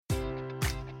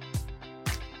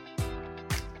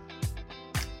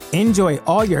Enjoy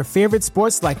all your favorite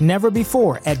sports like never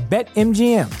before at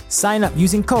BetMGM. Sign up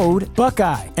using code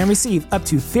Buckeye and receive up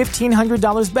to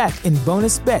 $1,500 back in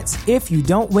bonus bets if you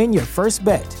don't win your first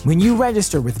bet. When you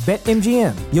register with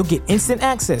BetMGM, you'll get instant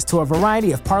access to a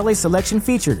variety of parlay selection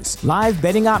features, live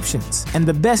betting options, and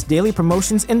the best daily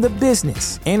promotions in the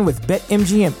business. And with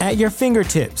BetMGM at your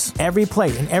fingertips, every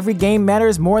play and every game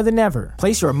matters more than ever.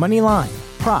 Place your money line,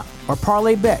 prop, or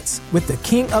parlay bets with the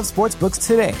king of sportsbooks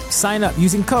today. Sign up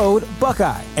using code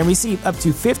Buckeye and receive up to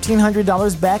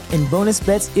 $1,500 back in bonus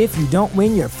bets if you don't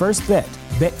win your first bet.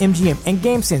 BetMGM and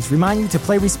GameSense remind you to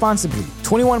play responsibly.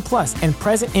 21 plus and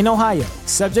present in Ohio,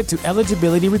 subject to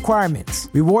eligibility requirements.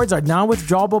 Rewards are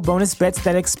non-withdrawable bonus bets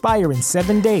that expire in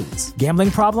 7 days. Gambling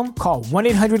problem? Call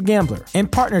 1-800-GAMBLER. In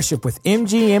partnership with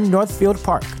MGM Northfield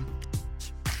Park.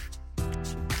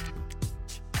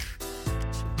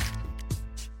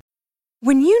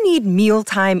 When you need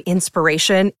mealtime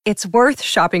inspiration, it's worth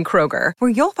shopping Kroger, where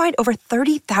you'll find over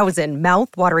 30,000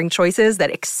 mouth-watering choices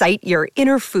that excite your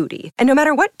inner foodie. And no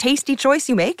matter what tasty choice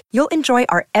you make, you'll enjoy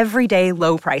our everyday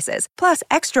low prices, plus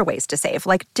extra ways to save,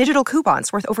 like digital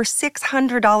coupons worth over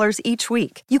 $600 each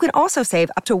week. You can also save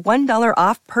up to $1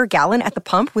 off per gallon at the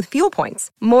pump with fuel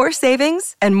points. More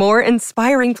savings and more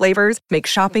inspiring flavors make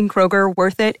shopping Kroger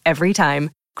worth it every time.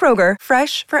 Kroger,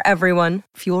 fresh for everyone.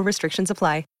 Fuel restrictions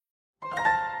apply.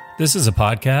 This is a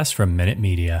podcast from Minute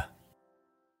Media.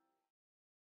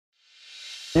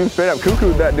 You straight up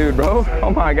cuckooed that dude, bro. Oh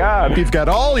my God. You've got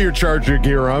all your Charger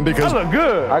gear on because I look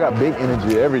good. I got big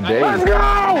energy every day. Let's go!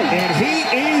 And he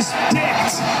is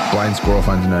dicked. Blind squirrel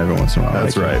finds a nut every once in a while.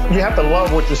 That's right. You have to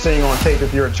love what you're seeing on tape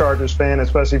if you're a Chargers fan,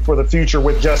 especially for the future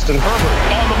with Justin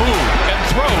Herbert. On the move and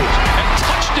throws and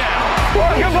touchdown.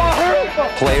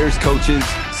 Players, coaches,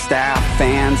 staff,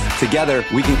 fans, together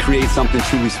we can create something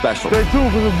truly special. Stay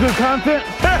tuned for some good content.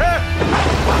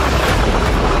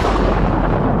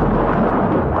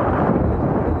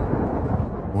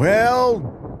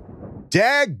 Well,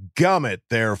 dadgummit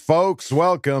there, folks.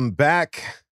 Welcome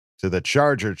back to the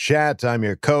Charger Chat. I'm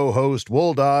your co-host,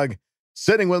 Wooldog,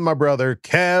 sitting with my brother,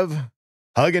 Kev,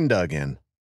 hugging Duggan.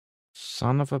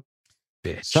 Son of a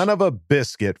bitch. Son of a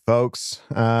biscuit, folks.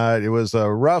 It was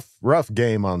a rough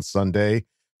game on Sunday.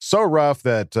 So rough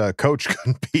that Coach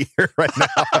couldn't be here right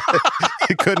now.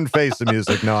 He couldn't face the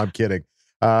music. No, I'm kidding.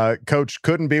 Coach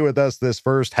couldn't be with us this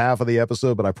first half of the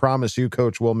episode, but I promise you,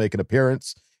 Coach will make an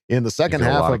appearance in the second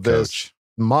half of this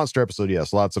monster episode.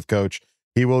 Yes, lots of Coach.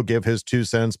 He will give his 2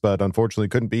 cents, but unfortunately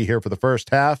couldn't be here for the first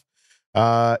half.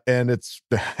 And it's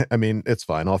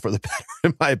fine, all for the better,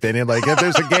 in my opinion. Like, if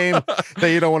there's a game that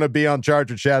you don't want to be on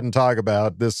Charger Chat and talk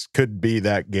about, this could be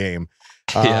that game.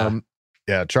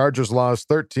 Yeah, Chargers lost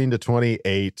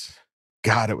 13-28.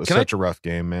 God, it was such a rough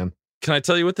game, man. Can I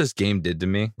tell you what this game did to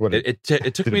me? It took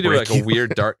me it to like a break you?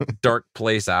 weird dark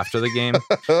place after the game.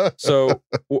 So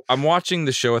I'm watching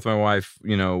the show with my wife.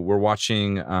 You know, we're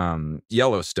watching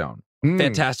Yellowstone.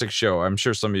 Fantastic show. I'm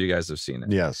sure some of you guys have seen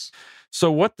it. Yes.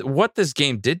 So what this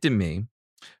game did to me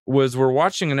was we're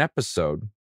watching an episode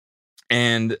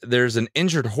and there's an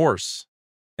injured horse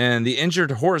and the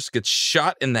injured horse gets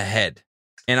shot in the head.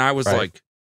 And I was like,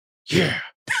 yeah,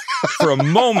 for a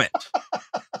moment.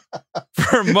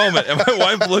 And my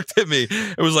wife looked at me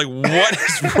and was like, what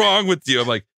is wrong with you? I'm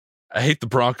like, I hate the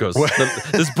Broncos.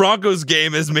 This Broncos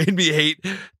game has made me hate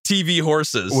TV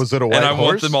horses. Was it a white horse? And I horse?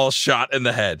 want them all shot in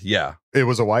the head. Yeah. It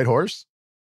was a white horse?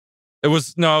 It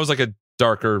was like a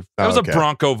darker. It was a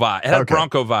Bronco vibe. It had a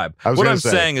Bronco vibe. What I'm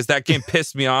saying is that game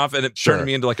pissed me off and it turned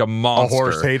me into like a monster. A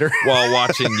horse hater? While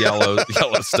watching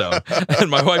Yellowstone.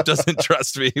 And my wife doesn't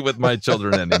trust me with my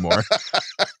children anymore.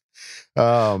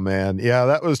 Oh, man. Yeah,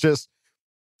 that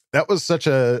was such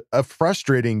a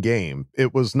frustrating game.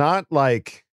 It was not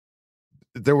like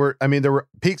there were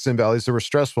peaks and valleys. There were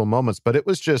stressful moments, but it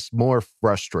was just more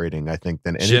frustrating, I think,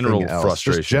 than anything else.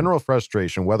 Frustration. Just general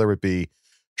frustration, whether it be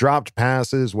dropped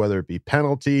passes, whether it be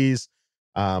penalties,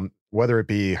 whether it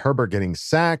be Herbert getting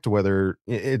sacked, whether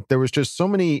there was just so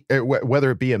many,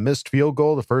 whether it be a missed field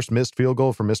goal, the first missed field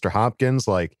goal from Mr. Hopkins,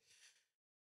 like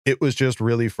it was just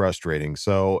really frustrating.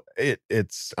 So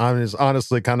it's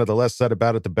honestly kind of the less said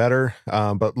about it, the better.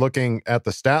 But looking at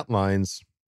the stat lines,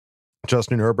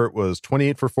 Justin Herbert was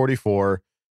 28 for 44,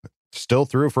 still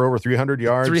threw for over 300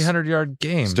 yards. 300-yard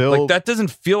game. Still, like that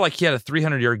doesn't feel like he had a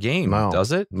 300-yard game,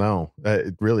 does it? No,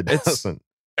 it really doesn't.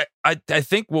 I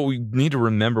think what we need to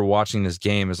remember watching this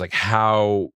game is like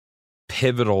how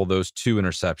pivotal those 2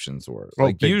 interceptions were.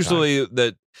 Like usually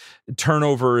the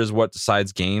turnover is what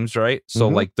decides games, right? So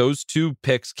like those 2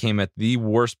 picks came at the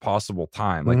worst possible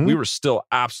time. Like we were still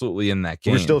absolutely in that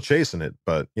game. We're still chasing it,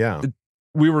 but yeah.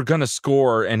 we were going to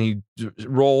score, and he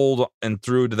rolled and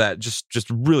threw to that just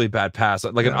really bad pass,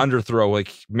 like an underthrow,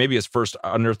 like maybe his first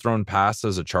underthrown pass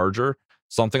as a Charger,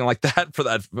 something like that for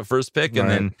that first pick. And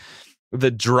then the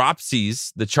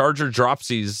dropsies, the Charger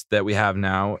dropsies that we have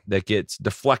now that gets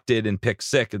deflected and pick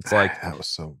six. It's like, that was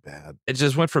so bad. It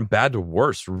just went from bad to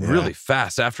worse really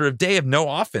fast after a day of no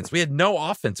offense. We had no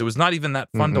offense. It was not even that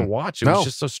fun to watch. It was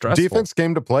just so stressful. Defense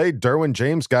came to play. Derwin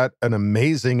James got an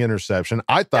amazing interception.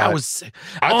 I thought he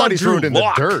threw it in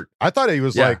the dirt. I thought he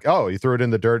was like, oh, he threw it in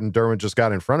the dirt and Derwin just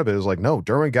got in front of it. It was like, no,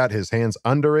 Derwin got his hands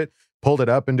under it, pulled it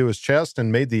up into his chest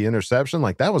and made the interception.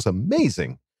 Like, that was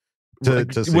amazing. To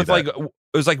see with that. Like,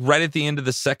 it was like right at the end of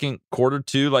the second quarter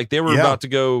too. Like they were about to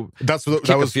go. That was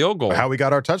a field goal. How we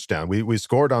got our touchdown. We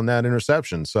scored on that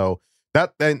interception. So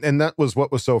that and that was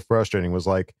what was so frustrating. Was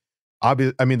like,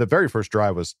 obvious. I mean, the very first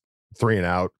drive was 3 and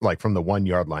out, like from the 1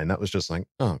 yard line. That was just like,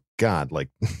 oh God, like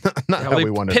not how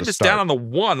we wanted to start. Pinned us down on the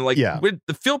one. Like with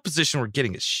the field position we're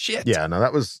getting is shit. Yeah, no,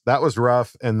 that was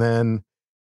rough. And then,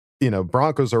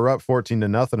 Broncos are up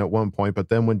 14-0 at one point, but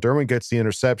then when Derwin gets the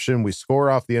interception, we score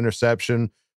off the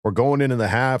interception. We're going into the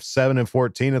half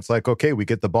 7-14. It's like, okay, we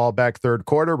get the ball back third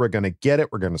quarter. We're going to get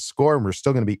it. We're going to score, and we're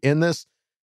still going to be in this.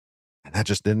 And that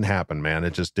just didn't happen, man.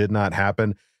 It just did not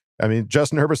happen. I mean,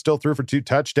 Justin Herbert still threw for 2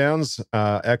 touchdowns.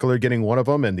 Eckler getting one of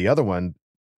them, and the other one,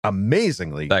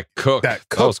 amazingly, that Cook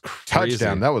was crazy.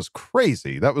 Touchdown. That was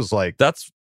crazy. That was like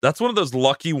That's one of those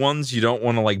lucky ones you don't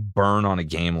want to like burn on a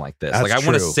game like this. Like I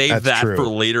want to save that for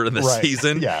later in the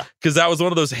season. Yeah. Because that was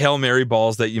one of those Hail Mary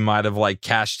balls that you might have like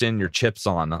cashed in your chips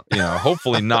on,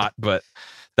 hopefully not, but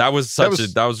that was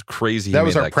crazy. That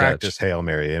was our practice Hail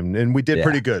Mary. And we did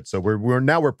pretty good. So we're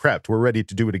prepped. We're ready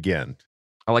to do it again.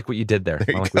 I like what you did there.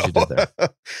 What you did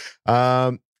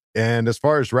there. And as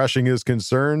far as rushing is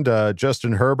concerned,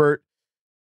 Justin Herbert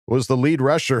was the lead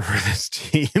rusher for this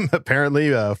team.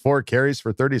 Apparently, 4 carries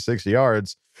for 36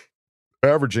 yards,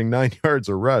 averaging 9 yards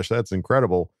a rush. That's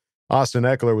incredible. Austin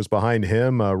Eckler was behind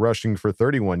him, rushing for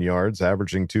 31 yards,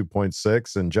 averaging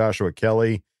 2.6. And Joshua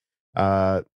Kelly,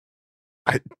 Joshua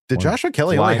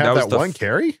Kelly only have that one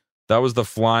carry? That was the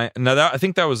fly. No, I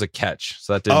think that was a catch.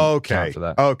 So that didn't count for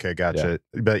that. Okay, gotcha.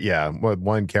 Yeah. But yeah,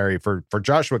 one carry for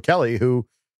Joshua Kelly, who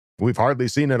we've hardly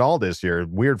seen at all this year.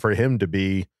 Weird for him to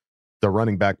be the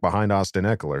running back behind Austin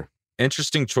Eckler.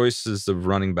 Interesting choices of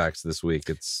running backs this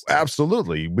week. It's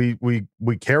absolutely. We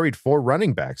carried 4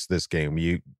 running backs this game.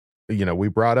 We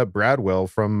brought up Bradwell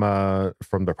from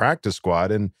the practice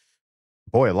squad, and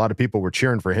boy, a lot of people were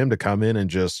cheering for him to come in and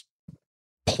just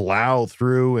plow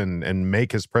through and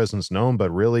make his presence known, but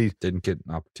really didn't get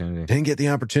an opportunity. Didn't get the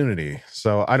opportunity.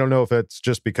 So I don't know if it's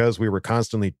just because we were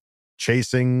constantly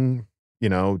chasing,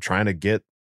 trying to get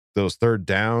those third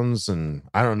downs, and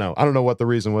I don't know what the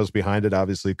reason was behind it.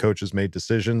 Obviously, coaches made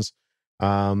decisions.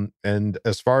 And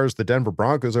as far as the Denver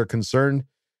Broncos are concerned,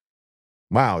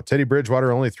 wow, Teddy Bridgewater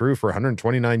only threw for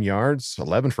 129 yards,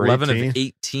 11 of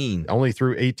 18. Only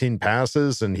threw 18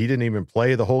 passes, and he didn't even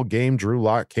play the whole game. Drew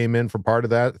Lock came in for part of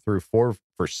that, threw 4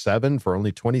 for 7 for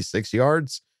only 26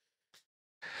 yards.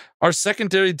 Our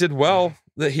secondary did well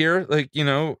here,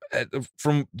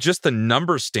 from just the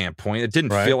number standpoint. It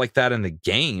didn't feel like that in the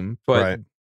game, but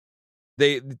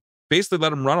they basically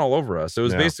let them run all over us. It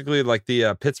was basically like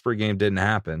the Pittsburgh game didn't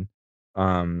happen,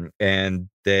 and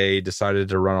they decided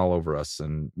to run all over us.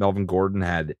 And Melvin Gordon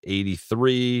had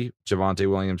 83, Javonte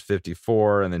Williams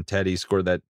 54, and then Teddy scored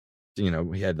that. He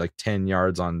had like 10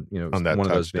 yards on one of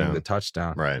those being the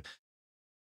touchdown. Right.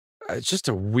 It's just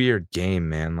a weird game,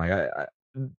 man. Like I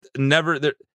never.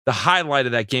 The highlight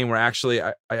of that game where actually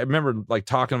I remember like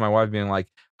talking to my wife being like,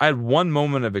 I had one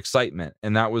moment of excitement,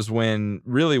 and that was when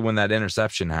that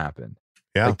interception happened.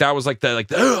 Yeah. Like that was like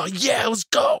oh yeah, let's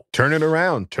go. Turn it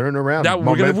around. That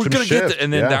we're gonna get that.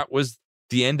 And then that was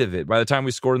the end of it. By the time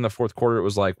we scored in the fourth quarter, it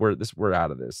was like we're out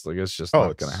of this. Like it's just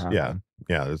not gonna happen.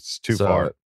 Yeah, it's too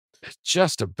far. It's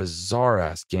just a bizarre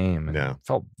ass game. And it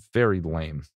felt very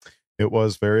lame. It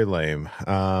was very lame.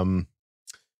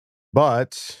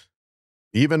 But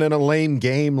even in a lame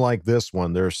game like this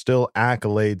one, there's still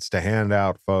accolades to hand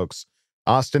out, folks.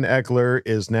 Austin Eckler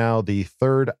is now the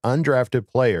 3rd undrafted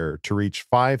player to reach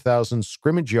 5,000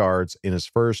 scrimmage yards in his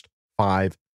first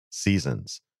 5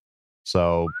 seasons.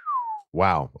 So,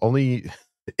 wow. Only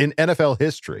in NFL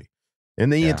history, in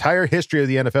the entire history of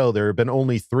the NFL, there have been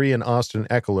only 3, and Austin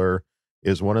Eckler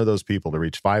is one of those people to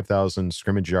reach 5,000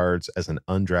 scrimmage yards as an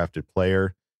undrafted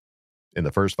player in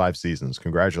the first 5 seasons.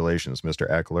 Congratulations, Mr.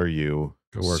 Eckler. You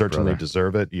certainly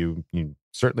deserve it. You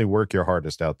certainly work your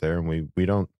hardest out there, and we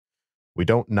don't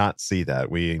not see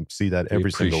that. We see that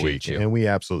every single week, and we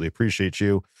absolutely appreciate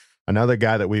you. Another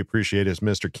guy that we appreciate is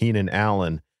Mr. Keenan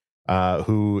Allen,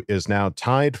 who is now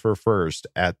tied for first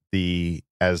as the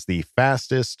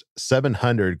fastest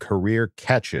 700 career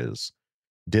catches.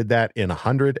 Did that in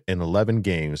 111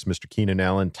 games. Mr. Keenan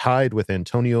Allen tied with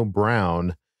Antonio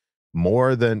Brown,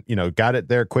 more than, got it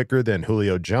there quicker than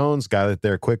Julio Jones, got it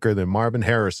there quicker than Marvin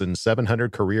Harrison.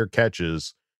 700 career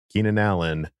catches. Keenan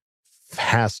Allen,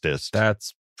 fastest.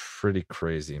 That's pretty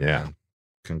crazy, man. Yeah.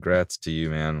 Congrats to you,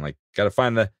 man. Like, gotta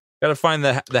find the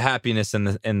happiness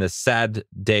in the sad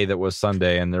day that was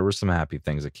Sunday, and there were some happy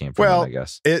things that came from it, I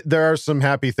guess. There are some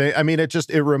happy things. I mean, it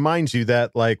reminds you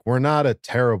that, like, we're not a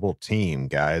terrible team,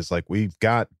 guys. Like, we've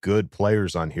got good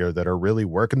players on here that are really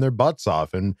working their butts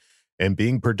off and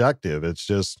being productive. It's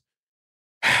just,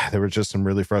 there were just some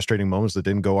really frustrating moments that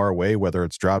didn't go our way, whether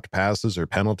it's dropped passes or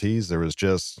penalties.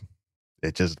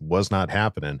 It just was not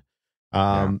happening.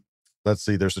 Let's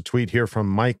see. There's a tweet here from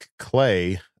Mike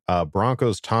Clay.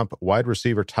 Broncos top wide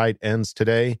receiver tight ends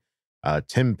today.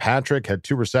 Tim Patrick had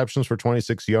 2 receptions for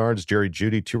 26 yards. Jerry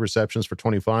Jeudy, 2 receptions for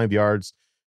 25 yards.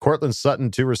 Cortland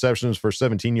Sutton, 2 receptions for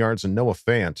 17 yards. And Noah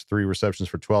Fant, 3 receptions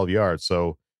for 12 yards.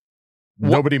 So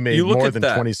nobody made more than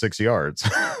 26 yards.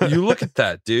 You look at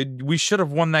that, dude. We should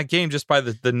have won that game just by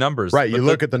the numbers. Right. You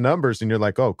look at the numbers and you're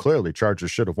like, oh, clearly Chargers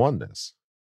should have won this.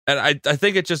 And I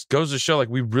think it just goes to show, like,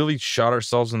 we really shot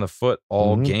ourselves in the foot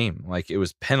all game. Like, it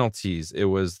was penalties. It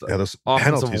was the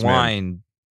offensive line. Man.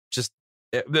 Just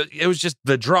it was just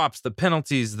the drops, the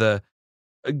penalties, the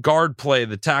guard play,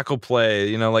 the tackle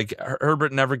play. Like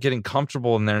Herbert never getting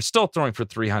comfortable in there, still throwing for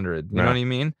 300. You know what I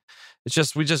mean? It's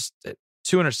just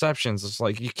 2 interceptions. It's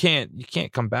like you can't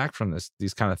come back from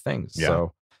these kind of things. Yeah.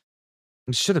 So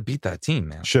we should have beat that team,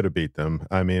 man. Should have beat them.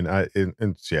 I mean, the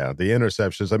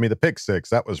interceptions. I mean, the pick 6,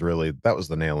 that was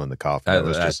the nail in the coffin. It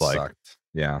was just like, sucked.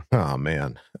 Yeah. Oh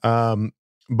man.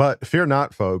 But fear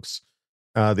not, folks.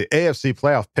 The AFC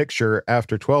playoff picture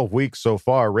after 12 weeks so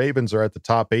far, Ravens are at the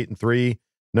top 8-3.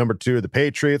 Number 2 are the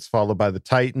Patriots, followed by the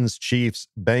Titans, Chiefs,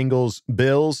 Bengals,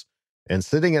 Bills, and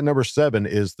sitting at number 7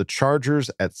 is the Chargers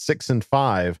at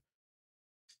 6-5.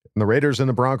 And the Raiders and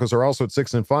the Broncos are also at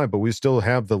 6-5, but we still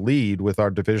have the lead with our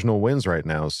divisional wins right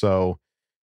now. So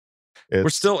we're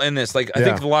still in this. Like, I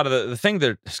think a lot of the thing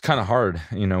that's kind of hard,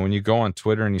 when you go on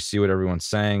Twitter and you see what everyone's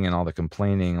saying and all the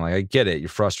complaining, like, I get it. You're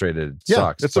frustrated. It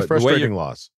sucks. It's a frustrating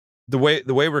loss. The way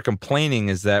we're complaining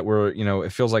is that we're,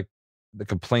 it feels like the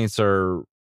complaints are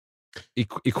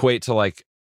equate to, like,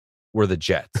 we're the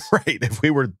Jets. Right. If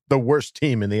we were the worst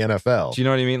team in the NFL. Do you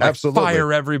know what I mean? Like, absolutely.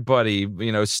 Fire everybody.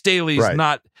 Staley's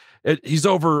not, he's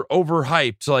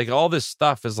overhyped. Like, all this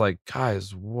stuff is like,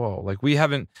 guys, whoa. Like, we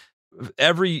haven't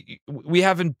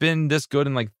been this good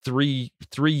in like 3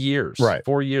 years. Right.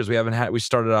 4 years. We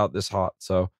started out this hot.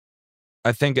 So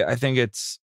I think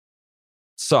it's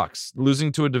sucks.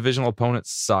 Losing to a divisional opponent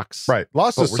sucks. Right.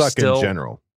 Losses suck in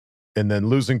general. And then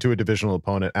losing to a divisional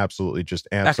opponent absolutely just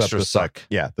amps up the suck.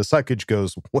 Yeah, the suckage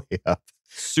goes way up.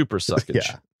 Super suckage.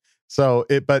 Yeah. So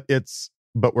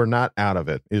but we're not out of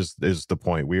it is the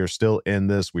point. We are still in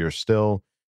this. We are still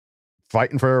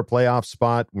fighting for a playoff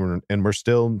spot. We're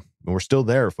still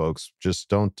there, folks. Just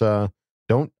don't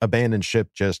abandon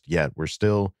ship just yet. We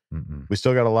still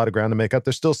got a lot of ground to make up.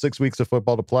 There's still 6 weeks of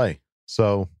football to play.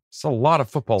 So it's a lot of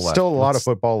football left. Still a lot of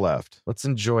football left. Let's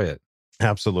enjoy it.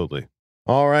 Absolutely.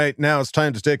 All right, now it's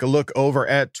time to take a look over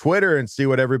at Twitter and see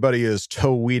what everybody is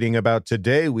tweeting about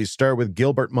today. We start with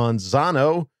Gilbert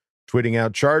Manzano tweeting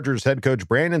out Chargers head coach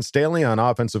Brandon Staley on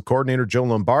offensive coordinator Joe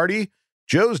Lombardi.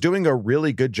 Joe's doing a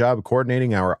really good job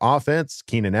coordinating our offense.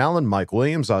 Keenan Allen, Mike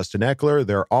Williams, Austin Eckler,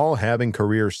 they're all having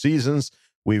career seasons.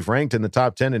 We've ranked in the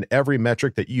top 10 in every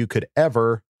metric that you could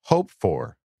ever hope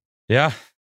for. Yeah,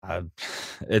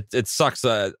 it sucks.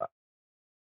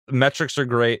 Metrics are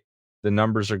great. The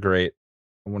numbers are great.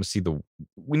 I want to see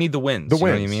we need the wins. The wins. You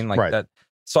know what I mean? Like that.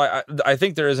 So I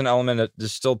think there is an element that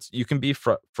there's still, you can be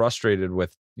frustrated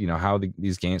with, how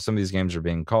some of these games are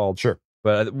being called. Sure.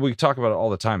 But we talk about it all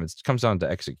the time. It comes down to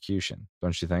execution,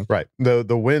 don't you think? Right. The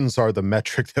wins are the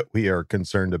metric that we are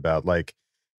concerned about. Like,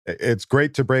 it's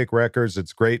great to break records.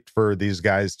 It's great for these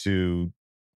guys to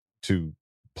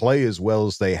play as well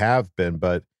as they have been.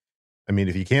 But I mean,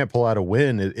 if you can't pull out a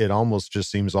win, it almost just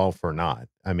seems all for naught.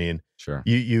 I mean, sure.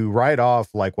 You write off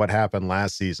like what happened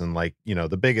last season. Like,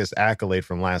 the biggest accolade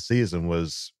from last season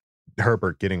was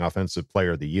Herbert getting offensive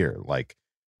player of the year, like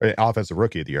offensive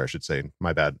rookie of the year, I should say.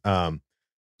 My bad.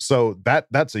 So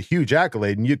that's a huge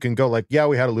accolade. And you can go like, yeah,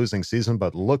 we had a losing season,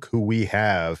 but look who we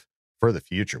have for the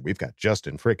future. We've got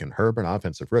Justin freaking Herbert,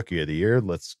 offensive rookie of the year.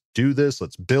 Let's do this.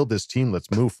 Let's build this team.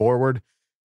 Let's move forward.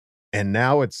 And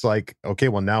now it's like, okay,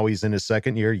 well, now he's in his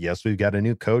second year. Yes, we've got a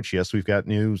new coach. Yes, we've got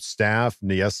new staff.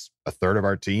 Yes, a third of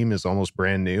our team is almost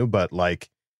brand new, but like,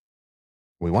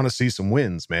 we want to see some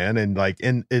wins, man. And like,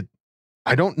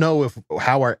 I don't know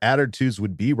how our attitudes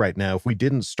would be right now if we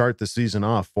didn't start the season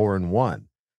off 4-1.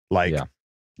 Like,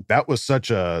 that was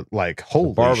such a like,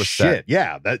 holy shit. Set.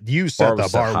 Yeah, that you set the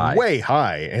bar way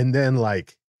high. And then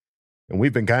like, and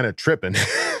we've been kind of tripping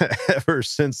ever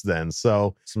since then.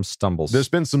 So some stumbles. There's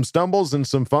been some stumbles and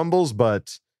some fumbles,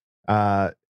 but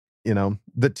you know,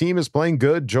 the team is playing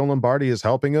good. Joe Lombardi is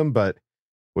helping them, but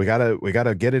we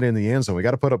gotta get it in the end zone. We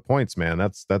gotta put up points, man.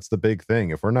 That's the big thing.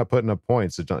 If we're not putting up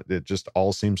points, it just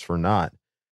all seems for naught.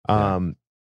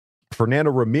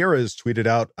 Fernando Ramirez tweeted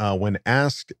out when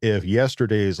asked if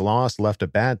yesterday's loss left a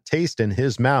bad taste in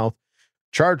his mouth,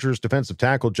 Chargers defensive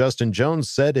tackle Justin Jones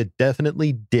said it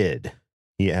definitely did.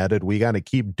 He added, "We got to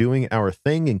keep doing our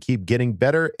thing and keep getting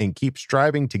better and keep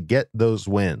striving to get those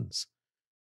wins."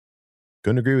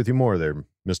 Couldn't agree with you more there,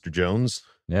 Mr. Jones.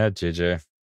 Yeah, JJ.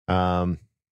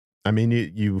 I mean,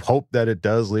 you hope that it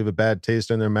does leave a bad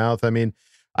taste in their mouth. I mean,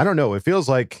 I don't know. It feels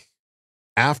like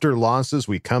after losses,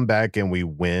 we come back and we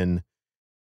win.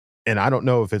 And I don't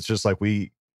know if it's just like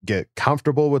we get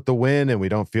comfortable with the win and we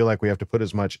don't feel like we have to put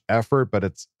as much effort,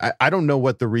 but I don't know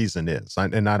what the reason is.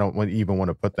 And I don't even want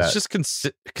to put that. It's just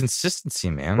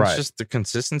consistency, man. Right. It's just the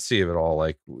consistency of it all.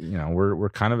 Like, you know, we're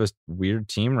kind of a weird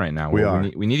team right now. We are.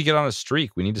 We need to get on a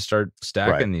streak. We need to start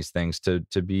stacking these things to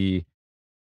be,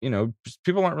 you know,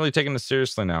 people aren't really taking this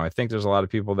seriously now. I think there's a lot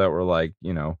of people that were like,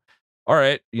 you know, all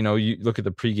right, you know, you look at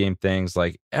the pregame things,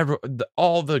 like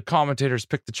all the commentators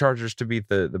picked the Chargers to beat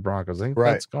the Broncos. I think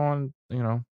that's going, you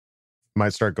know,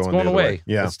 might start going away. Way.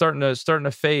 Yeah, it's starting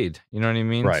to fade. You know what I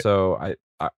mean? Right. So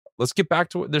I let's get back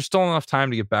to it. There's still enough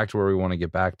time to get back to where we want to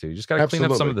get back to. You just got to clean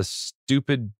up some of the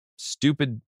stupid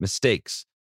mistakes.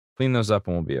 Clean those up,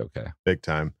 and we'll be okay. Big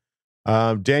time.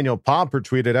 Daniel Popper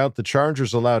tweeted out the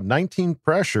Chargers allowed 19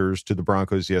 pressures to the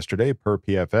Broncos yesterday per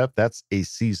PFF. That's a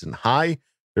season high.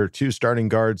 There are two starting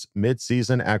guards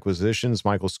mid-season acquisitions,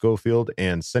 Michael Schofield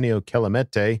and Senio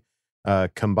Kelemete,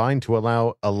 combined to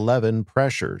allow 11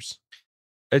 pressures.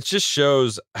 It just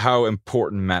shows how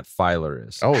important Matt Filer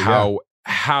is.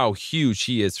 How huge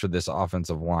he is for this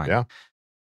offensive line. Yeah.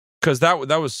 Because that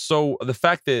was so, the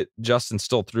fact that Justin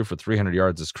still threw for 300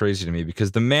 yards is crazy to me,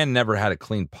 because the man never had a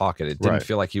clean pocket. It didn't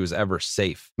feel like he was ever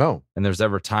safe. No. And there's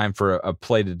ever time for a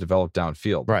play to develop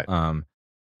downfield. Right.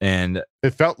 And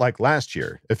it felt like last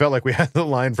year. It felt like we had the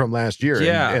line from last year.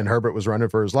 Yeah. And Herbert was running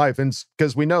for his life. And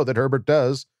because we know that Herbert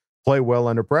does play well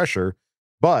under pressure,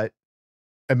 but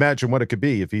imagine what it could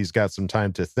be if he's got some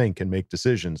time to think and make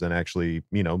decisions and actually,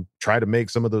 you know, try to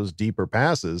make some of those deeper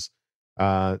passes.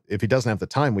 If he doesn't have the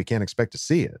time, we can't expect to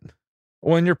see it.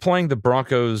 When you're playing the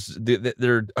Broncos,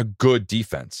 they're a good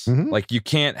defense. Mm-hmm. Like, you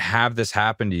can't have this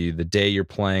happen to you the day you're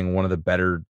playing one of the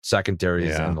better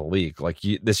secondaries in the league. Like,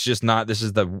 this is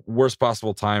the worst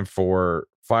possible time for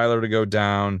Filer to go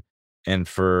down and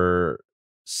for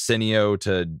Senio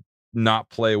to not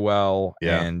play well.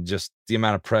 And just the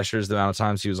amount of pressures, the amount of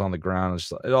times he was on the ground,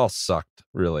 it all sucked,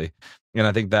 really. And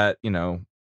I think that, you know,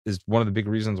 is one of the big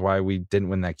reasons why we didn't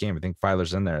win that game. I think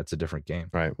Filer's in there. It's a different game.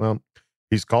 Right. Well,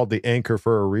 he's called the anchor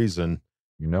for a reason.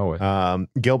 You know it.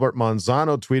 Gilbert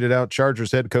Manzano tweeted out,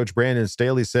 Chargers head coach Brandon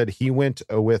Staley said he went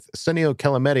with Senio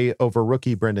Kelemete over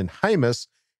rookie Brendan Hymus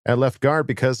at left guard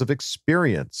because of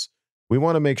experience. We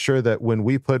want to make sure that when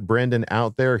we put Brendan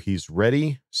out there, he's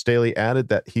ready. Staley added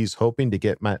that he's hoping to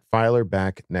get Matt Filer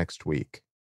back next week.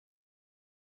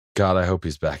 God, I hope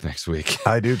he's back next week.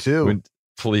 I do too.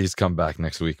 Please come back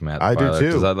next week, Matt. I do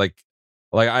too.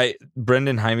 Because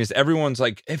Brendan Hymes, everyone's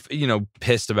like, if you know,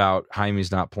 pissed about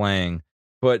Hymes not playing,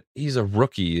 but he's a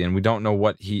rookie and we don't know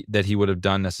what he would have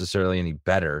done necessarily any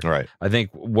better. Right. I think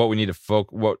what we need to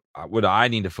what I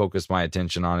need to focus my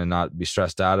attention on and not be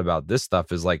stressed out about this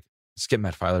stuff is like, let's get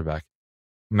Matt Filer back.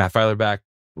 Matt Filer back.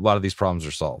 A lot of these problems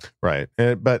are solved. Right.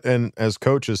 And as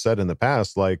coach has said in the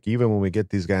past, like, even when we get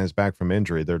these guys back from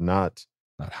injury, they're not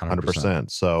 100%.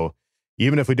 So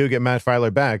even if we do get Matt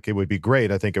Filer back, it would be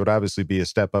great. I think it would obviously be a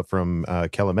step up from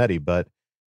Kelemete, but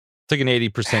take an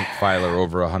 80% Filer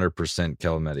over 100%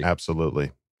 Kelemete.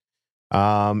 Absolutely.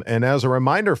 And as a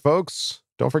reminder, folks,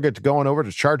 don't forget to go on over to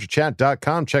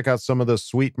chargerchat.com. Check out some of the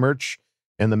sweet merch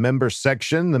in the members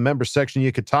section. The members section,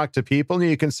 you could talk to people and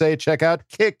you can say, check out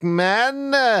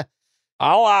Kickman.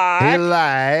 I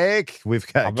like.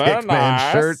 We've got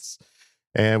Kickman shirts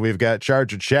and we've got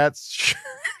Charger Chats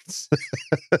shirts.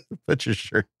 Put your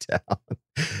shirt down.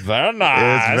 Very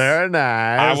nice. It's very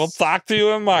nice. I will talk to you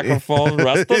in microphone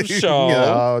rest of the show.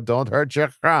 No, don't hurt your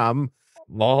crumb.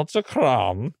 Not a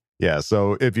crumb. Yeah,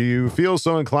 so if you feel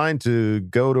so inclined to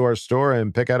go to our store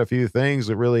and pick out a few things,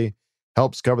 it really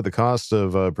helps cover the cost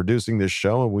of producing this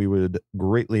show, and we would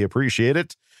greatly appreciate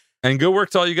it. And good work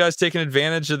to all you guys taking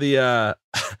advantage of the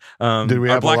Did we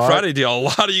our have Black a lot? Friday deal. A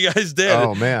lot of you guys did.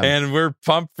 Oh, man. And we're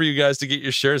pumped for you guys to get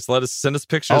your shirts. Send us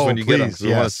pictures when you get them. Please,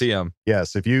 We want to see them.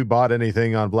 Yes, if you bought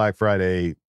anything on Black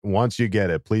Friday, once you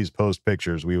get it, please post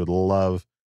pictures. We would love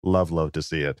to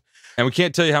see it. And we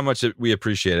can't tell you how much we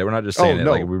appreciate it. We're not just saying it.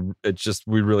 No. Like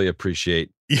we really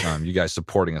appreciate you guys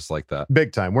supporting us like that.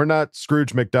 Big time. We're not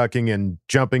Scrooge McDucking and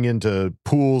jumping into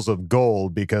pools of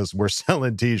gold because we're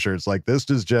selling t-shirts. Like this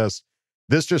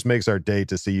just makes our day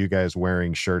to see you guys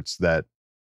wearing shirts that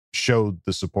show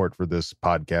the support for this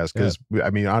podcast. Because I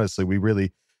mean, honestly,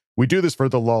 we do this for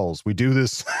the lulls. We do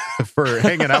this for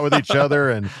hanging out with each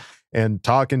other and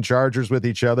talking Chargers with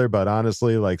each other. But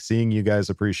honestly, like seeing you guys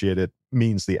appreciate it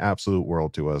means the absolute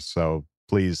world to us. So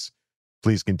please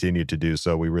continue to do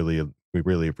so. We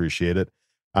really appreciate it.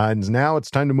 And now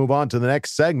it's time to move on to the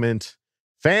next segment,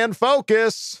 Fan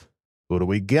Focus. What do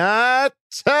we got?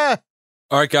 All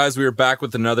right, guys, we are back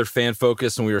with another Fan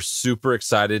Focus, and we are super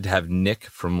excited to have Nick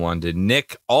from London.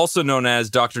 Nick, also known as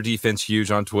Dr. Defense Huge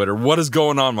on Twitter. What is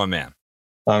going on, my man?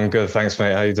 I'm good, thanks,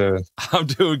 mate. How you doing? I'm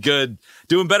doing good.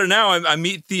 Doing better now. I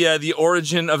meet the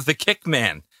origin of the kick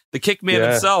man. The kick man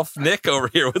himself, Nick, over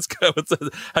here. What's good?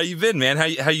 How you been, man?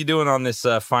 How you doing on this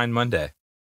fine Monday?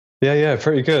 Yeah,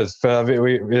 pretty good.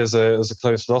 It was a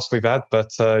close loss we've had,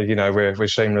 but we're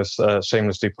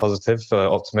shamelessly positive,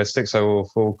 optimistic. So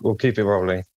we'll keep it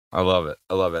rolling. I love it.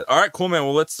 All right, cool, man.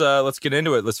 Well, let's get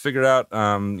into it. Let's figure it out.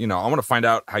 I want to find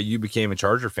out how you became a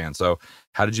Charger fan. So,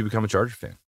 how did you become a Charger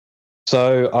fan?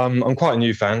 So I'm quite a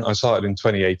new fan. I started in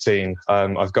 2018.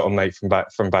 I've got a mate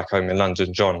from back home in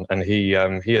London, John, and he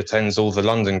attends all the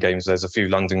London games. There's a few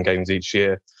London games each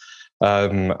year.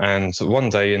 And one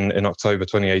day in October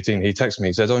 2018, he texted me.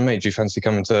 He said, "Oh, mate, do you fancy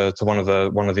coming to one of the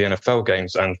NFL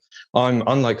games?" And I'm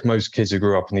unlike most kids who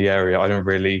grew up in the area. I don't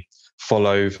really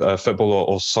follow football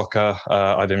or soccer.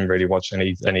 I didn't really watch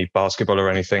any basketball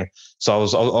or anything. So I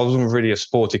wasn't really a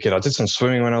sporty kid. I did some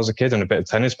swimming when I was a kid and a bit of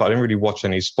tennis, but I didn't really watch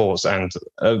any sports. And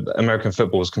American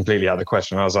football was completely out of the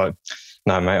question. I was like,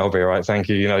 "No, mate, I'll be all right. Thank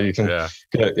you. You can." Yeah.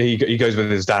 He goes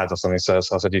with his dad or something. So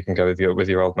I said, "You can go with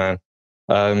your old man."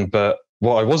 But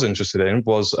what I was interested in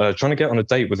was trying to get on a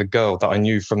date with a girl that I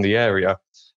knew from the area.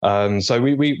 So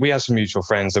we had some mutual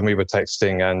friends and we were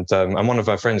texting, and one of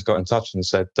our friends got in touch and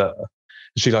said that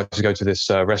she likes to go to this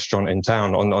restaurant in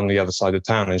town on the other side of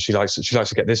town, and she likes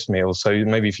to get this meal. So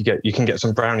maybe if you can get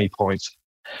some brownie points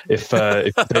if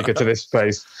you take her to this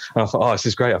place. And I thought, oh, this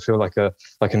is great. I feel like an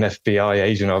FBI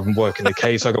agent. I'm working the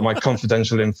case. I got my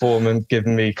confidential informant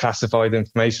giving me classified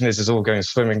information. This is all going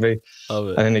swimmingly.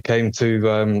 And then it came to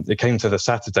the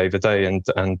Saturday, the day,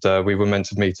 and we were meant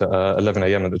to meet at 11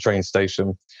 a.m. at the train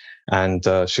station, and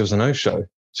she was a no-show.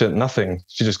 She did nothing.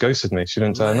 She just ghosted me. She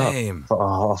didn't turn up.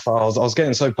 I was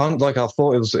getting so pumped. Like I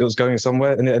thought it was going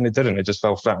somewhere, and it didn't. It just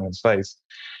fell flat on its face.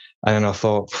 And then I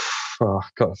thought,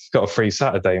 got a free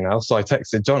Saturday now. So I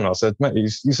texted John. I said, "Mate, you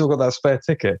still got that spare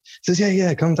ticket?" He says,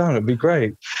 "Yeah, come down. It'd be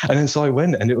great." And then so I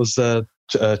went, and it was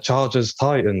Chargers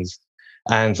Titans.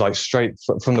 And like straight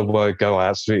from the word go, I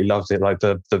absolutely loved it. Like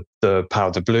the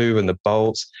powder blue and the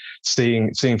bolts,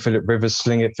 seeing Philip Rivers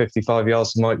sling it 55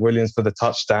 yards to Mike Williams for the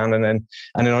touchdown, and then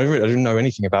I didn't know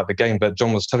anything about the game, but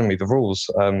John was telling me the rules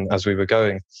as we were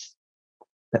going.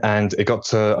 And it got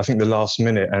to, I think, the last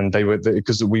minute, and they were,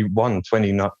 because we won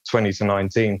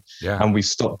 20-19, and we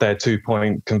stopped their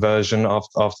 2-point conversion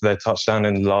after their touchdown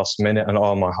in the last minute, and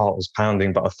my heart was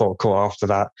pounding. But I thought, cool, after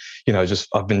that,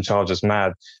 I've been Chargers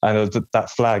mad, and that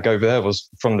flag over there was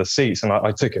from the seats, and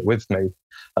I took it with me,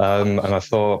 and I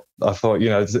thought,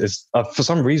 it's, for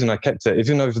some reason I kept it.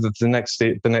 Even over the next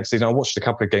season, I watched a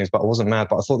couple of games, but I wasn't mad.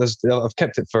 But I thought I've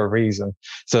kept it for a reason.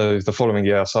 So the following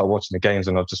year, I started watching the games,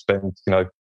 and I've just been,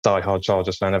 diehard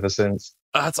Chargers fan ever since.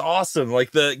 That's awesome.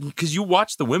 Like because you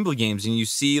watch the Wembley games and you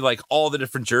see like all the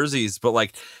different jerseys, but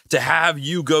like to have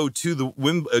you go to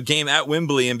the game at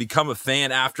Wembley and become a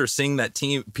fan after seeing that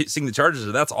team, seeing the Chargers,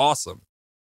 that's awesome.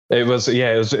 It was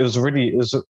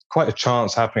quite a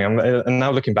chance happening. And now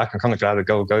looking back, I'm kind of glad the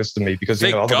goal goes to me because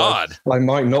Thank God. I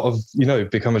might not have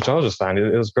become a Chargers fan.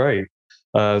 It was great.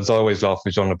 So I always laugh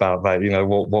with John about that,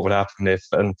 what would happen if,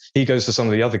 and he goes to some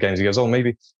of the other games. He goes, "Oh,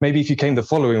 maybe if you came the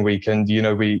following weekend, you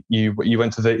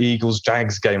went to the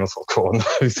Eagles-Jags game." I thought, cool, no,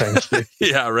 thank you.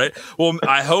 Yeah, right. Well,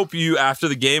 I hope you, after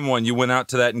the game one, you went out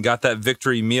to that and got that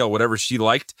victory meal, whatever she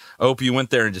liked. I hope you went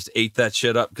there and just ate that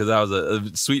shit up because that was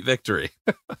a sweet victory.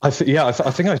 I think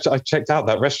I checked out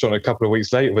that restaurant a couple of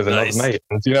weeks later with another mate,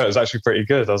 and it was actually pretty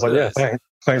good. I was like, yeah, thanks.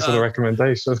 Thanks for the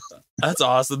recommendation. That's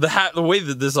awesome. The way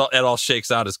that it all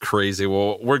shakes out is crazy.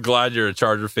 Well, we're glad you're a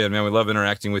Charger fan, man. We love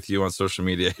interacting with you on social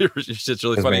media. Your shit's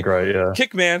really funny. Been great, yeah.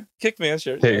 Kickman,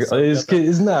 sure.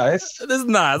 It's nice. It is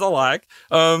nice. I like.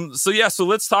 So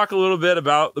let's talk a little bit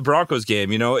about the Broncos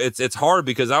game. You know, it's hard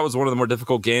because that was one of the more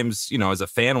difficult games, you know, as a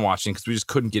fan watching, because we just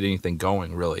couldn't get anything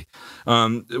going, really.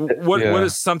 What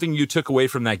is something you took away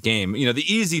from that game? You know,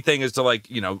 the easy thing is to, like,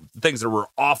 you know, things that were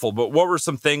awful, but what were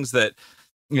some things that,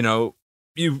 you know,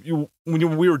 when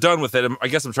we were done with it, I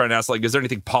guess I'm trying to ask, like, is there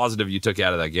anything positive you took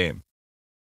out of that game?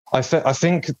 I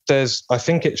think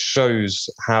it shows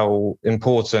how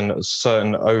important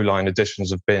certain O-line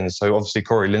additions have been. So obviously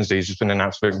Corey Linsley has just been an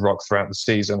absolute rock throughout the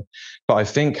season. But I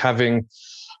think having,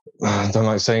 I don't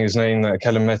like saying his name,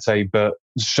 Kellen Mete, but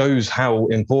shows how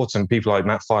important people like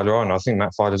Matt Filer are. And I think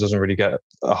Matt Filer doesn't really get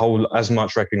as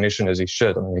much recognition as he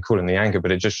should. I mean, they call him the anchor,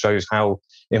 but it just shows how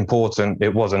important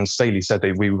it was. And Staley said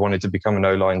that we wanted to become an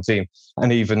O-line team.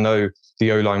 And even though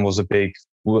the O-line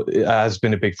has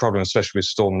been a big problem, especially with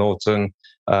Storm Norton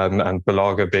and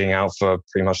Balaga being out for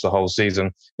pretty much the whole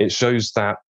season, it shows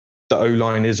that the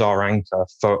O-line is our anchor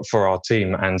for our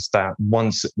team, and that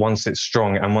once it's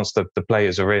strong and once the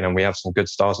players are in and we have some good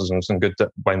starters and some good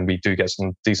when we do get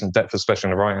some decent depth, especially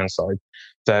on the right-hand side,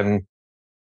 then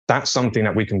that's something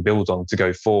that we can build on to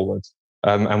go forward.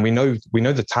 And we know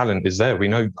the talent is there. We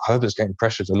know Herbert's getting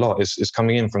pressured a lot. It's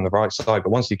coming in from the right side, but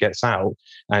once he gets out,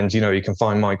 and you know, you can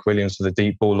find Mike Williams for the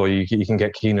deep ball, or you can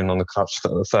get Keenan on the clutch for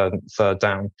the third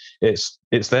down. It's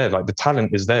there. Like, the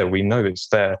talent is there. We know it's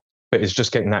there, but it's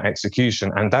just getting that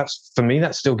execution. And that's, for me,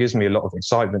 that still gives me a lot of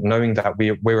excitement, knowing that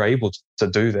we're able to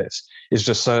do this. It's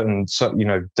just certain you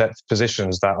know, depth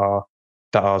positions that are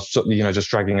you know, just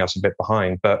dragging us a bit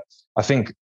behind. But I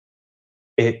think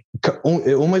it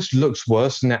almost looks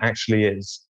worse than it actually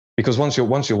is, because once you're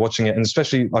watching it, and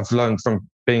especially I've learned from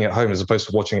being at home as opposed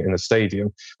to watching it in the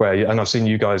stadium, and I've seen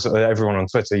you guys, everyone on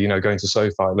Twitter, you know, going to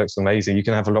SoFi, it looks amazing. You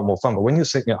can have a lot more fun, but when you're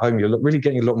sitting at home, you're really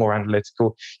getting a lot more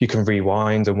analytical. You can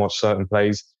rewind and watch certain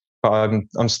plays. But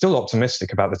I'm still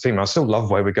optimistic about the team. I still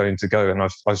love where we're going to go, and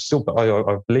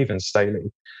I believe in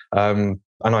Staley, and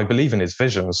I believe in his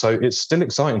vision. So it's still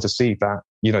exciting to see that,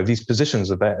 you know, these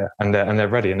positions are there and they're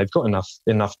ready, and they've got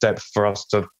enough depth for us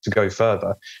to go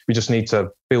further. We just need to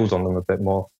build on them a bit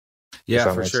more.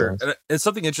 Yeah, for sure. And it's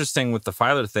something interesting with the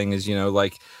Filer thing is, you know,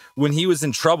 like, when he was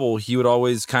in trouble, he would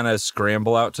always kind of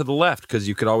scramble out to the left because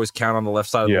you could always count on the left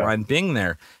side of the line being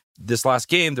there. This last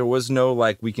game, there was no,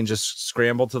 like, we can just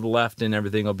scramble to the left and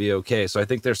everything will be okay. So I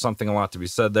think there's something a lot to be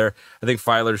said there. I think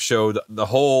Filer showed the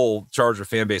whole Charger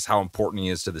fan base how important he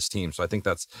is to this team. So I think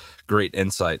that's great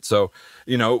insight. So,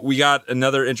 you know, we got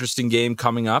another interesting game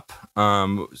coming up.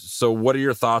 So what are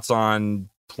your thoughts on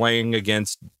playing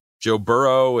against Joe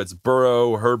Burrow? It's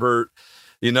Burrow, Herbert.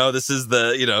 You know, this is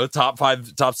the, you know, top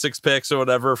 6 picks or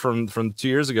whatever from 2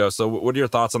 years ago. So what are your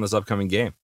thoughts on this upcoming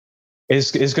game?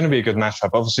 It's going to be a good matchup,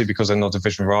 obviously, because they're not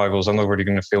division rivals. I'm not really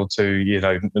going to feel too, you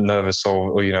know, nervous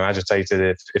or you know,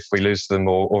 agitated if we lose to them,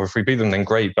 or if we beat them, then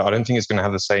great. But I don't think it's going to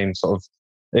have the same sort of.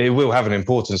 It will have an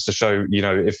importance to show, you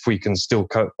know, if we can still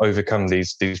overcome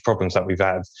these problems that we've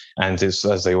had. And it's,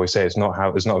 as they always say, it's not how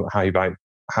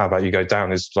about you go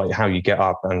down, is like how you get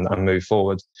up and move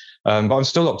forward. But I'm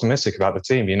still optimistic about the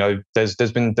team. You know, there's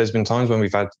been times when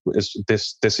we've had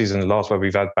this season last where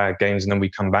we've had bad games and then we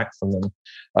come back from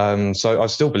them. So I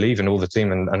still believe in all the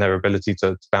team and their ability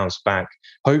to bounce back.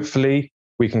 Hopefully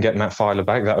we can get Matt Filer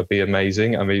back. That would be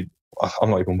amazing. I mean, I'm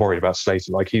not even worried about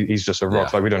Slater. Like, he's just a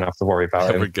rock. Yeah. Like, we don't have to worry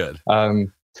about him. We're good.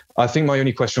 I think my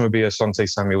only question would be Asante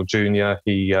Samuel Jr.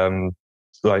 He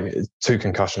like 2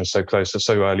 concussions so close,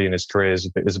 so early in his career is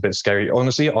a bit scary.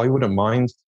 Honestly, I wouldn't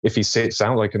mind if he sits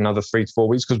out like another 3 to 4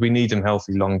 weeks, because we need him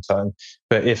healthy long term.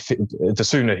 But if the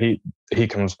sooner he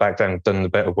comes back, then the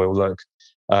better we'll look.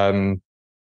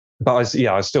 But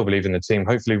I still believe in the team.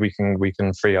 Hopefully we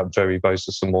can free up Joey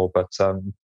Bosa some more. But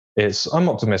I'm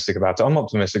optimistic about it. I'm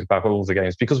optimistic about all the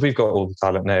games because we've got all the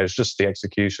talent there. It's just the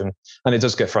execution, and it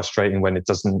does get frustrating when it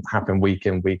doesn't happen week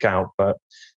in, week out. But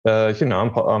you know,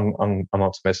 I'm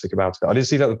optimistic about it. I did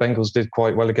see that the Bengals did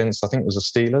quite well against, I think it was the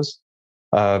Steelers.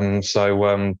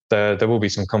 So there will be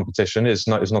some competition. It's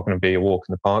not going to be a walk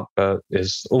in the park, but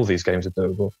all these games are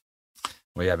doable.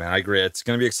 Well, yeah, man, I agree. It's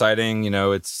going to be exciting. You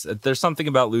know, there's something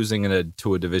about losing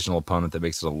to a divisional opponent that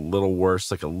makes it a little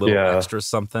worse, like a little extra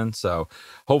something. So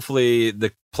hopefully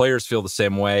the players feel the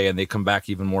same way and they come back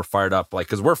even more fired up, like,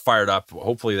 because we're fired up.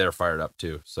 Hopefully they're fired up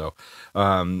too. So,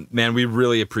 man, we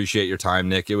really appreciate your time,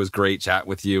 Nick. It was great chatting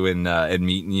with you and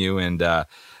meeting you. And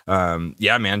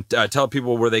yeah, man, tell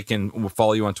people where they can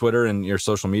follow you on Twitter and your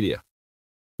social media.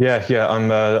 Yeah. I'm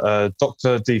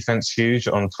Dr. Defense Huge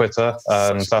on Twitter.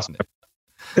 I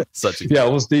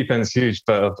was Defense Huge,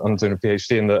 but I'm doing a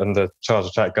PhD, and the Charger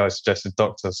Chat guy suggested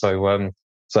Doctor. So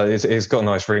it's got a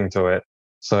nice ring to it.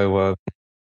 So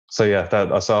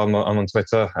I'm on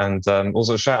Twitter, and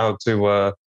also shout out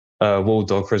to Wall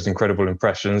Dog for his incredible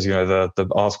impressions. You know, the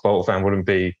Ask Bolt fan wouldn't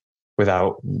be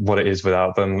without what it is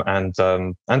without them, and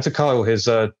to Kyle, his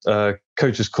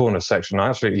Coach's Corner section. I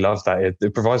absolutely love that.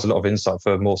 It provides a lot of insight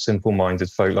for more simple-minded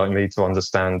folk like me to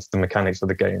understand the mechanics of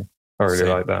the game. I really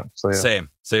like that. So yeah.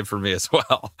 Same for me as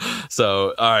well.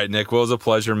 So all right, Nick, well, it was a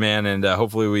pleasure, man, and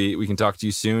hopefully we can talk to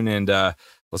you soon. And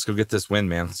let's go get this win,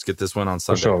 man. Let's get this win on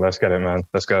Sunday. For sure, let's get it, man.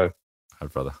 Let's go. All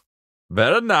right, brother.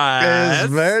 Very nice.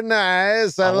 It's very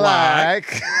nice. I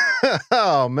like.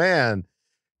 Oh man.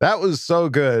 That was so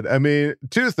good. I mean,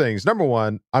 two things. Number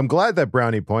one, I'm glad that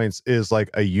brownie points is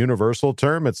like a universal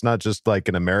term. It's not just like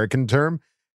an American term.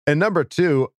 And number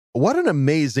two, what an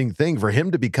amazing thing for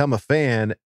him to become a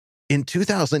fan in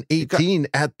 2018.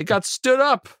 It got stood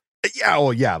up. Yeah. Oh,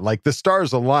 yeah. Like the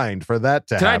stars aligned for that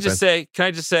to happen. Can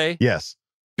I just say? Yes.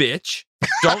 Bitch.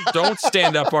 Don't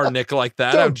stand up our Nick like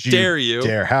that. How dare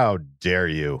you? How dare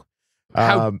you?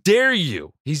 How dare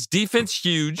you? He's Defense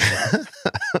Huge.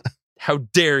 How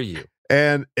dare you?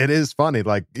 And it is funny,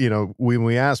 like, you know, when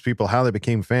we ask people how they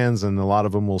became fans, and a lot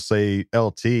of them will say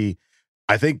LT,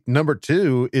 I think number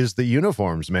two is the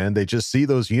uniforms, man. They just see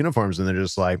those uniforms and they're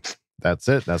just like, that's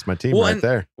it. That's my team right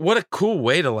there. What a cool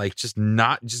way to like just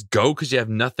not just go because you have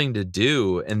nothing to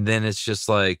do. And then it's just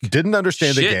like, didn't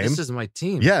understand the game. This is my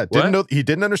team. Yeah. He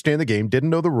didn't understand the game,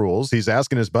 didn't know the rules. He's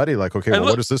asking his buddy, like, okay, well,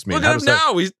 what does this mean? Look at him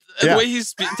now. The way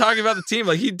he's talking about the team,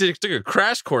 like he took a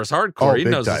crash course hardcore. He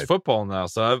knows his football now.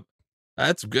 So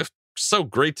that's so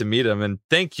great to meet him. And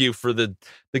thank you for the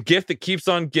gift that keeps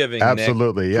on giving.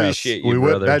 Absolutely. Nick. Yes. Appreciate you,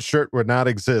 brother. That shirt would not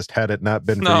exist had it not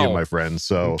been for you, my friend.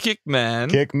 So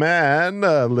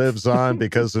Kickman lives on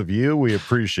because of you. We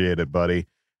appreciate it, buddy.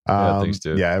 Thanks,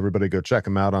 dude. Yeah, everybody go check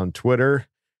him out on Twitter.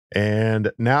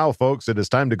 And now, folks, it is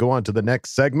time to go on to the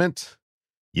next segment.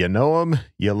 You know him,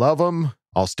 you love him.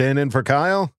 I'll stand in for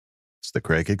Kyle. It's the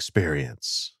Craig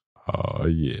Experience. Oh,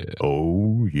 yeah.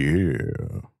 Oh,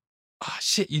 yeah. Oh,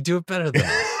 shit, you do it better than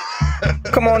us.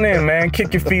 Come on in, man.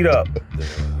 Kick your feet up.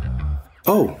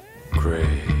 Oh. Craig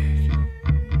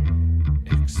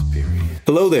Experience.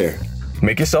 Hello there.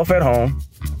 Make yourself at home.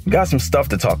 Got some stuff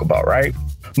to talk about, right?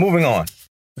 Moving on.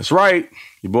 That's right.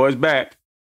 Your boy's back.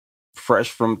 Fresh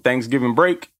from Thanksgiving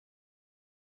break.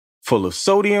 Full of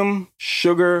sodium,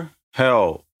 sugar,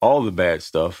 hell, all the bad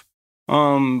stuff.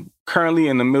 Currently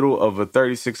in the middle of a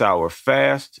 36-hour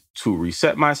fast to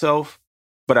reset myself.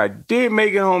 But I did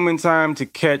make it home in time to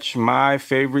catch my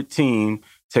favorite team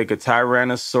take a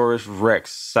Tyrannosaurus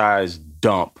Rex-sized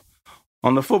dump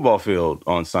on the football field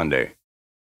on Sunday.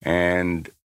 And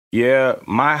yeah,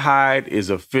 my hide is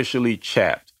officially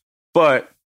chapped. But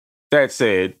that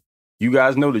said, you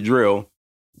guys know the drill.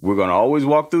 We're going to always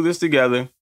walk through this together.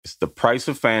 It's the price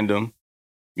of fandom.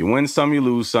 You win some, you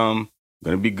lose some.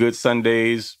 Going to be good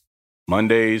Sundays,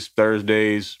 Mondays,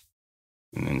 Thursdays.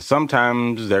 And then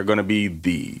sometimes they're going to be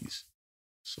these.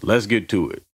 So let's get to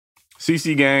it.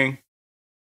 CC gang,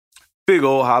 big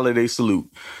old holiday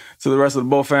salute to the rest of the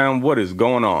Bull fam. What is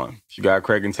going on? It's your guy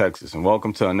Craig in Texas, and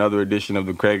welcome to another edition of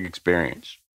the Craig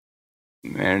Experience.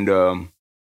 And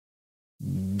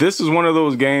this is one of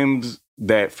those games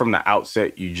that from the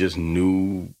outset you just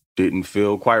knew didn't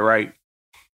feel quite right.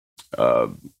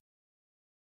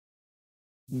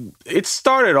 It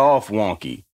started off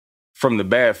wonky. From the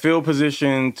bad field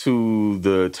position to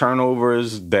the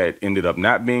turnovers that ended up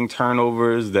not being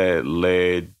turnovers that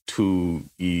led to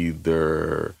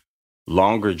either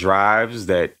longer drives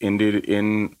that ended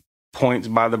in points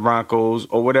by the Broncos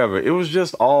or whatever. It was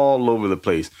just all over the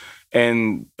place.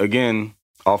 And again,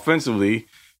 offensively,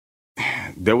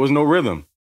 there was no rhythm.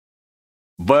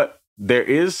 But there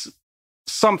is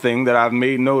something that I've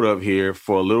made note of here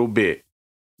for a little bit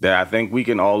that I think we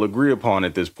can all agree upon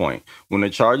at this point. When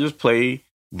the Chargers play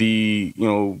the,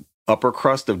 upper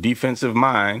crust of defensive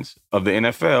minds of the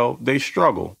NFL, they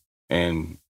struggle.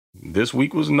 And this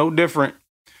week was no different.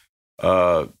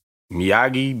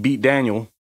 Miyagi beat Daniel.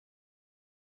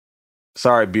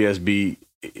 Sorry, BSB.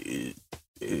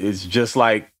 It's just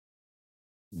like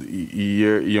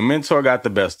your mentor got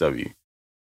the best of you.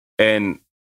 And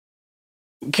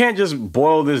you can't just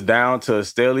boil this down to a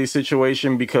Staley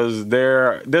situation because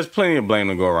there's plenty of blame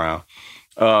to go around.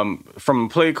 From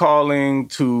play calling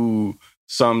to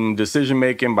some decision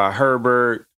making by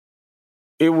Herbert,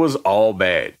 it was all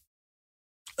bad.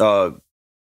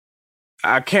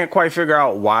 I can't quite figure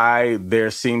out why there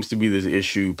seems to be this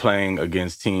issue playing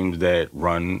against teams that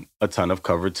run a ton of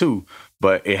cover 2,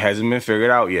 but it hasn't been figured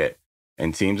out yet.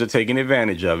 And teams are taking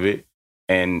advantage of it,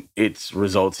 and it's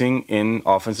resulting in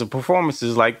offensive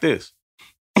performances like this.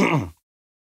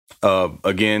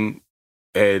 Again,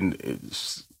 and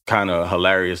it's kind of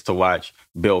hilarious to watch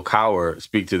Bill Cowher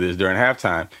speak to this during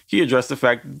halftime. He addressed the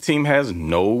fact that the team has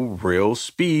no real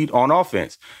speed on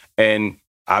offense. And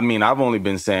I mean, I've only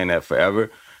been saying that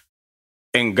forever.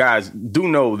 And guys, do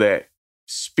know that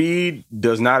speed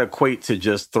does not equate to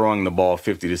just throwing the ball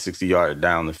 50 to 60 yards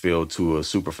down the field to a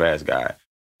super fast guy.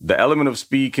 The element of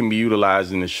speed can be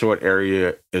utilized in the short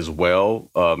area as well.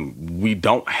 We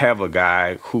don't have a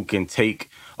guy who can take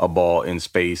a ball in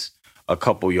space a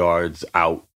couple yards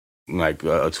out, like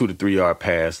a 2 to 3 yard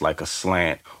pass, like a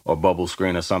slant or bubble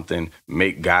screen or something,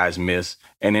 make guys miss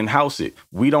and then house it.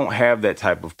 We don't have that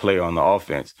type of player on the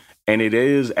offense. And it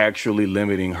is actually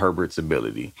limiting Herbert's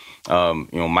ability.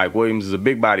 Mike Williams is a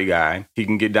big body guy. He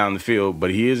can get down the field, but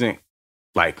he isn't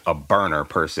like a burner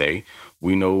per se.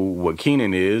 We know what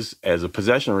Keenan is as a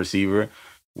possession receiver.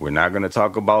 We're not going to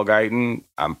talk about Guyton.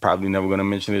 I'm probably never going to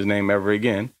mention his name ever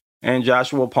again. And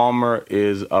Joshua Palmer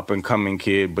is up-and-coming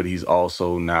kid, but he's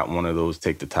also not one of those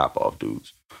take the top off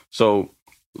dudes. So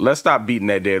let's stop beating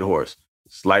that dead horse.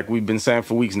 It's like we've been saying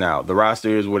for weeks now. The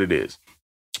roster is what it is.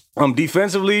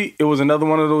 Defensively, it was another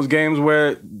one of those games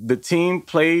where the team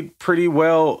played pretty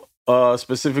well,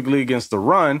 specifically against the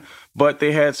run, but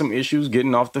they had some issues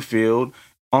getting off the field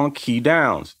on key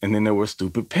downs. And then there were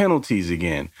stupid penalties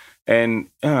again. And,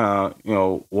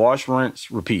 wash,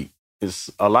 rinse, repeat.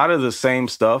 It's a lot of the same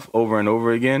stuff over and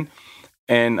over again.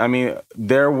 And, I mean,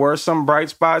 there were some bright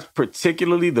spots,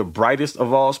 particularly the brightest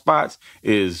of all spots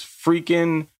is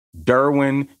freaking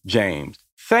Derwin James.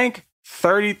 Thank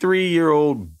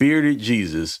 33-year-old bearded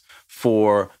Jesus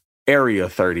for Area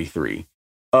 33.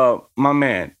 My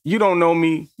man, you don't know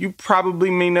me. You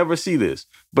probably may never see this.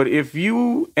 But if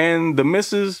you and the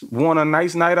missus want a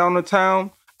nice night on the town,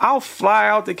 I'll fly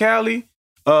out to Cali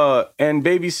and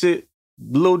babysit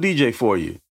Lil DJ for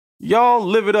you. Y'all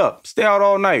live it up. Stay out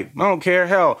all night. I don't care.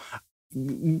 Hell,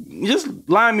 just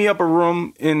line me up a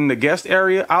room in the guest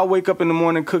area. I'll wake up in the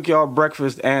morning, cook y'all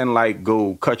breakfast, and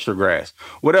go cut your grass.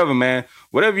 Whatever, man.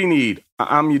 Whatever you need.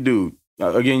 I'm your dude.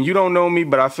 Again, you don't know me,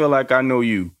 but I feel like I know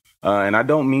you. And I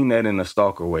don't mean that in a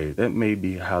stalker way. That may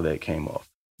be how that came off.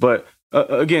 But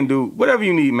again, dude, whatever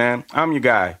you need, man, I'm your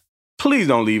guy. Please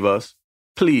don't leave us.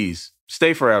 Please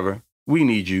stay forever. We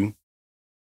need you.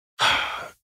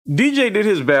 DJ did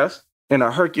his best in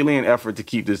a Herculean effort to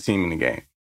keep this team in the game.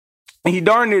 And he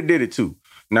darn near did it too.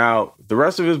 Now, if the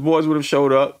rest of his boys would have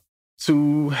showed up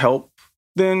to help,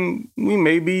 then we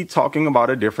may be talking about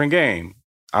a different game.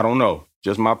 I don't know.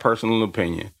 Just my personal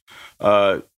opinion.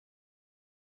 The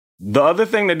other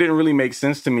thing that didn't really make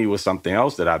sense to me was something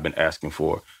else that I've been asking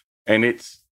for. And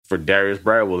it's for Darius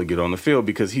Bradwell to get on the field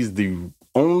because he's the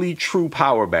only true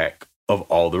power back of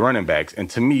all the running backs. And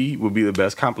to me, would be the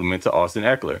best compliment to Austin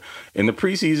Ekeler. In the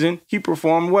preseason, he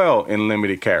performed well in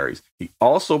limited carries. He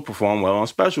also performed well on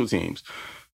special teams.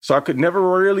 So I could never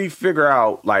really figure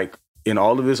out, in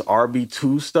all of this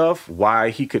RB2 stuff,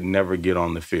 why he could never get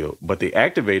on the field. But they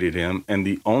activated him. And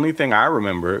the only thing I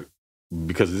remember,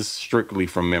 because this is strictly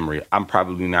from memory, I'm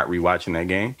probably not rewatching that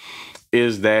game,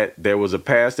 is that there was a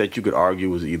pass that you could argue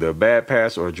was either a bad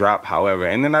pass or a drop, however.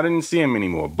 And then I didn't see him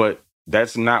anymore. But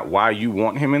that's not why you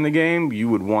want him in the game. You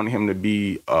would want him to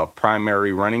be a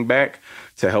primary running back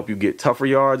to help you get tougher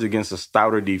yards against a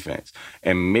stouter defense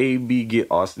and maybe get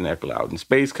Austin Ekeler out in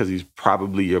space because he's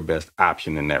probably your best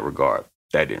option in that regard.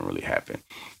 That didn't really happen.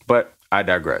 But I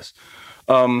digress.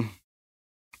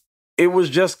 It was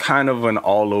just kind of an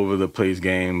all over the place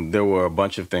game. There were a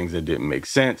bunch of things that didn't make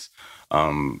sense.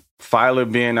 Filer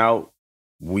being out,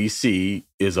 we see,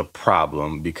 is a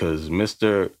problem because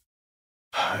Mr.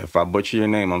 If I butcher your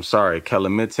name, I'm sorry,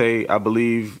 Kelemete, I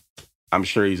believe. I'm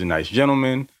sure he's a nice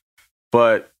gentleman,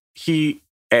 but he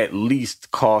at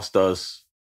least cost us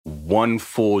one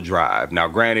full drive. Now,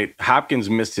 granted, Hopkins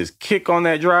missed his kick on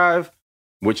that drive,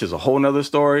 which is a whole nother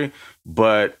story,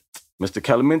 but Mr.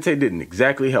 Kelemete didn't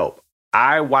exactly help.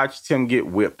 I watched him get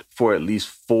whipped for at least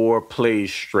 4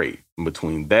 plays straight.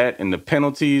 Between that and the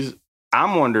penalties,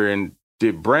 I'm wondering,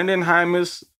 did Brendan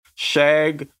Hymus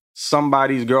shag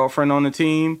somebody's girlfriend on the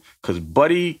team? Because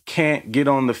Buddy can't get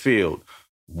on the field.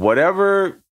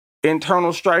 Whatever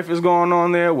internal strife is going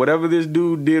on there, whatever this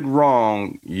dude did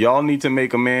wrong, y'all need to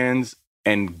make amends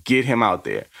and get him out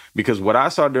there. Because what I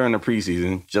saw during the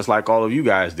preseason, just like all of you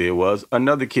guys did, was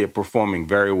another kid performing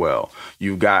very well.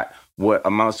 You got what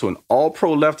amounts to an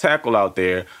all-pro left tackle out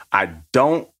there. I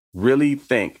don't really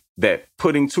think that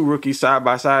putting two rookies side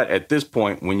by side at this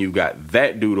point, when you got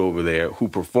that dude over there who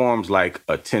performs like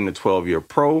a 10 to 12 year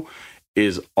pro,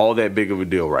 is all that big of a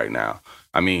deal right now?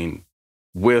 I mean,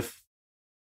 with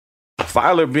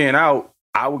Filer being out,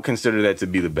 I would consider that to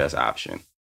be the best option.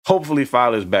 Hopefully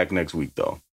Filer's back next week,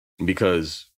 though,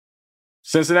 because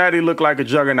Cincinnati looked like a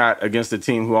juggernaut against a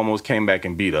team who almost came back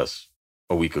and beat us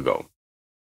a week ago.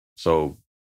 So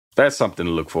that's something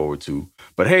to look forward to.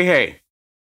 But hey,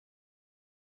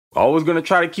 always going to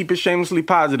try to keep it shamelessly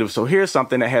positive. So here's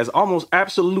something that has almost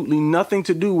absolutely nothing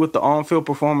to do with the on-field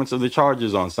performance of the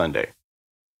Chargers on Sunday.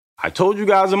 I told you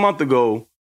guys a month ago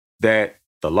that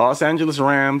the Los Angeles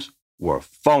Rams were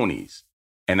phonies,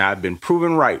 and I've been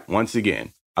proven right once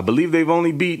again. I believe they've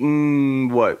only beaten,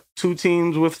 2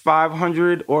 teams with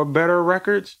 500 or better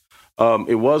records?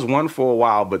 It was one for a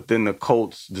while, but then the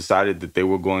Colts decided that they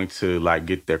were going to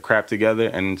get their crap together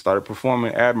and started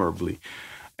performing admirably.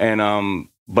 And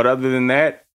but other than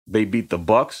that, they beat the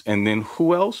Bucs, and then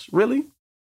who else, really?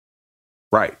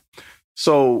 Right.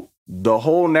 So the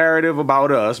whole narrative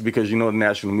about us, because the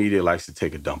national media likes to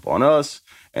take a dump on us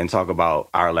and talk about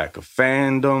our lack of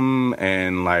fandom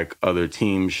and other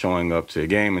teams showing up to a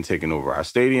game and taking over our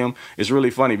stadium. It's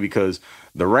really funny because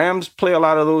the Rams play a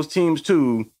lot of those teams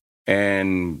too,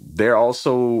 and they're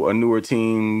also a newer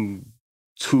team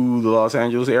to the Los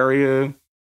Angeles area,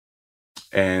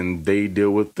 and they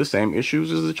deal with the same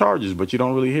issues as the Chargers, but you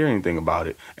don't really hear anything about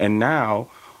it. And now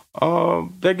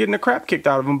they're getting the crap kicked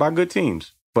out of them by good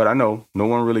teams. But I know no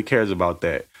one really cares about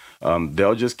that.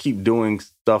 They'll just keep doing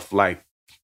stuff like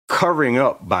covering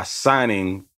up by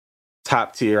signing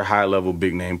top-tier, high-level,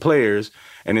 big-name players.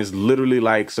 And it's literally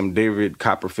like some David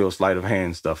Copperfield sleight of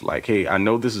hand stuff. Like, hey, I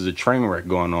know this is a train wreck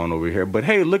going on over here, but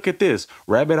hey, look at this.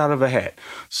 Rabbit out of a hat.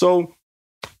 So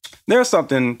there's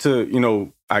something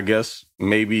to, I guess,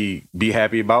 maybe be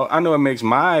happy about. I know it makes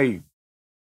my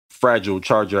fragile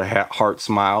Charger heart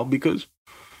smile because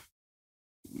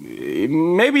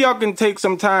maybe y'all can take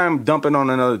some time dumping on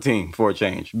another team for a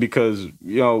change because,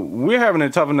 we're having a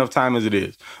tough enough time as it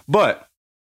is. But,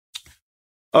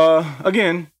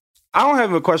 again, I don't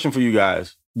have a question for you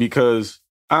guys because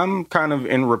I'm kind of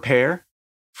in repair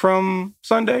from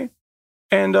Sunday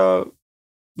and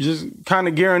just kind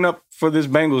of gearing up for this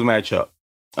Bengals matchup.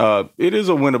 It is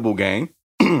a winnable game.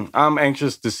 I'm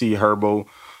anxious to see Herbo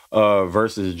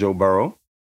versus Joe Burrow.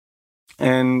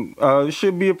 And it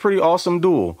should be a pretty awesome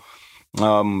duel.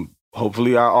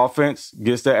 Hopefully our offense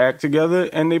gets their act together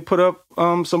and they put up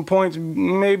some points.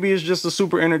 Maybe it's just a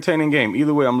super entertaining game.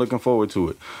 Either way, I'm looking forward to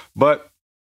it. But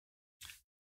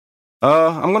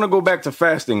I'm going to go back to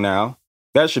fasting now.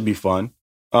 That should be fun.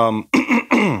 I'm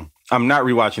not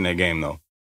rewatching that game, though.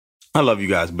 I love you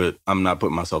guys, but I'm not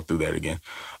putting myself through that again.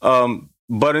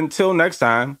 But until next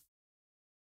time,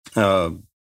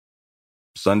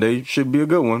 Sunday should be a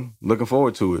good one. Looking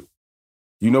forward to it.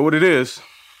 You know what it is.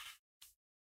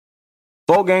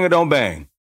 Bolt gang or don't bang.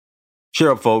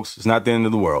 Cheer up, folks. It's not the end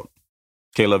of the world.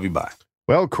 Okay, love you. Bye.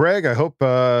 Well, Craig, I hope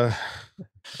the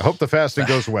fasting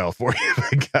goes well for you,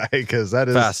 big guy, because that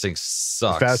is fasting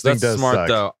sucks. Fasting That's does smart suck.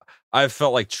 though. I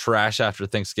felt like trash after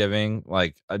Thanksgiving,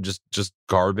 just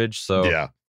garbage. So yeah,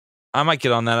 I might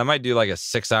get on that. I might do like a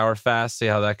 6-hour fast, see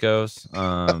how that goes,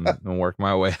 and work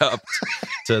my way up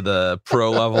to the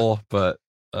pro level. But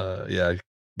yeah,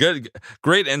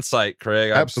 great insight,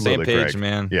 Craig. Absolutely, same page, Craig.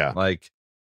 man. Yeah,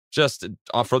 just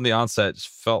from the onset, just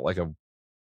felt like a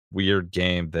weird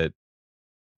game that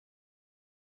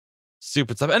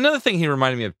stupid stuff. Another thing he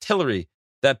reminded me of, Tillery,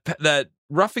 that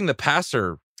roughing the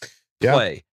passer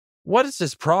play. What is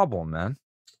his problem, man?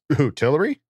 Who,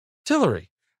 Tillery? Tillery.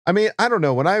 I mean, I don't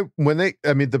know. The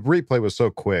replay was so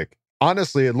quick.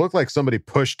 Honestly, it looked like somebody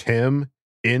pushed him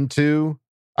into,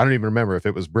 I don't even remember if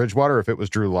it was Bridgewater or if it was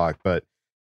Drew Lock, but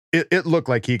it looked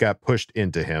like he got pushed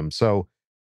into him. So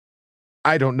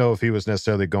I don't know if he was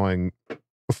necessarily going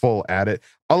full at it.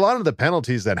 A lot of the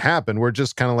penalties that happened were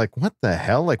just kind of like, what the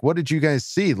hell? Like, what did you guys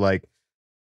see? Like,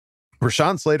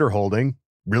 Rashawn Slater holding,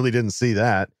 really didn't see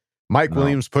that. Mike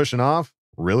Williams pushing off,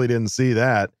 really didn't see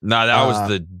that. No, that was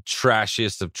the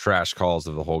trashiest of trash calls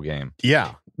of the whole game.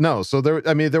 Yeah. No, so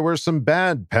there were some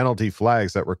bad penalty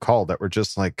flags that were called that were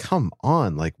just like, come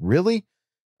on, like, really?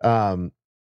 So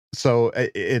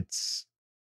it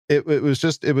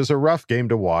was a rough game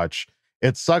to watch.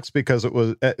 It sucks because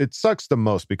it sucks the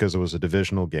most because it was a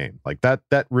divisional game. Like that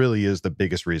really is the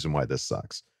biggest reason why this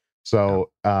sucks.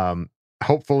 So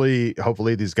hopefully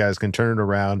these guys can turn it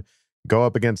around, go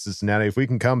up against Cincinnati. If we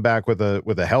can come back with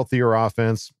a healthier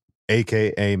offense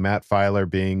AKA Matt Filer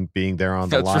being there on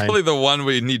the line. That's really the one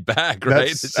we need back,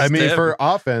 right? I mean, for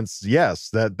offense, yes,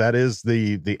 that is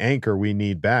the anchor we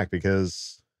need back,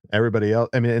 because everybody else,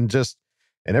 I mean,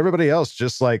 and everybody else,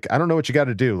 just like, I don't know what you got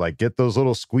to do. Like, get those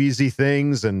little squeezy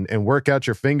things and work out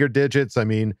your finger digits. I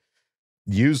mean,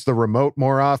 use the remote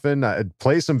more often.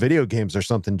 Play some video games or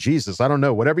something. Jesus, I don't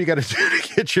know. Whatever you got to do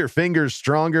to get your fingers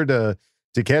stronger to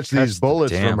catch these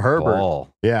bullets from Herbert.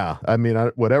 Ball. Yeah, I mean,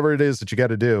 whatever it is that you got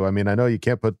to do. I mean, I know you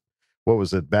can't put, what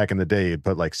was it back in the day? You'd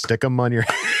put like stick 'em on your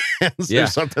hands or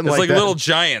something like that. It's like Little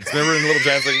Giants. Remember in Little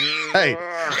Giants? Like, hey,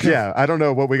 yeah, I don't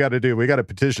know what we got to do. We got to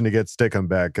petition to get stick 'em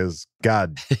back, because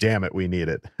God damn it, we need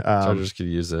it. Chargers could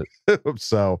use it.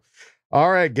 So,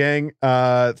 all right, gang.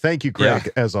 Thank you,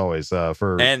 Craig, as always,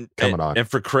 for coming on. And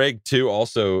for Craig too.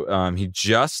 Also,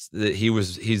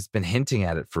 he's been hinting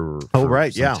at it for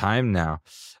some time now.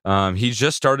 He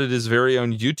just started his very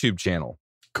own YouTube channel.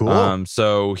 Cool.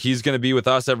 So he's going to be with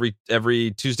us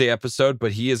every Tuesday episode,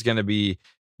 but he is going to be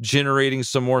generating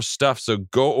some more stuff. So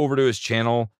go over to his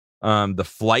channel, the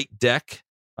Flight Deck,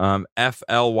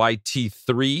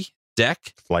 FLYT3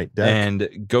 Deck, Flight Deck,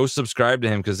 and go subscribe to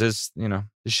him, because this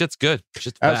shit's good.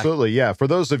 Shit's back. Absolutely, yeah. For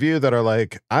those of you that are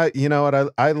like, I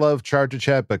love Charger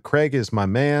Chat, but Craig is my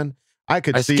man. I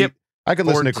could listen to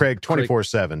Craig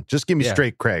 24/7. Just give me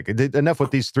straight Craig. Enough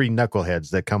with these three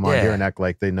knuckleheads that come on here and act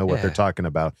like they know what they're talking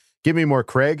about. Give me more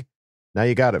Craig. Now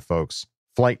you got it, folks.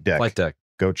 Flight Deck. Flight Deck.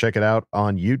 Go check it out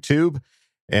on YouTube.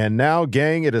 And now,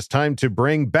 gang, it is time to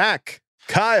bring back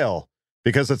Kyle,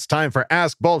 because it's time for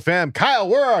Ask Bolt Fam. Kyle,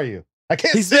 where are you? I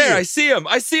can't see He's there. you. I see him.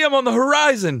 I see him on the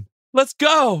horizon. Let's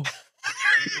go.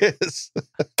 Yes.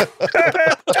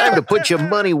 Time to put your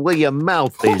money where your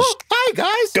mouth is. Hi,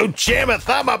 guys. Don't jam a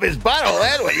thumb up his butthole.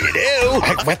 That's what you do.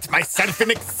 I wet myself in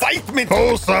excitement.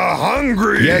 Oh, so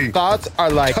hungry. Your thoughts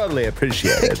are like totally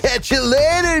appreciated. Catch you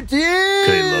later, dude.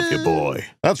 Okay, love you, boy.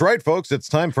 That's right, folks. It's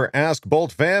time for Ask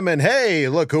Bolt Fam. And hey,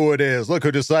 look who it is. Look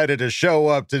who decided to show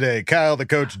up today. Kyle, the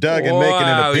Coach Doug, and making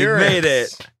an appearance. He made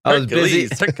it. I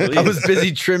was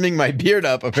busy trimming my beard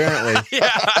up, apparently.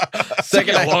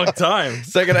 Second a long time.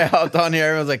 Second I hopped on here,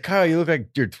 everyone's like, Kyle, you look like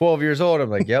you're 12 years old. I'm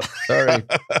like, yep, sorry.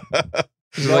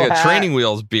 It's like a training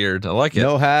wheels beard. I like it.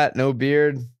 No hat, no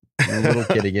beard. I'm a little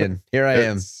kid again. Here I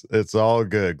am. It's all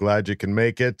good. Glad you can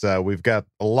make it. We've got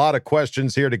a lot of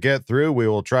questions here to get through. We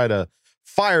will try to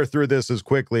fire through this as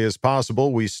quickly as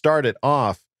possible. We started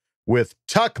off with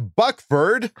Tuck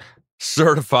Buckford.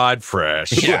 Certified fresh.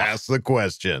 Who asked the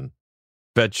question?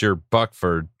 Bet your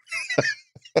Buckford.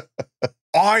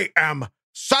 I am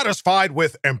satisfied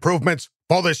with improvements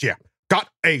for this year. Got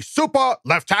a super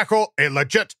left tackle, a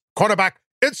legit cornerback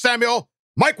in Samuel.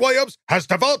 Mike Williams has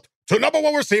developed to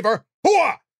 #1 receiver.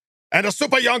 Hooah! And a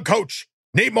super young coach.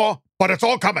 Need more, but it's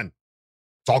all coming.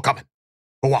 It's all coming.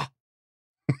 Hooah!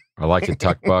 I like it,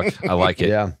 Tuck Buck. I like it.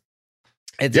 Yeah.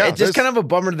 It's just kind of a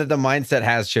bummer that the mindset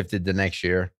has shifted to next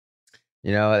year.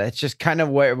 You know, that's just kind of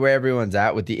where everyone's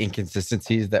at with the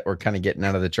inconsistencies that we're kind of getting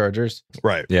out of the Chargers.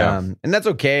 Right. Yeah. And that's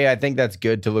okay. I think that's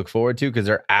good to look forward to, because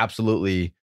there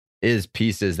absolutely is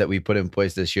pieces that we put in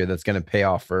place this year that's going to pay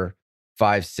off for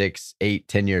 5, 6, 8,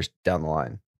 10 years down the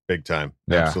line. Big time.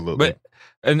 Yeah. Absolutely.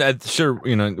 Sure,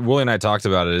 Willie and I talked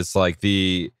about it. It's like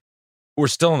we're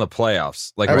still in the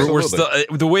playoffs. Like we're still,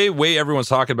 the way everyone's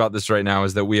talking about this right now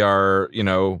is that we are,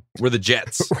 we're the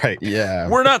Jets. Right. Yeah.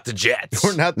 We're not the Jets.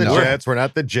 We're not the Jets. We're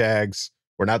not the Jags.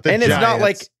 We're not the Giants. Giants. It's not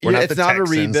like it's not a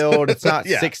rebuild. It's not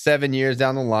Yeah. 6, 7 years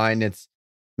down the line. It's,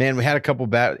 man, we had a couple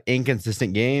bad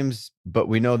inconsistent games, but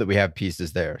we know that we have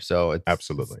pieces there. So it's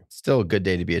Absolutely. still a good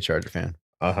day to be a Charger fan.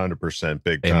 100%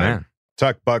 big time. Amen.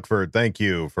 Tuck Buckford, thank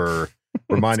you for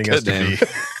reminding us to be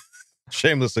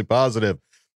shamelessly positive.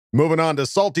 Moving on to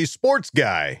Salty Sports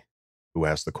Guy, who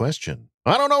asked the question.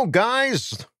 I don't know,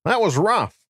 guys. That was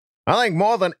rough. I think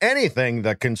more than anything,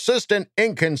 the consistent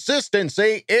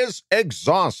inconsistency is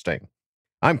exhausting.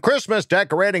 I'm Christmas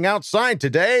decorating outside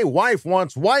today. Wife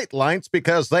wants white lights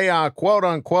because they are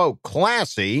quote-unquote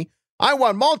classy. I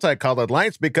want multicolored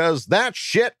lights because that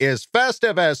shit is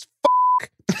festive as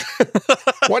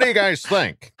What do you guys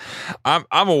think? I'm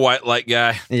a white light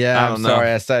guy. Yeah, I'm sorry.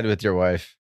 I sided with your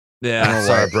wife. Yeah, I'm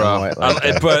sorry, white,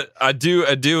 bro. But I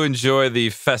do enjoy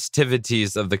the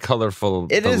festivities of the colorful.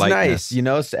 It is lightness.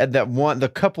 nice, at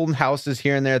the couple houses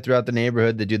here and there throughout the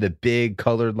neighborhood that do the big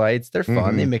colored lights. They're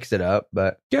fun. Mhm. They mix it up,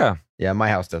 but yeah, my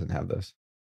house doesn't have those.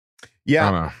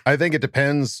 Yeah, I think it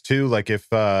depends too. Like if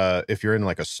you're in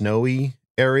like a snowy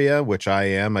area, which I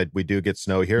am, we do get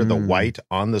snow here. The white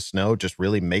on the snow just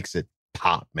really makes it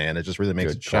pop, man. It just really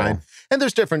makes it shine. And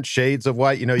there's different shades of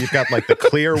white. You know, you've got like the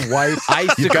clear white,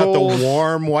 you've got the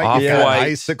warm white, you got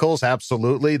icicles.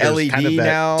 Absolutely, there's LED kind of that,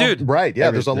 now, dude. Right?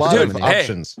 Yeah, there's a lot of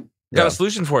options. Got a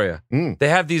solution for you. They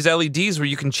have these LEDs where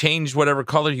you can change whatever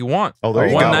color you want. Oh, there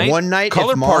you go. One night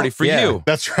color party for you.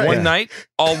 That's right. One night,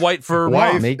 all white for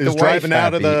wife mom. is driving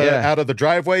out of the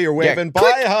driveway. You're waving,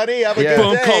 bye, honey. Have a good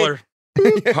Boom, day. color.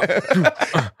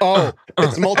 Oh,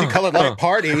 it's multicolored light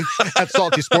party at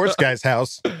Salty Sports Guy's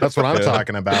house. That's what I'm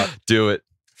talking about. Do it.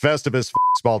 Festivus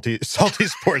Salty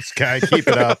Sports Guy. Keep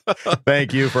it up.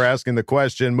 Thank you for asking the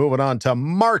question. Moving on to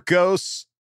Marcos,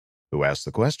 who asked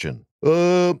the question.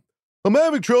 I'm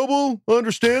having trouble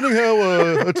understanding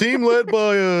how a team led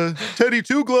by Teddy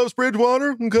Two Gloves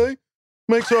Bridgewater, okay,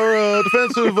 makes our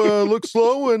defensive look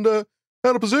slow and out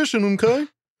of position, okay.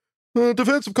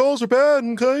 Defensive calls are bad,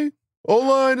 okay.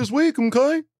 O-line is weak,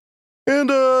 okay.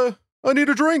 And I need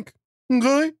a drink,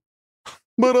 okay.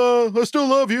 But I still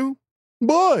love you.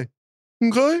 Bye,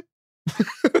 okay.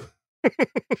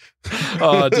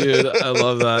 Oh, dude, I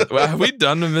love that. Have we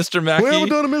done to Mr. Mackey? We haven't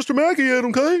done a Mr. Mackey yet,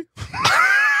 okay.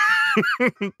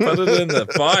 Put it in the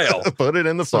file. Put it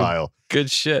in the file. Good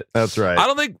shit. That's right. I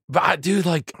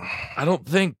don't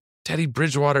think Teddy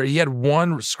Bridgewater, he had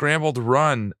one scrambled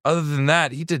run. Other than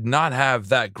that, he did not have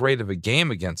that great of a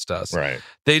game against us. Right.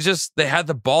 They had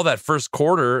the ball that first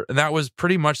quarter, and that was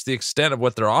pretty much the extent of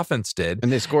what their offense did.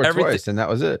 And they scored twice, and that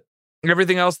was it.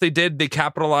 Everything else they did, they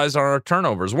capitalized on our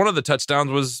turnovers. One of the touchdowns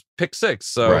was pick six.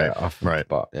 So right.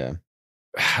 Yeah.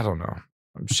 I don't know.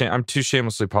 I'm too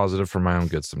shamelessly positive for my own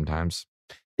good sometimes.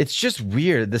 It's just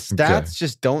weird. The stats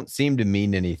just don't seem to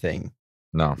mean anything.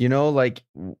 No. You know, like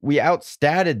we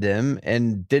outstatted them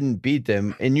and didn't beat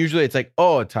them. And usually it's like,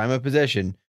 oh, time of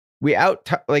possession.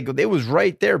 Like it was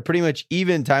right there, pretty much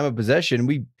even time of possession.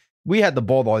 We had the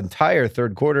ball the entire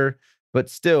third quarter, but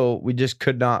still we just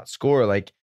could not score.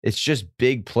 Like it's just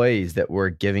big plays that we're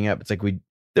giving up. It's like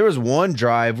there was one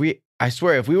drive. I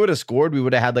swear, if we would have scored, we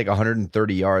would have had like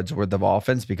 130 yards worth of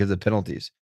offense because of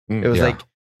penalties. It was like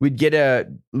we'd get a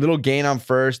little gain on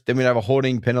first, then we'd have a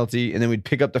holding penalty, and then we'd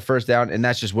pick up the first down, and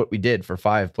that's just what we did for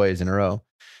 5 plays in a row.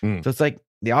 So it's like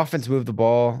the offense moved the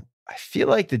ball. I feel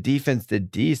like the defense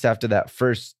did decent after that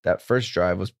first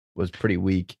drive was pretty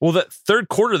weak. Well, that third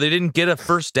quarter, they didn't get a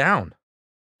first down.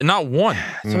 Not one.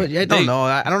 So I don't know.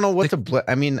 I don't know what to blame.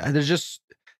 I mean, there's just,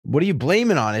 what are you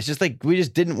blaming on? It's just like, we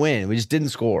just didn't win. We just didn't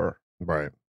score.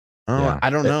 Right. I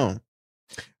don't know.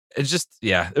 It's just,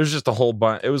 there's just a whole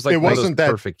bunch. It was like it one wasn't of those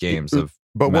perfect games of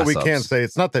But what we mess-ups. can say,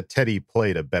 it's not that Teddy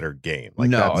played a better game. Like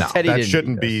Teddy that didn't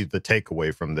shouldn't be the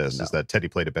takeaway from this, is that Teddy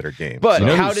played a better game. But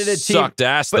how did a team sucked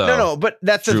ass, but though? But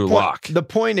that's the Drew point. Lock. The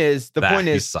point is,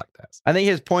 He sucked ass. I think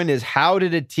his point is, how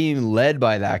did a team led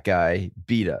by that guy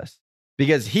beat us?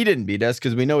 Because he didn't beat us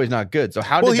because we know he's not good. So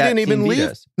how did that he didn't team even beat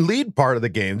us? lead part of the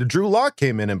game. The Drew Lock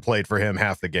came in and played for him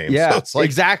half the game. Yeah, so it's like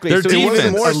exactly. Their So defense,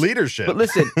 even more leadership. But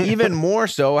listen, even more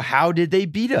so, how did they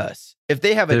beat us? If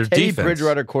they have a Their Teddy defense.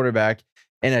 Bridgewater quarterback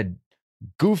and a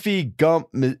goofy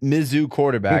Gump Mizzou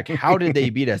quarterback, how did they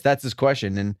beat us? That's his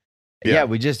question. And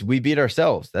we beat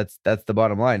ourselves. That's the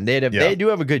bottom line. They do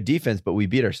have a good defense, but we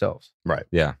beat ourselves. Right.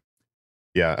 Yeah.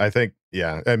 Yeah, I think,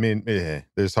 I mean,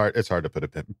 it's hard to put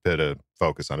a bit of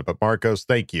focus on it. But Marcos,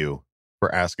 thank you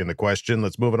for asking the question.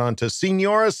 Let's move it on to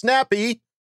Senora Snappy,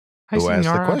 who asked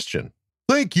the question.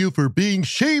 Thank you for being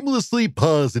shamelessly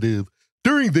positive.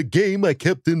 During the game, I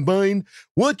kept in mind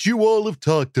what you all have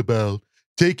talked about,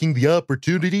 taking the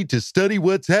opportunity to study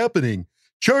what's happening.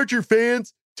 Charger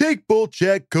fans, take Bolt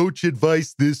Chat coach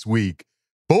advice this week.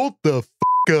 Bolt the f***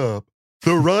 up.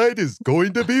 The ride is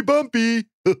going to be bumpy.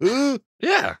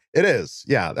 Yeah, it is.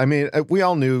 Yeah. I mean, we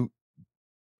all knew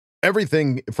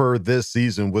everything for this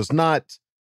season was not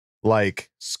like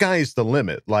sky's the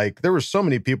limit. Like there were so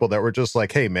many people that were just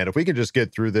like, hey man, if we can just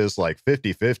get through this like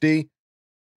 50-50,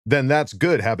 then that's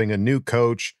good. Having a new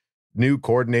coach, new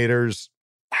coordinators,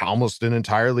 almost an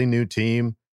entirely new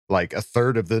team, like a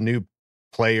third of the new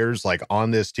players like on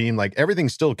this team, like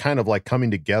everything's still kind of like coming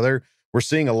together. We're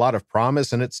seeing a lot of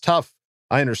promise, and it's tough.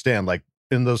 I understand, like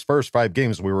in those first 5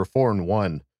 games, we were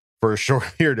 4-1 for a short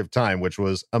period of time, which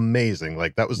was amazing.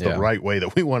 Like that was the right way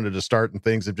that we wanted to start, and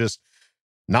things have just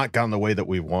not gone the way that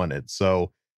we wanted.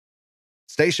 So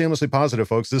stay shamelessly positive,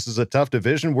 folks. This is a tough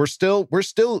division. We're still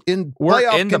in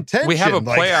playoff contention. We have a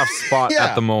playoff spot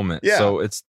at the moment. Yeah. So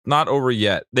it's not over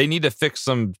yet. They need to fix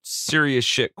some serious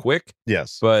shit quick.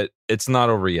 Yes. But it's not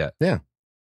over yet. Yeah.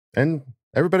 And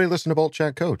everybody listen to Bolt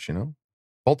Chat Coach, you know?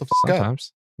 Bolt the fuck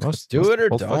Sometimes. Do it or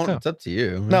don't. It's up to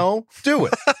you. No, do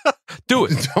it. Do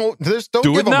it. Don't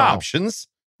Do give it them now. options.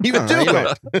 Even do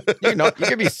it. You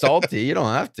can be salty. You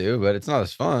don't have to, but it's not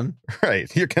as fun.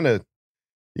 Right. You can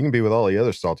be with all the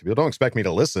other salty people. Don't expect me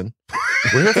to listen.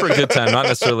 We're here for a good time, not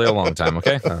necessarily a long time,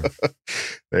 okay?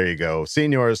 There you go.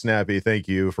 Senior Snappy, thank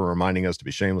you for reminding us to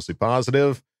be shamelessly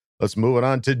positive. Let's move it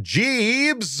on to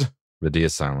Jeebs. The D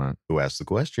is silent. Who asked the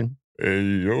question? Hey,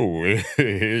 yo,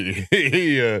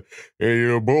 hey,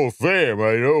 you both fam.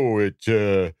 I know it,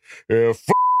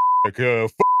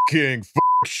 fucking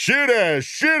shit-ass,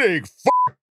 shitting,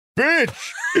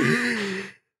 bitch.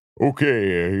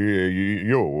 Okay,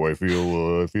 yo, I feel,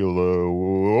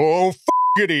 oh,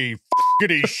 fuckity,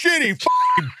 shitty,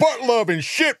 fucking butt-loving,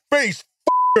 shit-faced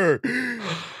fucker.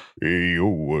 Hey,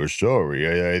 yo,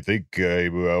 sorry, I think I,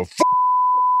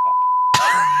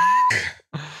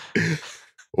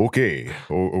 Okay,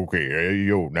 okay,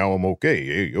 yo, now I'm okay.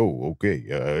 Hey, yo, okay.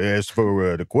 As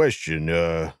for the question,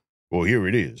 well, here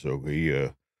it is.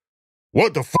 Okay,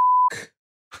 what the fuck?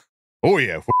 Oh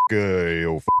yeah, fuck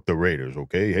the Raiders.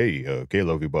 Okay, hey, okay,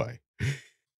 love you, bye.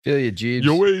 Feel you, Jeeves.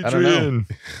 Yo, Adrian.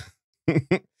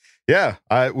 Yeah,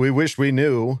 we wish we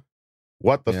knew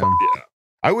what the fuck. Yeah.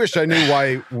 I wish I knew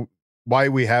why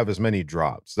we have as many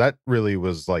drops. That really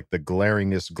was like the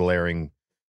glaring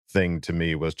thing to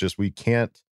me, was just we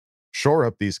can't shore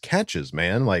up these catches,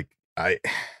 man. Like I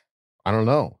don't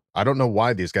know. I don't know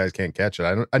why these guys can't catch it.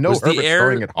 I know Herbert's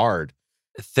throwing it hard.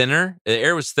 Thinner? The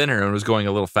air was thinner and was going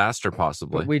a little faster,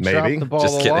 possibly. We dropped the ball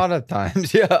a lot of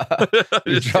times. Yeah,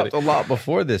 we dropped a lot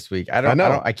before this week. I don't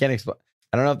know. I can't explain.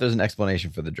 I don't know if there's an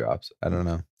explanation for the drops. I don't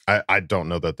know. I don't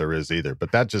know that there is either.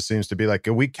 But that just seems to be like,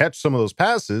 if we catch some of those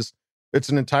passes, it's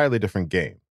an entirely different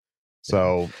game.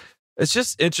 So. It's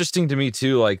just interesting to me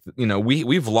too. Like, you know,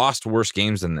 we've lost worse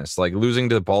games than this. Like losing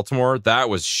to Baltimore, that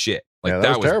was shit. Like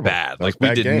that was bad. Like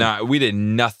we did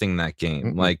nothing that game.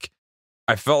 Mm-hmm. Like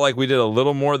I felt like we did a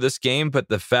little more this game, but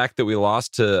the fact that we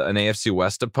lost to an AFC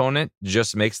West opponent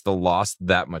just makes the loss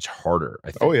that much harder,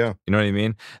 I think. Oh yeah. You know what I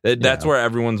mean? That's where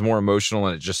everyone's more emotional,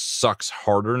 and it just sucks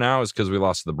harder now, is because we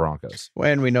lost to the Broncos.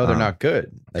 When we know they're not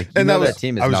good. Like, and that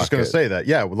team is I was just going to say that.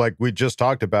 Yeah, like we just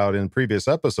talked about in previous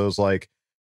episodes, like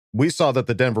we saw that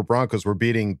the Denver Broncos were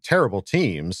beating terrible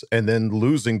teams and then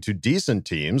losing to decent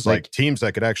teams, like teams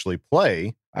that could actually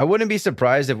play. I wouldn't be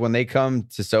surprised if when they come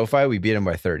to SoFi, we beat them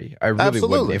by 30. I really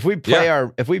wouldn't. If we play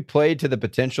if we play to the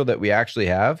potential that we actually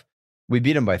have, we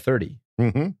beat them by 30.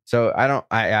 Mm-hmm. So I don't,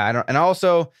 and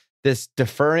also this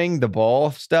deferring the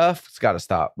ball stuff, it's got to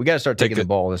stop. We got to start taking the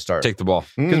ball to start. Take the ball.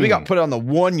 Because we got put on the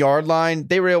 1 yard line.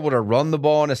 They were able to run the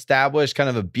ball and establish kind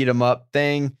of a beat 'em up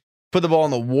thing. Put the ball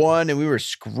on the 1 and we were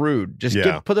screwed. Just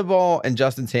put the ball in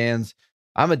Justin's hands.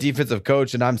 I'm a defensive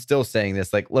coach and I'm still saying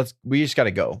this. Like, we just got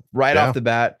to go right off the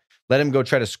bat. Let him go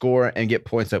try to score and get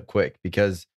points up quick,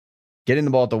 because getting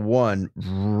the ball at the 1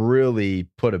 really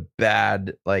put a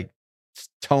bad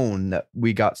tone that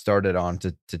we got started on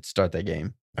to start that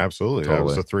game. Absolutely. That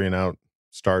was a 3-and-out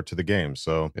start to the game.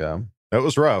 So yeah, that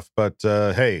was rough. But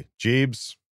hey,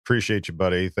 Jeebs, appreciate you,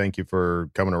 buddy. Thank you for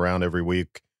coming around every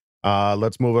week.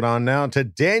 Let's move it on now to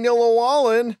Daniel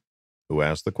Llewellyn, who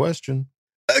asked the question.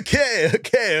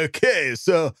 Okay.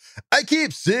 So I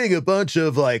keep seeing a bunch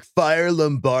of Fire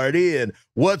Lombardi and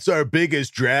what's our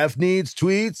biggest draft needs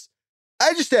tweets.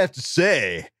 I just have to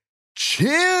say,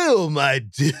 chill, my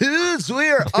dudes. We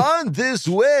are on this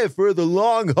way for the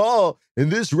long haul, and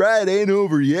this ride ain't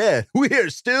over yet. We are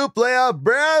still playoff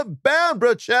bound,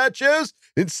 muchachos.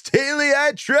 And Staley,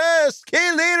 I trust.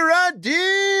 Okay, later on,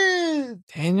 dude.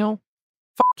 Daniel?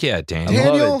 Fuck yeah, Daniel. I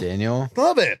love it, Daniel.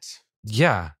 Love it.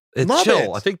 Yeah. It's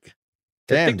chill. I think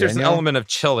there's an element of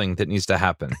chilling that needs to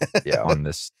happen on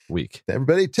this week.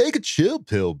 Everybody take a chill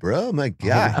pill, bro. My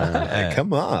God.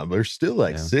 Come on. We're still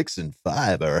 6-5.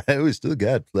 All right. We still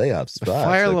got playoff spots. The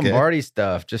Fire Lombardi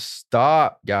stuff. Just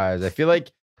stop, guys. I feel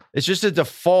like it's just a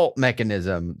default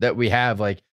mechanism that we have.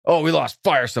 Like, oh, we lost.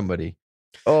 Fire somebody.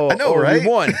 Oh, I know, right? We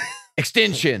won.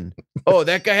 Extension. Oh,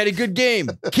 that guy had a good game.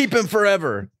 Keep him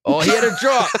forever. Oh, he had a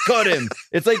drop. Cut him.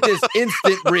 It's like this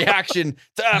instant reaction.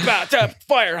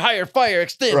 Fire, higher, fire,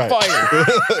 extend, fire.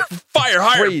 Fire,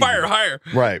 higher, fire, higher.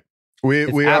 Right.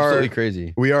 We absolutely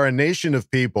crazy. We are a nation of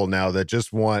people now that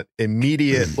just want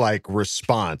immediate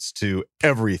response to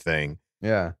everything.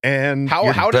 Yeah. And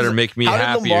how better make me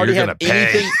happy. You're gonna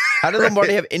pay. How did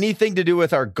Lombardi have anything to do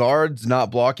with our guards not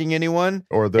blocking anyone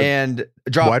or the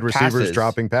wide receivers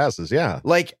dropping passes? Yeah.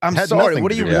 I'm sorry.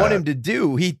 What do you want him to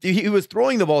do? He was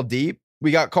throwing the ball deep. We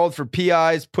got called for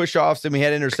PIs, push-offs, and we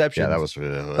had interceptions. Yeah, that was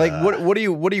what do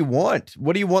you want?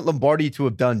 What do you want Lombardi to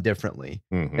have done differently?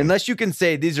 Mm-hmm. Unless you can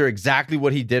say these are exactly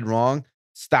what he did wrong,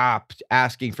 stop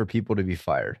asking for people to be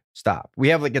fired. Stop. We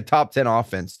have a top 10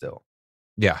 offense still.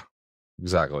 Yeah.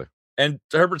 Exactly. And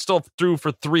Herbert still threw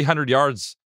for 300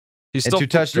 yards. He's And still 2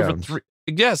 threw touchdowns. for 3.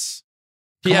 Yes.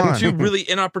 He Come had on. 2 really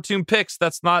inopportune picks.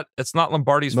 It's not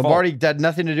Lombardi's fault. Lombardi had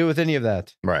nothing to do with any of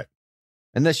that. Right.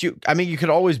 Unless you could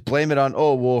always blame it on,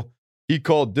 oh, well, he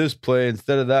called this play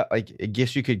instead of that. Like, I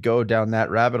guess you could go down that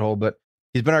rabbit hole, but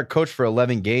he's been our coach for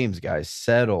 11 games, guys.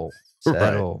 Settle.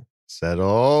 Settle.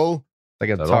 Like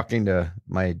I'm Settle. talking to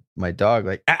my dog,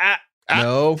 like,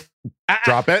 no.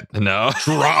 Drop it. No.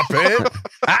 Drop it.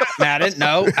 Madden,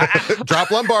 no.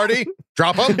 Drop Lombardi.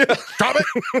 Drop him. Drop it.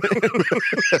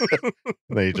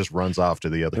 Then he just runs off to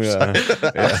the other side.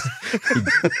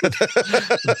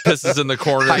 Pisses in the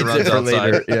corner and runs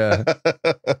outside. Yeah.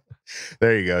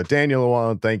 There you go. Daniel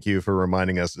Llewellyn, thank you for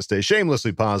reminding us to stay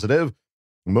shamelessly positive.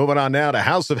 Moving on now to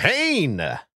House of Hain,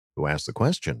 who asked the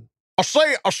question. I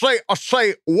say,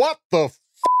 what the fuck?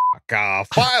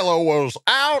 Philo was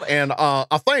out, and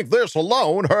I think this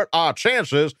alone hurt our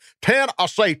chances. 10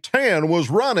 was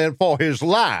running for his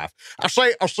life. I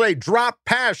say, drop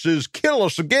passes, kill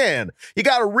us again. You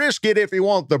got to risk it if you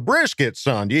want the brisket,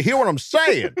 son. You hear what I'm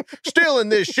saying? Still in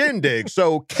this shindig,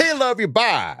 so K-love you,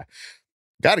 bye.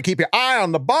 Got to keep your eye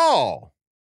on the ball.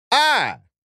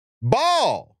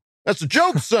 Ball. That's a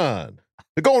joke, son.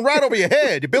 They're going right over your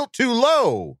head. You built too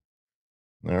low.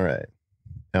 All right.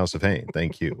 House of Hain,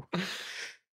 thank you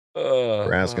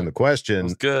for asking the question.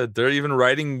 It's good. They're even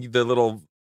writing the little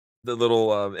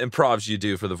improvs you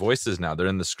do for the voices now. They're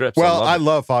in the scripts. Well, I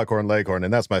love Foghorn Leghorn,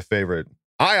 and that's my favorite.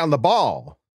 Eye on the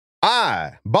ball.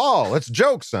 Ball. It's a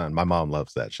joke, son. My mom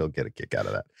loves that. She'll get a kick out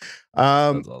of that.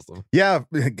 That's awesome. Yeah,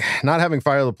 not having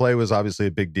Fire to play was obviously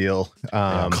a big deal.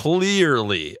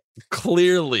 Clearly.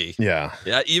 Yeah.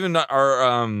 Yeah. Even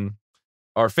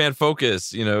our fan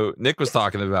focus, Nick was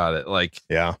talking about it. Like,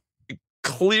 yeah,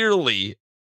 clearly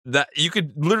that you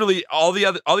could literally all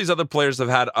these other players have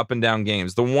had up and down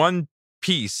games. The one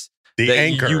piece the that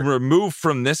anchor you remove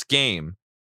from this game,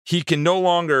 he can no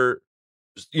longer,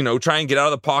 try and get out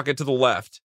of the pocket to the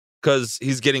left because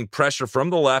he's getting pressure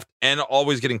from the left and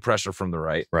always getting pressure from the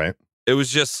right. Right. It was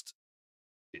just,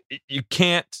 you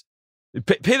can't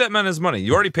pay that man his money.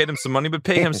 You already paid him some money, but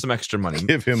pay him some extra money.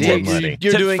 Give him more money.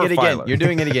 You're Tip doing for it again. Philo. You're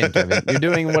doing it again, Kevin. You're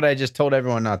doing what I just told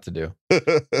everyone not to do.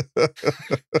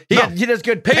 He does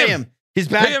good. Pay him. He's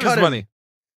bad. Pay him cut his him. money.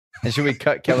 And should we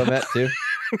cut Kelamet too?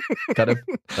 Cut him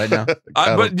right now.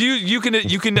 But you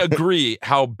can agree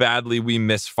how badly we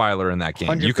miss Filer in that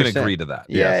game. You can 100%. agree to that.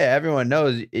 Yeah, everyone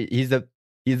knows he's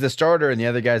the starter and the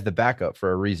other guy's the backup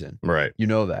for a reason. Right. You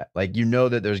know that. Like,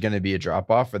 that there's going to be a drop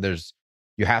off, or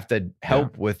you have to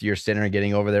help with your center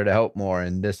getting over there to help more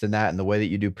and this and that and the way that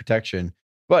you do protection.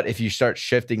 But if you start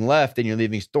shifting left, then you're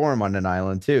leaving Storm on an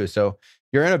island too. So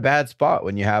you're in a bad spot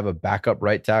when you have a backup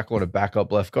right tackle and a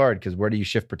backup left guard, because where do you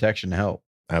shift protection to help?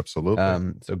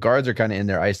 Absolutely. So guards are kind of in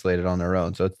there isolated on their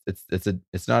own. So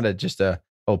it's not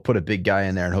put a big guy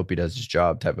in there and hope he does his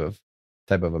job type of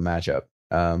a matchup.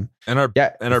 And our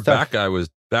backup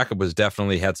was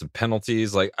definitely had some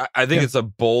penalties. Like I think it's a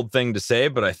bold thing to say,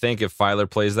 but I think if Filer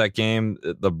plays that game,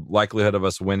 the likelihood of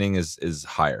us winning is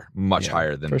higher, much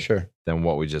higher than for sure than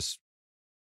what we just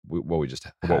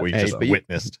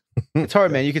witnessed. It's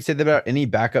hard, man. You could say that about any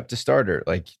backup to starter.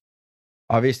 Like,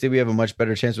 obviously, we have a much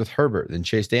better chance with Herbert than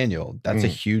Chase Daniel. That's a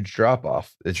huge drop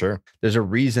off. Sure. There's a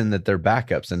reason that they're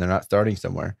backups and they're not starting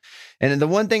somewhere. And the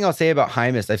one thing I'll say about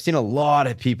Hymas, I've seen a lot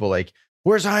of people like,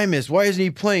 where's Hymas? Why isn't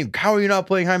he playing? How are you not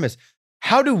playing Hymas?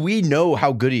 How do we know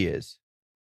how good he is?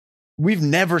 We've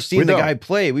never seen the guy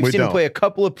play. We've seen him play a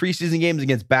couple of preseason games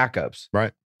against backups.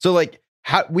 Right. So, like,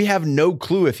 we have no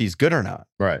clue if he's good or not.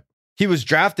 Right. He was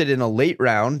drafted in a late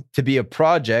round to be a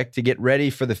project to get ready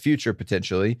for the future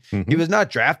potentially. Mm-hmm. He was not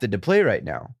drafted to play right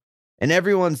now. And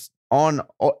everyone's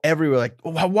everywhere like,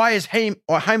 why is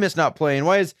Hymas not playing?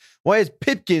 Why is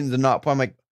Pipkins not playing? I'm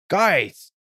like,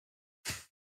 guys,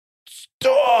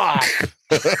 stop.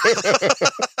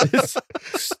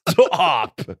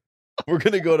 Stop. We're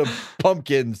going to go to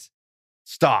Pumpkins.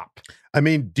 Stop. I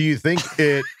mean, do you think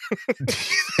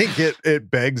it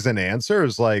begs an answer?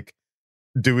 Is like,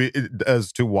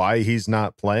 as to why he's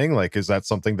not playing? Like, is that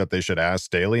something that they should ask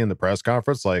Staley in the press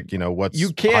conference? Like, what's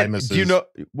you can't? Hymas's... Do you know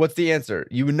what's the answer?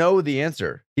 You know the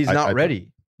answer. He's not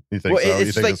ready. You think so?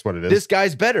 You think that's what it is? This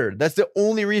guy's better. That's the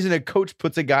only reason a coach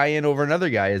puts a guy in over another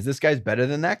guy is this guy's better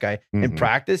than that guy. In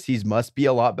practice, he must be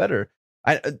a lot better.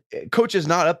 Coach is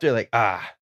not up there like,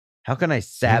 how can I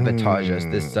sabotage us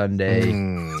this Sunday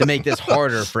to make this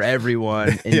harder for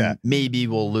everyone? And maybe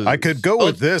we'll lose. I could go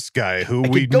with this guy who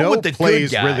we know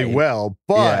plays really well,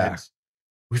 but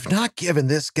we've not given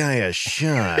this guy a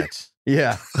shot.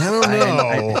 Yeah. I don't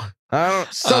know.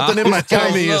 Something in my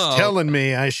tummy is telling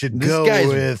me I should go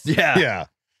with. Yeah.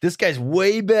 This guy's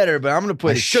way better, but I'm going to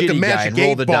put a shook a shitty guy and magic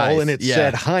roll the 8 ball dice. and it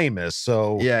said Hymus.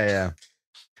 So yeah.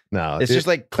 No, it's just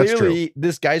like clearly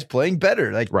this guy's playing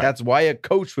better. Like that's why a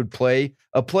coach would play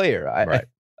a player.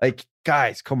 Like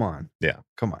guys, come on. Yeah,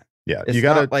 come on. Yeah, it's you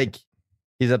got not like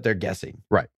he's up there guessing.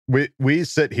 Right. We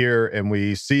sit here and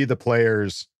we see the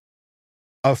players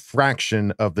a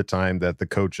fraction of the time that the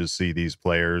coaches see these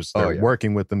players. They're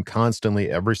working with them constantly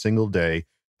every single day.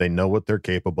 They know what they're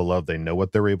capable of. They know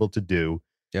what they're able to do.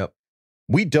 Yep.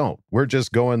 We don't. We're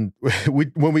just going.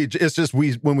 When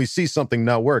we see something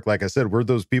not work. Like I said, we're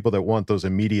those people that want those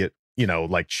immediate,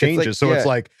 like changes. It's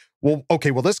like, well,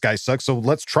 okay, well, this guy sucks, so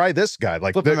let's try this guy.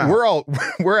 Like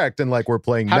we're acting like we're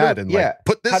playing Madden.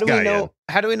 Put this guy in.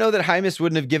 How do we know that Hymus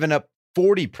wouldn't have given up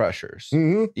 40 pressures?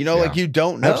 Mm-hmm. Like you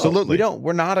don't know. Absolutely. We don't.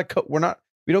 We're not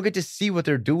we don't get to see what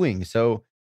they're doing. So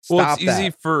it's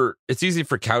easy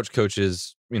for couch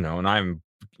coaches, and I'm,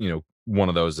 one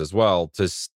of those as well.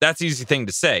 That's easy thing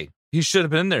to say. He should have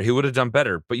been in there. He would have done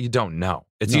better, but you don't know.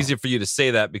 It's easier for you to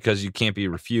say that because you can't be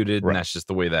refuted, and that's just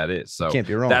the way that is. So you can't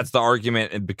be wrong. That's the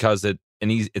argument, and because it's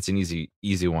an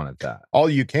easy one at that. All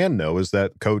you can know is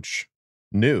that coach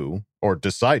knew or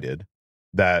decided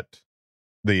that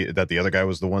the other guy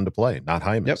was the one to play, not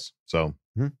Hymus. Yep. So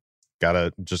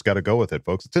gotta go with it,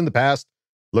 folks. It's in the past,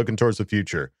 looking towards the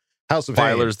future. House of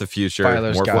Filer's Hayne. the future.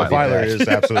 Filer is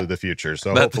absolutely the future.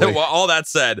 So all that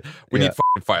said, we need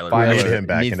fucking Filer. We need him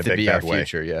back in a big bad way.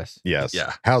 Future, yes.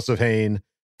 Yeah. House of Hayne,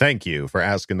 thank you for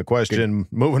asking the question.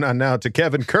 Moving on now to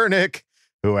Kevin Kernick,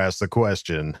 who asked the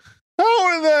question.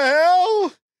 How in the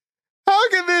hell? How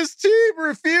can this team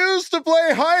refuse to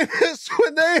play Hymus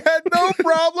when they had no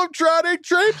problem trotting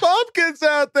Trey Pumpkins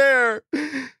out there?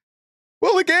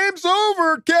 Well, the game's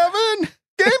over, Kevin.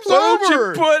 Game's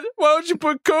over. Why don't you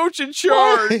put Coach in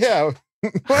charge? Why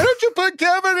don't you put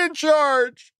Kevin in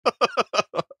charge?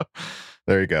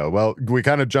 There you go. Well, we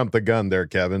kind of jumped the gun there,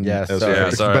 Kevin. Yeah,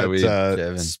 sorry.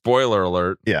 Kevin. Spoiler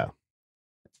alert. Yeah.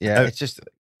 It's just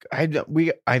I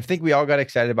think we all got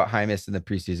excited about Hymus in the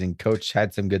preseason. Coach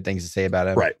had some good things to say about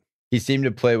him. Right. He seemed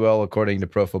to play well according to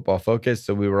Pro Football Focus,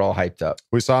 so we were all hyped up.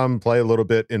 We saw him play a little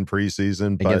bit in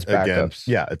preseason, but against backups.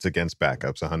 Again, it's against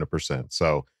backups 100%.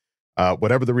 So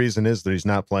whatever the reason is that he's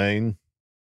not playing,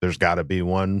 there's got to be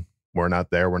one. We're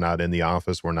not there. We're not in the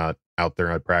office. We're not out there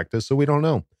at practice, so we don't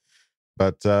know.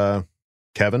 But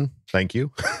Kevin, thank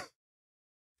you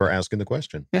for asking the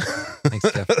question.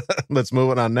 Thanks, Kevin. Let's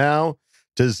move it on now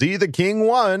to Z the King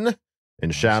 1.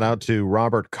 And shout out to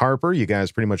Robert Carper. You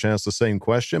guys pretty much asked the same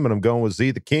question, but I'm going with Z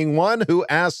the King 1, who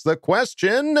asked the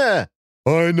question. I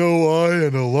know I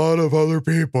and a lot of other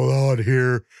people out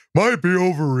here might be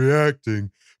overreacting,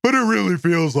 but it really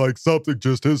feels like something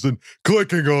just isn't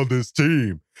clicking on this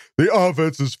team. The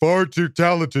offense is far too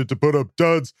talented to put up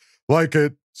duds like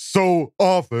it so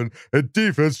often, and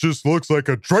defense just looks like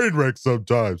a train wreck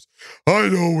sometimes. I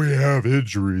know we have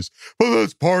injuries, but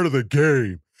that's part of the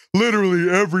game. Literally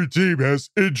every team has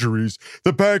injuries.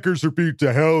 The Packers are beat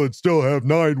to hell and still have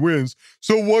 9 wins.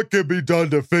 So what can be done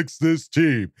to fix this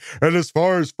team? And as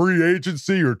far as free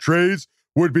agency or trades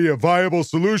would be a viable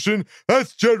solution,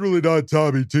 that's generally not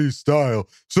Tommy T's style.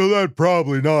 So that's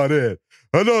probably not it.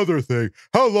 Another thing,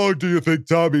 how long do you think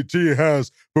Tommy T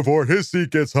has before his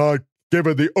seat gets hot,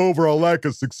 given the overall lack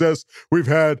of success we've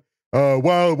had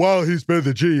while he's been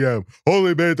the GM?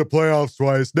 Only made the playoffs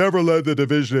twice, never led the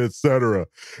division, etc.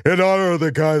 In honor of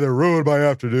the guy that ruined my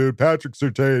afternoon, Patrick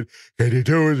Surtain, can you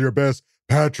do your best,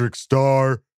 Patrick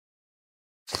Star?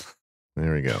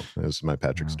 There we go. This is my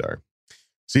Patrick Star.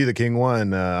 See the King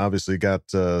 1 obviously got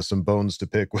some bones to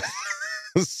pick with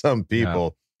some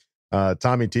people,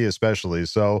 Tommy T especially.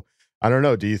 So I don't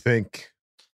know. Do you think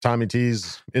Tommy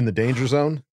T's in the danger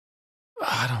zone?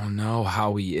 I don't know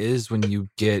how he is when you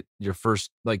get your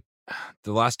first, the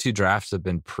last 2 drafts have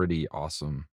been pretty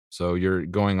awesome. So you're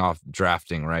going off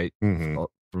drafting, right? Mm-hmm.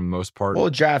 For the most part. Well,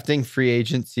 drafting, free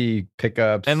agency,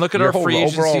 pickups. And look at our free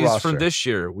agencies from this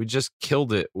year. We just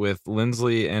killed it with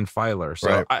Lindsley and Filer.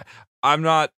 So right. I'm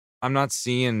not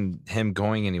seeing him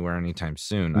going anywhere anytime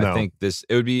soon. No. I think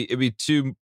it'd be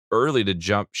too early to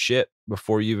jump ship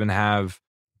before you even have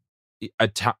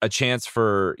a chance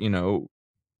for,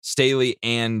 Staley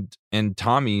and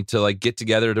Tommy to get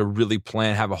together to really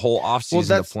have a whole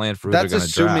offseason to plan for who they're going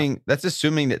to draft. That's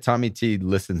assuming that Tommy T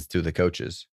listens to the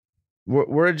coaches.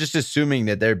 We're just assuming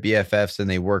that they're BFFs and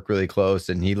they work really close,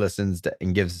 and he listens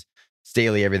and gives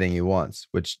Staley everything he wants,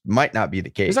 which might not be the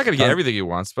case. He's not going to get everything he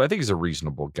wants, but I think he's a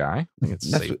reasonable guy. I think it's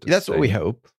safe to that's say. what we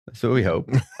hope. That's what we hope.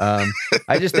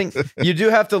 I just think you do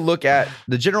have to look at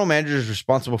the general manager is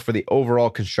responsible for the overall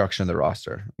construction of the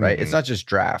roster, right? It's not just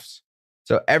drafts.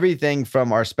 So everything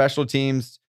from our special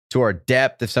teams to our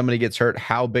depth, if somebody gets hurt,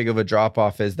 how big of a drop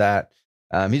off is that?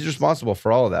 He's responsible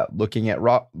for all of that. Looking at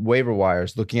waiver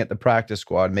wires, looking at the practice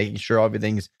squad, making sure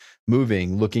everything's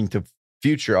moving, looking to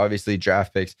future, obviously,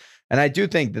 draft picks. And I do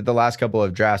think that the last couple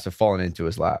of drafts have fallen into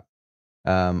his lap.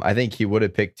 I think he would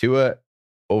have picked Tua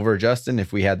over Justin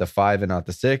if we had the 5 and not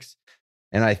the 6.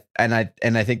 And I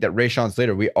think that Rashawn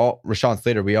Slater,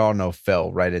 we all know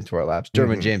fell right into our laps.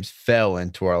 Derwin James fell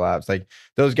into our laps. Like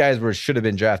those guys should have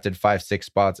been drafted 5-6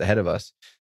 spots ahead of us.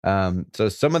 So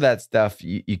some of that stuff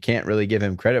you can't really give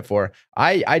him credit for.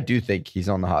 I do think he's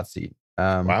on the hot seat.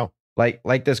 Wow.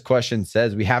 Like this question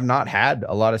says, we have not had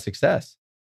a lot of success.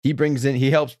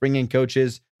 He helps bring in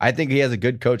coaches. I think he has a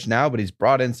good coach now, but he's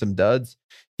brought in some duds.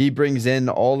 He brings in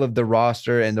all of the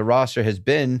roster, and the roster has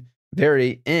been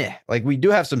very like we do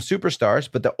have some superstars,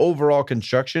 but the overall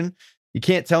construction, you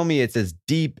can't tell me it's as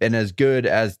deep and as good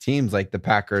as teams like the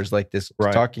Packers, like this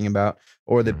talking about,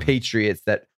 or the Patriots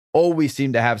that always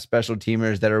seem to have special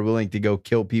teamers that are willing to go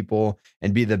kill people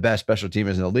and be the best special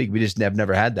teamers in the league. We just have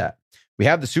never had that. We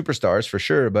have the superstars for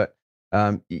sure, but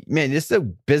man, this is a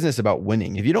business about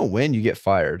winning. If you don't win, you get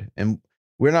fired, and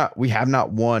we have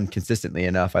not won consistently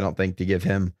enough, I don't think, to give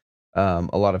him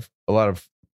a lot of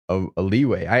a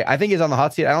leeway. I think he's on the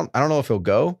hot seat. I don't know if he'll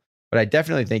go, but I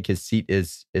definitely think his seat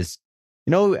is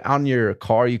on your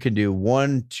car you can do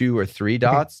 1, 2, or 3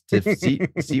 dots to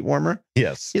seat warmer.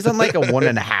 Yes, he's on like a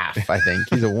 1.5. I think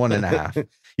he's a 1.5.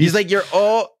 He's like,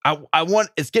 I want,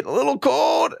 it's getting a little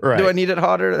cold. Right. Do I need it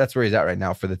hotter? That's where he's at right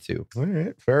now for the 2. All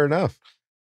right, fair enough.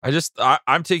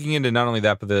 I'm taking into not only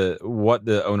that, but what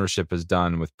the ownership has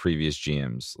done with previous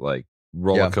GMs, like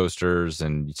roller coasters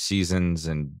and seasons,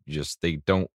 and just they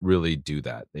don't really do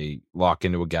that. They lock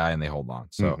into a guy and they hold on.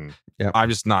 So I'm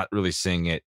just not really seeing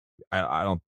it. I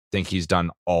don't think he's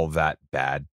done all that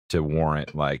bad to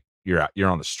warrant like you're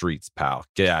on the streets, pal.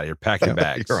 Get out of here, pack your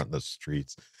bags. You're on the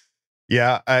streets.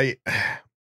 Yeah, I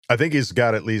think he's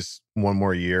got at least one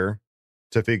more year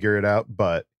to figure it out,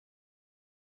 but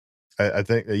I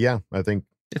think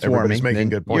it's everybody's warming. making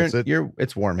good points.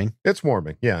 It's warming. It's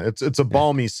warming. Yeah, it's a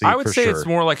balmy seat. I would for say sure. it's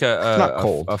more like it's not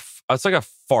cold. It's like a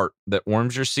fart that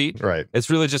warms your seat. Right. It's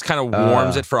really just kind of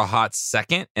warms it for a hot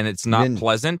second, and it's not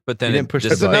pleasant. But then it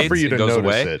it's enough for you to goes notice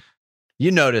away. it.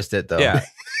 You noticed it though. Yeah.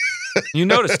 You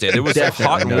noticed it. It was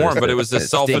hot and warm, but it was a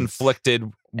self-inflicted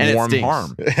warm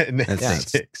harm. And it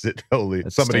stinks. It totally.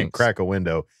 Somebody stinks. crack a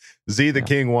window. Z the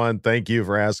King one. Thank you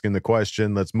for asking the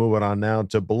question. Let's move it on now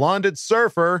to Blonded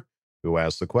Surfer, who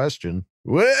asked the question.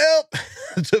 Well,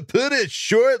 to put it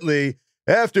shortly,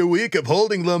 after a week of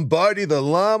holding Lombardi the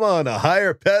llama on a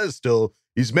higher pedestal,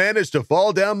 he's managed to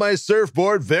fall down my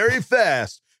surfboard very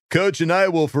fast. Coach and I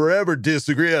will forever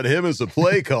disagree on him as a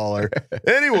play caller.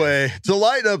 Anyway, to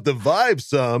lighten up the vibe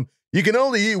some, you can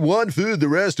only eat one food the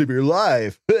rest of your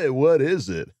life. Hey, what is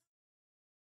it?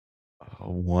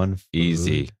 One food.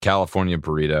 Easy. California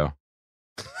burrito.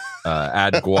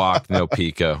 Add guac, no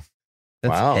pico.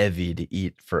 That's heavy to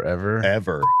eat forever.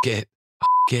 Ever. Get.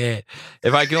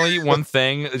 If I can only eat one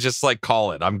thing, just like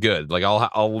call it. I'm good. Like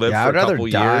I'll live for a couple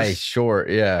die years. Short,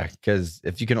 yeah. Because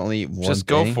if you can only eat one, just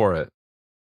go for it.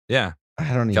 Yeah,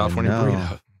 I don't even California know.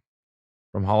 burrito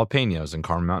from Jalapenos and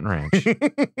Carmen Mountain Ranch.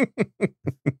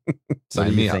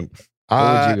 Sign me up.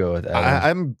 What would you go with,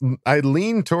 Adam? I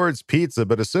lean towards pizza,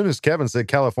 but as soon as Kevin said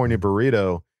California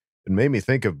burrito, it made me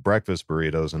think of breakfast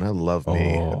burritos, and I love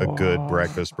me a good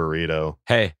breakfast burrito.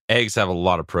 Hey, eggs have a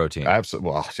lot of protein. Absolutely.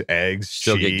 Well, eggs,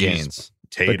 still cheese, get gains.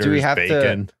 Taters,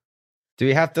 bacon. Do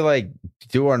we have to like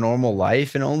do our normal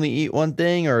life and only eat one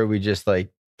thing, or are we just like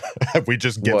have we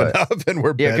just given up and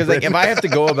we're because like if I have to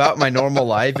go about my normal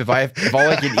life, if all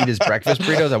I can eat is breakfast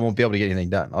burritos, I won't be able to get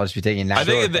anything done. I'll just be taking. I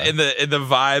think in the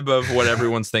vibe of what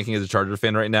everyone's thinking as a Charger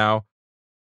fan right now.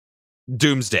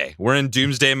 Doomsday. We're in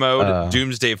doomsday mode.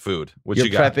 Doomsday food. What you're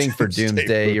you got? Prepping for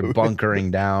doomsday. You're bunkering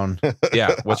down.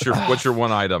 Yeah. What's your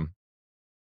one item?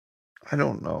 I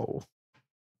don't know.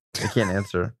 I can't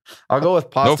answer. I'll go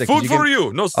with pasta. No food for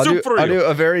you. No soup for you. I'll do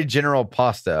a very general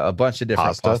pasta. A bunch of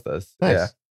different pastas. Nice. Yeah.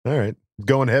 All right.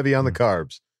 Going heavy on the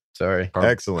carbs. Sorry.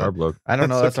 Excellent. Carb load. I don't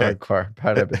know. That's okay. a hard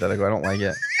hypothetical. I don't like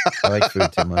it. I like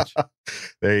food too much.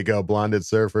 There you go, Blonded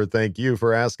Surfer. Thank you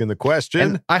for asking the question.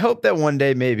 And I hope that one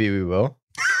day maybe we will.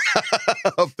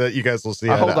 I hope that you guys will see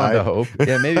I eye hold to on eye. to hope.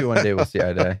 Yeah, maybe one day we'll see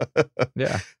eye to eye.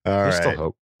 Yeah. All right. Still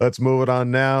hope. Let's move it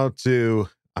on now to,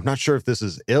 I'm not sure if this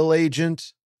is Ill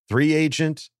Agent 3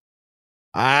 agent.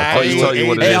 I'll tell you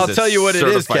what it is. I'll tell you what it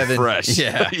is, Certified Kevin. Fresh.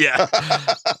 Yeah. Yeah.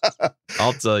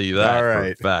 I'll tell you that All for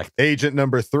right. a fact. Agent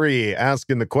number 3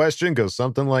 asking the question goes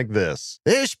something like this.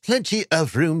 There's plenty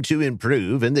of room to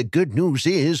improve, and the good news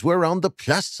is we're on the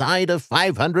plus side of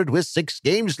 500 with 6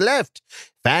 games left.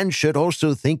 Fans should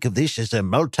also think of this as a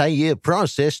multi-year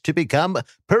process to become a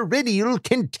perennial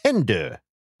contender.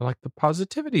 I like the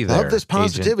positivity there. Love this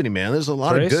positivity, man. There's a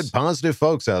lot Trace? of good, positive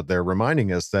folks out there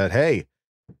reminding us that, hey,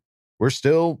 we're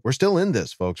still in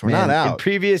this, folks. We're Man, not out. In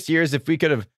previous years, if we could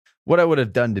have, what I would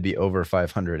have done to be over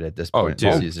 500 at this point.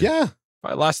 dude. in the season. Yeah.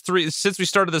 My last 3 since we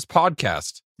started this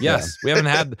podcast. Yes, we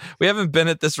haven't been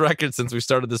at this record since we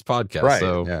started this podcast. Right.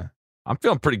 So Yeah. I'm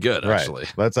feeling pretty good actually.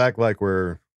 Right. Let's act like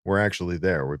we're actually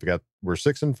there. We're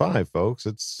 6-5, folks.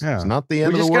 It's not the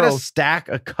end We of just the gotta world. stack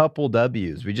a couple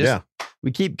W's. We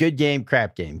keep good game,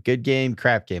 crap game, good game,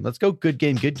 crap game. Let's go good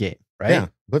game, right? Yeah.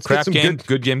 Let's Crap get some game, good.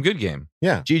 good game, good game.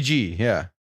 Yeah. GG, yeah.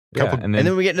 Yeah, And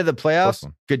then we get into the playoffs. Close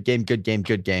one. Good game, good game,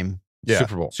 good game. Yeah.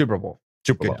 Super Bowl. Super Bowl.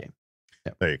 Super Good Bowl. game.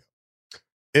 There you go.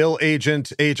 Ill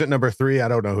agent number 3. I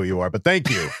don't know who you are, but thank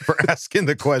you for asking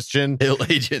the question. Ill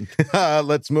agent.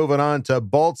 Let's move it on to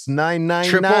Bolts 999.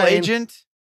 Triple agent.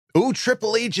 Ooh,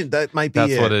 triple agent. That might be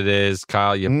That's what it is,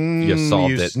 Kyle. You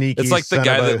solved you it. sneaky It's like the son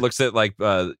guy of a- that looks at like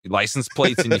license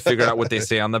plates and you figure out what they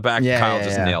say on the back. Yeah, Kyle yeah,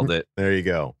 just yeah. nailed it. There you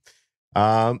go.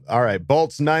 All right.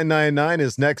 Bolts 999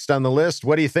 is next on the list.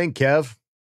 What do you think, Kev?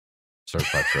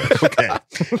 Certified Fresh. Okay.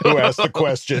 Who asked the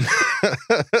question?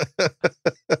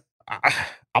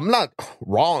 I'm not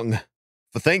wrong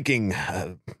for thinking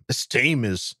this team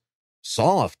is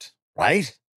soft,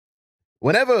 right?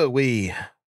 Whenever we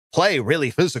play really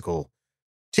physical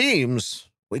teams,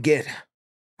 we get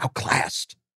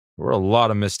outclassed. There were a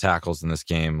lot of missed tackles in this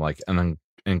game, like an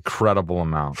incredible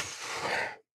amount.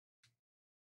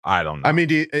 I don't know. I mean,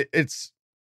 it's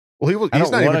well, I he's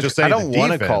don't not even wanna- just saying I don't the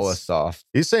want to call defense. us soft.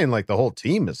 He's saying like the whole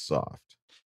team is soft.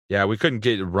 Yeah, we couldn't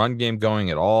get a run game going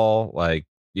at all. Like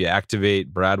you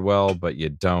activate Bradwell, but you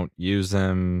don't use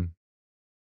him.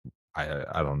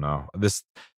 I don't know. This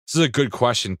is a good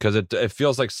question because it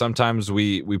feels like sometimes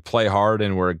we play hard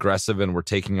and we're aggressive and we're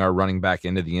taking our running back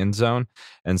into the end zone,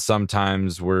 and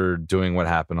sometimes we're doing what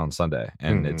happened on Sunday,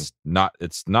 and it's not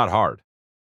hard.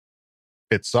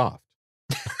 It's soft.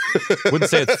 Wouldn't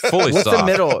say it's fully What's soft. the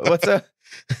middle? What's a?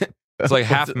 It's like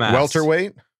half mast.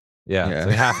 Welterweight? Yeah, Yeah. It's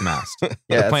like half mast. Yeah,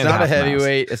 They're it's playing not a half mast.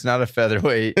 heavyweight. It's not a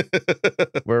featherweight.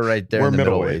 We're right there. We're in the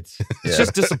middleweight. middleweights. It's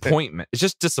just disappointment. It's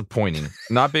just disappointing.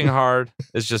 Not being hard.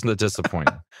 It's just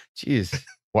disappointing. Jeez.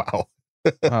 Wow.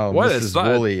 Oh, What? Mrs. It's not-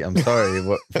 Woolley. I'm sorry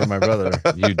for my brother.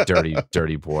 You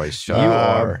dirty boy. Shut You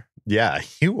up. are. Yeah,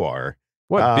 you are.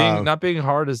 What? Um, Not being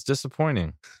hard is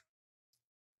disappointing.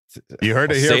 You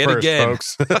heard it I'll here say it first, again.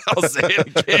 folks. I'll say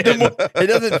it The again. more- it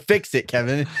doesn't fix it,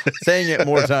 Kevin. Saying it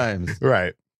more times.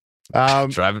 Right.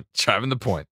 Driving the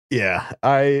point. Yeah,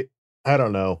 I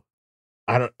don't know.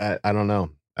 I don't know.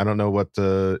 I don't know what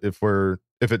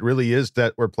if it really is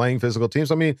that we're playing physical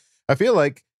teams. I mean, I feel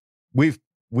like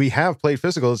we have played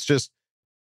physical. It's just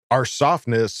our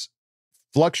softness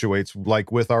fluctuates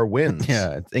like with our wins.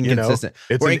 Yeah, it's You know, inconsistent.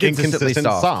 it's We're an inconsistently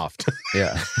inconsistent soft.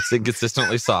 Yeah. It's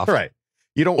inconsistently soft. Right.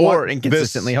 You don't Or want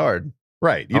inconsistently this, hard.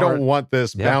 Right. You Hard. don't want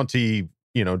this Yeah. bounty,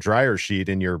 dryer sheet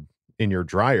in your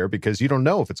dryer because you don't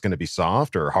know if it's going to be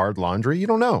soft or hard laundry. You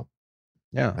don't know.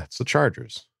 Yeah. That's the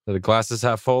Chargers. The glass is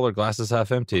half full or glass is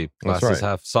half empty. That's Glass is right.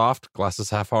 half soft. Glass is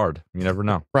half hard. You never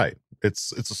know. Right.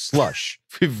 It's a slush.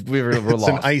 We're It's lost.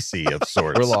 an icy of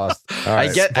sorts. We're lost. All right.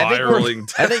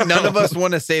 I think none of us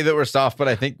want to say that we're soft, but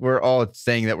I think we're all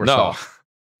saying that we're No. soft.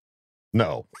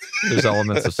 No. There's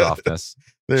elements of softness.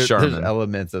 There- Sherman. There's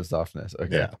elements of softness.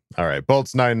 Okay. Yeah. All right.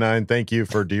 Bolts 99. Thank you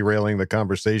for derailing the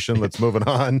conversation. Let's move it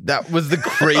on. That was the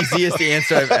craziest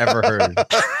answer I've ever heard.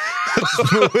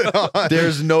 Let's move it on.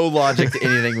 There's no logic to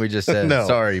anything we just said. No.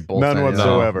 Sorry, Bolts None 99.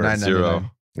 whatsoever. 999.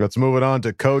 Zero. Let's move it on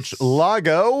to Coach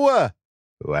Lago,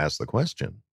 who asked the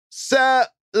question. So,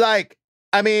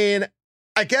 I mean,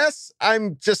 I guess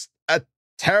I'm just a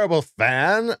terrible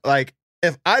fan. Like,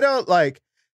 if I don't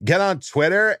get on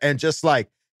Twitter and just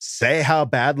say how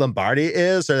bad Lombardi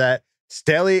is, or that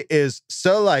Staley is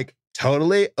so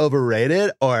totally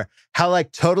overrated, or how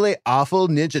totally awful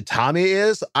Ninja Tommy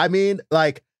is. I mean,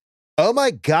 oh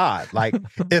my God.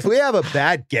 If we have a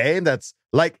bad game, that's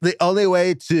the only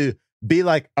way to be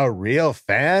a real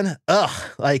fan.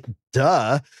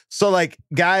 Duh. So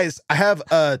guys, I have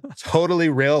a totally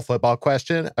real football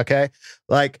question. Okay.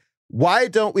 Why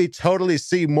don't we totally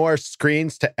see more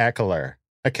screens to Eckler?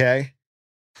 Okay.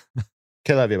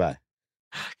 Okay, love you. Bye.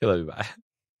 Good, love you, bye.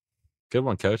 Good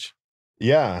one, Coach.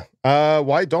 Yeah.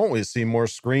 Why don't we see more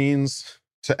screens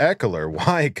to Eckler?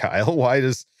 Why, Kyle? Why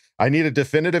does I need a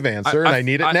definitive answer and I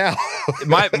need it now?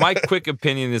 my quick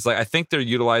opinion is like I think they're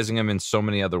utilizing him in so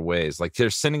many other ways. Like they're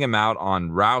sending him out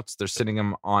on routes, they're sending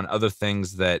him on other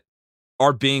things that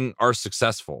are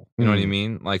successful. You know what I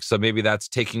mean? Like so maybe that's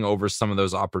taking over some of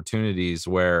those opportunities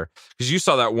where because you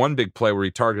saw that one big play where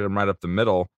he targeted him right up the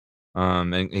middle,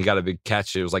 and he got a big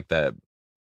catch. It was like that.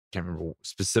 Can't remember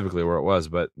specifically where it was,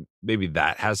 but maybe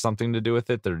that has something to do with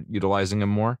it. They're utilizing him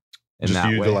more in Just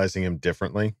that utilizing him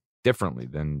differently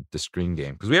than the screen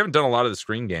game because we haven't done a lot of the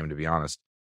screen game to be honest.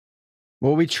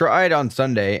 Well, we tried on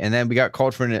Sunday, and then we got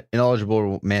called for an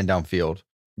ineligible man downfield.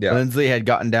 Yeah, Lindsley had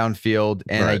gotten downfield,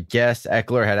 and I guess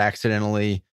Eckler had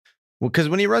accidentally. Well, because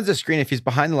when he runs a screen, if he's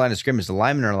behind the line of scrimmage, the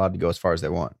linemen are allowed to go as far as they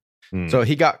want. So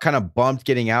he got kind of bumped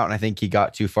getting out, and I think he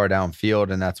got too far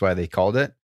downfield, and that's why they called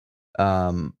it.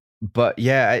 But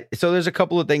yeah, so there's a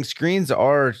couple of things. Screens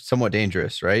are somewhat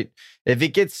dangerous, right? If it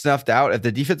gets snuffed out, if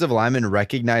the defensive linemen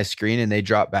recognize screen and they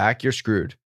drop back, you're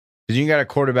screwed. Because you got a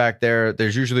quarterback there.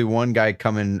 There's usually one guy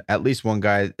coming, at least one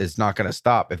guy is not going to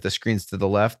stop. If the screen's to the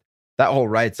left, that whole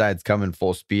right side's coming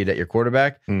full speed at your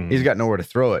quarterback. He's got nowhere to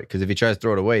throw it because if he tries to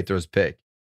throw it away, he throws pick.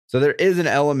 So there is an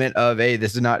element of, hey,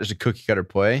 this is not just a cookie cutter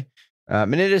play.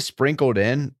 And it is sprinkled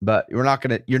in, but you're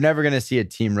never going to see a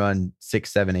team run 6,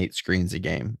 7, 8 screens a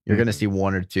game. You're going to see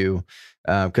 1 or 2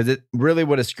 because it really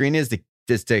what a screen is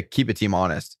to keep a team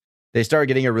honest. They start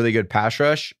getting a really good pass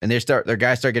rush and their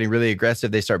guys start getting really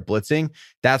aggressive. They start blitzing.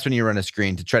 That's when you run a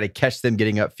screen to try to catch them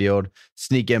getting upfield,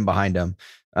 sneak in behind them.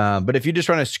 But if you just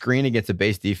run a screen against a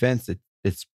base defense,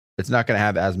 it's not going to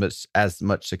have as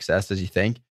much success as you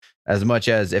think. As much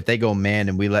as if they go man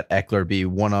and we let Eckler be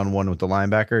one-on-one with the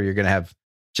linebacker, you're going to have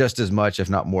just as much, if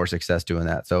not more success doing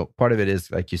that. So part of it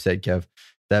is, like you said, Kev,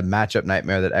 that matchup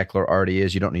nightmare that Eckler already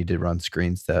is. You don't need to run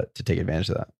screens to take advantage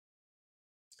of that.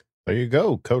 There you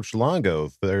go, Coach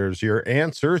Longo. There's your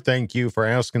answer. Thank you for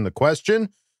asking the question.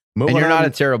 And you're not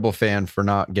a terrible fan for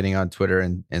not getting on Twitter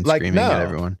and screaming at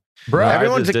everyone. Bro,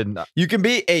 you can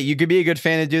be a good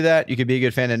fan and do that. You could be a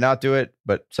good fan and not do it,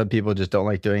 but some people just don't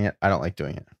like doing it. I don't like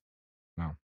doing it.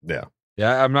 No.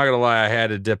 Yeah, I'm not gonna lie. I had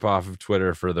to dip off of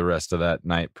Twitter for the rest of that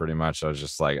night. Pretty much, I was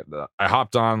just like, I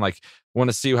hopped on, like,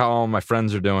 want to see how all my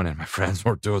friends are doing, and my friends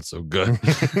weren't doing so good.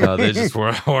 They just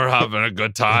were having a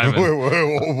good time. And,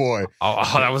 oh boy,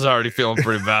 I was already feeling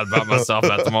pretty bad about myself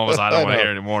at the moment. So I don't want to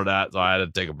hear any more of that, so I had to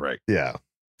take a break. Yeah.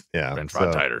 French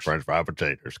fry taters. French fry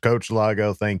taters. Coach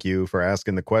Lago, thank you for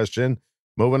asking the question.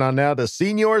 Moving on now to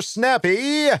Senior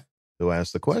Snappy, who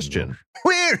asked the question.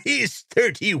 Where is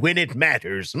 30 when it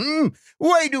matters?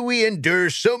 Why do we endure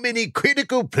so many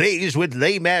critical plays with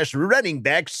lame-ass running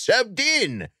backs subbed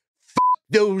in? F***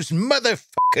 those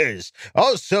motherfuckers.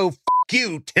 Also, f***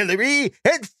 you, Tillery,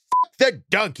 and f*** the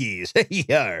donkeys.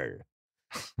 Yar.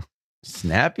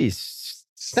 Snappy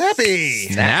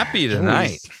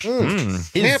tonight.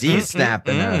 He's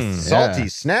snapping us. Salty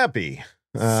Snappy.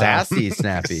 Sassy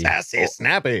Snappy. Sassy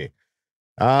Snappy.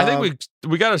 I think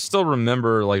we got to still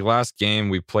remember, like, last game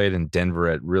we played in Denver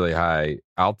at really high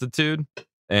altitude,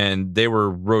 and they were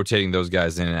rotating those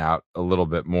guys in and out a little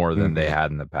bit more than they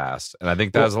had in the past. And I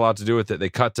think that has a lot to do with it. They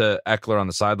cut to Eckler on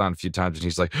the sideline a few times, and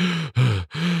he's like,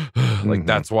 like,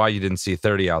 that's why you didn't see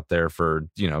 30 out there for,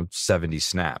 70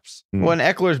 snaps. Well, and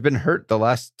Eckler's been hurt the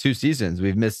last 2 seasons.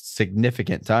 We've missed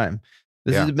significant time.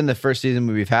 This has been the first season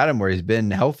we've had him where he's been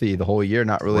healthy the whole year,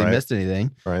 not really missed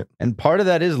anything. Right. And part of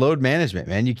that is load management,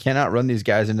 man. You cannot run these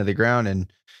guys into the ground.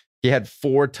 And he had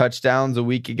 4 touchdowns a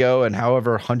week ago and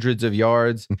however hundreds of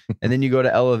yards. And then you go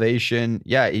to elevation.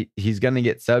 Yeah, he's going to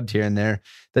get subbed here and there.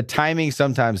 The timing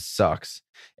sometimes sucks.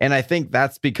 And I think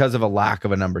that's because of a lack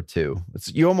of a number 2.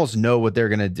 You almost know what they're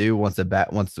going to do once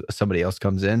somebody else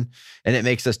comes in, and it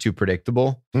makes us too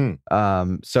predictable.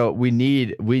 So we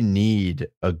need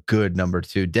a good number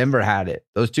 2. Denver had it.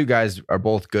 Those 2 guys are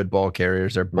both good ball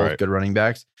carriers. They're both good running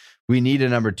backs. We need a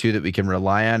number 2 that we can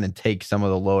rely on and take some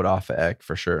of the load off of Eck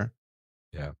for sure.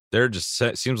 Yeah, they're just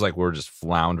seems like we're just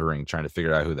floundering trying to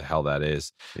figure out who the hell that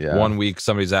is. Yeah. 1 week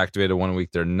somebody's activated, 1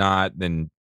 week they're not. Then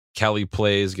Kelly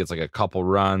plays, gets like a couple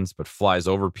runs, but flies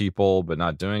over people, but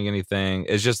not doing anything.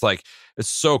 It's just like, it's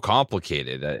so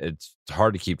complicated. It's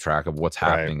hard to keep track of what's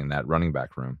happening in that running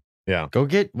back room. Yeah. Go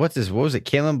get, what was it?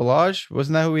 Kalen Ballage?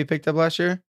 Wasn't that who we picked up last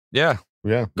year? Yeah.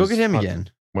 Yeah. Go get him again.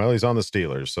 Well, he's on the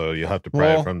Steelers, so you have to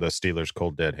pry it from the Steelers'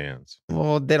 cold dead hands.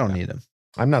 Well, they don't need him.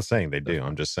 I'm not saying they do.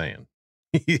 I'm just saying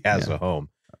he has a home.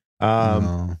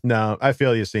 No, I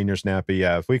feel you, Senior Snappy.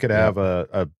 Yeah, if we could have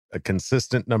a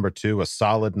consistent number 2, a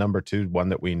solid number 2, one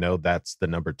that we know that's the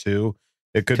number 2,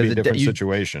 It could be a different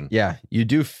situation. Yeah, you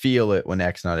do feel it when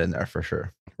Eck's not in there for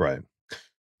sure. Right.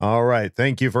 All right.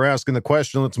 Thank you for asking the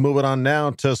question. Let's move it on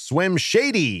now to Swim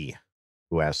Shady,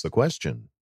 who asked the question.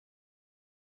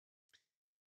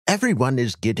 Everyone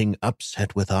is getting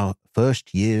upset with our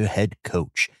first-year head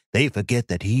coach. They forget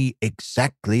that he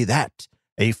exactly that,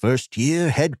 a first-year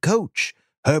head coach.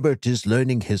 Herbert is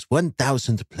learning his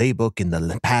 1,000th playbook in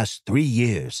the past 3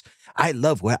 years. I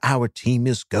love where our team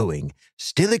is going.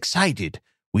 Still excited.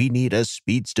 We need a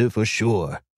speedster for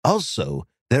sure. Also,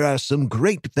 there are some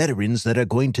great veterans that are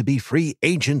going to be free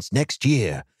agents next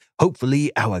year.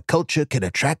 Hopefully, our culture can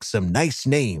attract some nice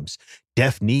names.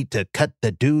 Def need to cut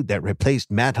the dude that replaced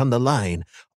Matt on the line.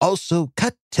 Also,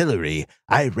 cut Tillery.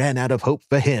 I ran out of hope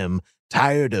for him.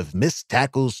 Tired of missed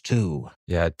tackles, too.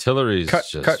 Yeah, Tillery's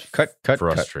just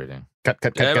frustrating. Cut.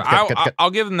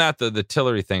 I'll give him that. The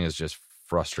Tillery thing is just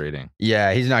frustrating.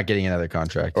 Yeah, he's not getting another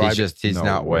contract. He's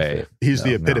not worth it. He's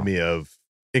the epitome of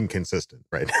inconsistent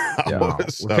right now. Yeah.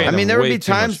 So, I mean, there would be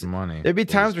times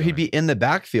where he'd be in the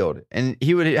backfield and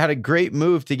he would have had a great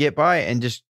move to get by and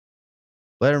just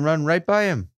let him run right by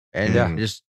him. And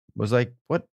just was like,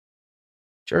 what?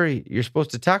 Jerry, you're supposed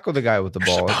to tackle the guy with the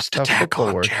ball. You're supposed to tackle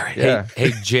him, Jerry. Yeah.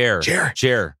 Hey, Jer.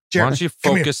 Why don't you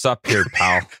focus up here,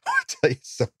 pal? I'll tell you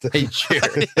something. Hey,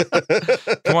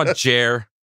 Jer. Come on, Jer.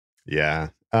 Yeah.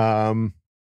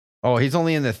 Oh, he's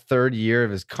only in the third year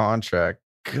of his contract.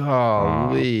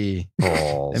 Golly.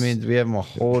 Balls. That means we have him a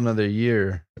whole another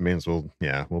year. It means we'll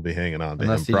be hanging on to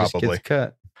Unless him he probably. just gets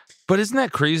cut. But isn't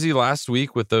that crazy last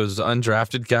week with those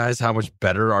undrafted guys, how much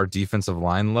better our defensive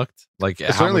line looked? Like It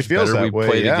how certainly much feels better we that way,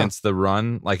 played yeah. against the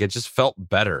run. Like it just felt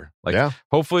better. Like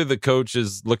hopefully the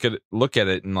coaches look at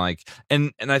it and like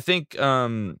and I think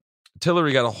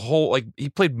Tillery got a whole he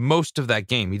played most of that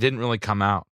game. He didn't really come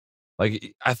out.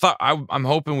 Like I thought I'm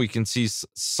hoping we can see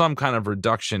some kind of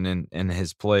reduction in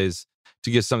his plays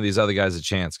to give some of these other guys a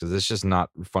chance because it's just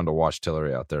not fun to watch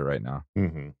Tillery out there right now.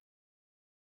 Mm-hmm.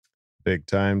 Big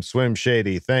time. Swim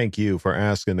Shady, thank you for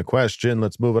asking the question.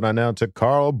 Let's move it on now to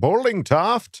Carl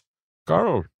Borlingtoft.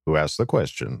 Carl, who asked the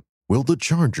question. Will the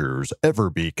Chargers ever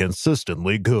be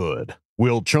consistently good?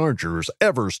 Will Chargers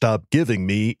ever stop giving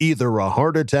me either a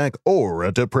heart attack or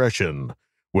a depression?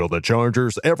 Will the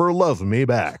Chargers ever love me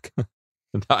back?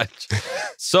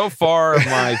 So far,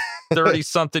 my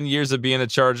 30-something years of being a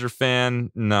Charger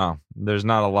fan, no, there's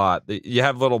not a lot. You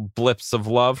have little blips of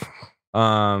love,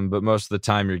 but most of the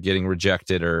time you're getting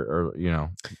rejected or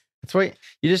That's why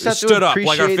you just have to stood up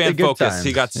appreciate like our fan the good focus. times.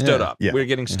 He got stood up. Yeah. We're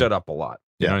getting stood up a lot.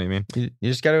 You know what I mean? You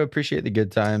just got to appreciate the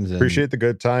good times. And appreciate the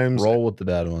good times. Roll with the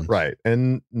bad ones. Right.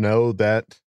 And know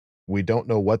that we don't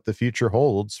know what the future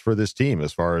holds for this team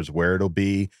as far as where it'll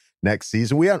be next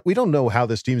season. We don't know how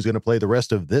this team is going to play the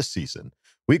rest of this season.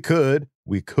 We could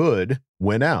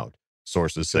win out.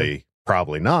 Sources say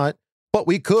probably not, but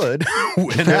we could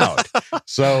win out.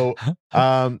 So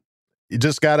you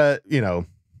just gotta,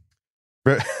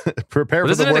 prepare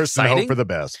for the worst and hope for the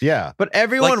best. Yeah. But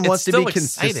everyone wants to be exciting.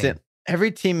 consistent.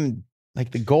 Every team,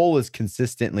 the goal is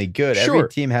consistently good. Sure. Every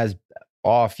team has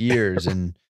off years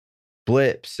and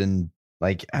blips and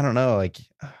I don't know,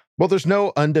 Well, there's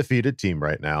no undefeated team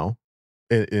right now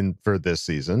in for this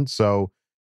season. So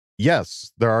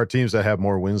yes, there are teams that have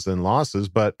more wins than losses,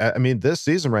 but I mean, this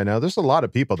season right now, there's a lot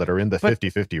of people that are in the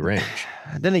 50-50 range.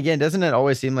 Then again, doesn't it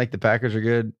always seem like the Packers are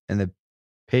good and the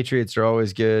Patriots are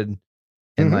always good?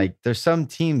 And there's some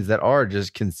teams that are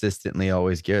just consistently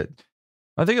always good.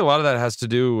 I think a lot of that has to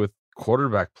do with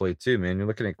quarterback play too, man. You're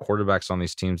looking at quarterbacks on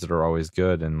these teams that are always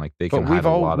good and they can have a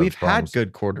lot of we've problems. had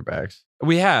good quarterbacks.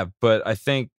 We have, but I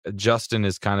think Justin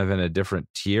is kind of in a different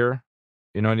tier.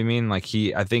 You know what I mean?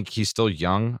 I think he's still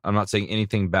young. I'm not saying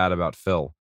anything bad about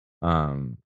Phil. I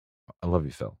love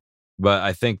you, Phil. But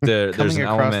I think there's an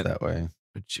element that way.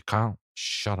 Kyle,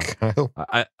 shut up.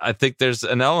 I think there's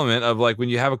an element of when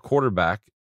you have a quarterback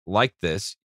like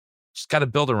this, you just got to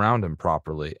build around him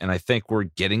properly. And I think we're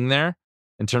getting there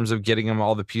in terms of getting him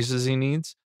all the pieces he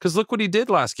needs. Because look what he did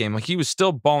last game. He was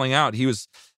still balling out. He was,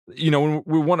 when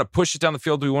we want to push it down the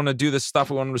field, we want to do this stuff.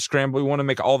 We want him to scramble. We want to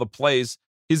make all the plays.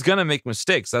 He's going to make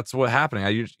mistakes. That's what's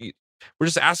happening. We're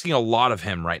just asking a lot of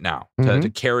him right now to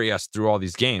carry us through all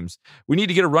these games. We need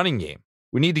to get a running game.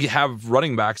 We need to have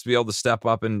running backs be able to step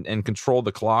up and control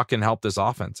the clock and help this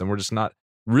offense. And we're just not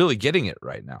really getting it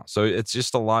right now. So it's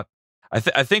just a lot. I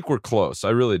think we're close. I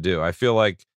really do. I feel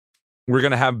like we're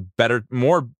going to have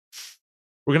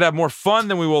we're going to have more fun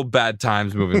than we will bad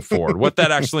times moving forward. What that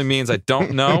actually means, I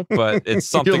don't know, but it's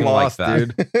something lost, like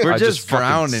that. Dude. We're just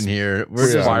drowning here.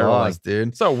 We're just spiraling. lost, dude.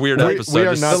 It's a weird episode. We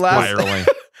are just not spiraling.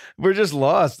 We're just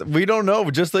lost. We don't know.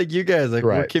 Just like you guys, like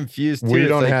we're confused too. We It's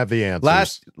don't like, have the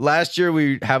answers. Last year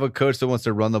we have a coach that wants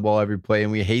to run the ball every play,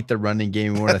 and we hate the running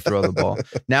game. We want to throw the ball.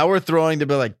 Now we're throwing to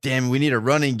be like, damn, we need a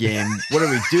running game. What are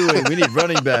we doing? We need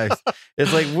running backs.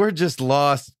 It's like we're just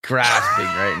lost grasping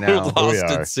right now. We're lost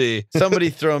at sea. Somebody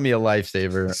throw me a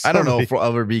lifesaver. I don't know if we'll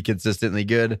ever be consistently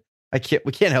good. We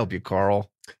can't help you,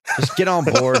 Carl. Just get on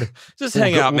board. Just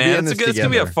hang out, man. It's gonna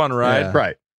be a fun ride. Yeah.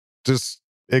 Right. Just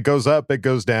it goes up, it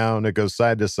goes down, it goes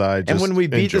side to side. And Just when we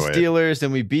beat the enjoy it. Steelers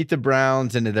and we beat the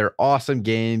Browns and they're awesome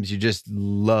games, you just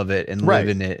love it and live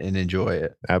in it and enjoy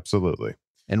it. Absolutely.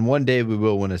 And one day we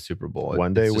will win a Super Bowl.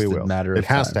 One day It's we just a will. matter It of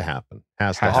has time. to happen.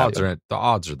 The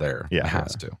odds are there. Yeah. It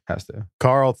has to. Has to.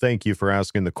 Carl, thank you for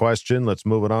asking the question. Let's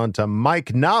move it on to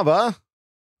Mike Nava,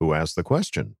 who asked the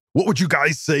question. What would you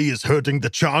guys say is hurting the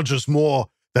Chargers more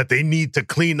that they need to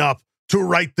clean up to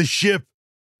right the ship?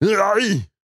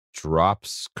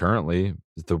 Drops currently.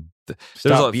 There's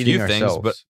Stop a few beating things, ourselves.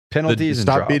 but penalties and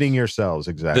Stop drops. beating yourselves.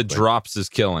 Exactly. the drops is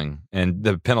killing, and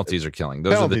the penalties are killing.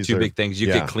 Those are the Penalties two are- big things you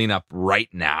yeah. could clean up right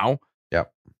now.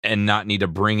 Yep. And not need to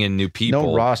bring in new people.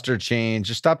 No roster change.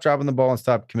 Just stop dropping the ball and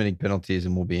stop committing penalties,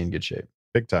 and we'll be in good shape.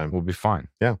 Big time. We'll be fine.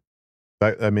 Yeah.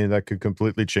 That could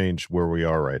completely change where we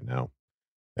are right now.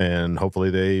 And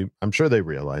hopefully I'm sure they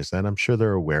realize that. I'm sure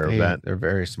they're aware of that. They're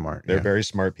very smart. They're yeah. very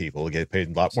smart people. Get paid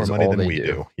a lot This more is money all than they we do.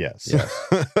 do. Yes.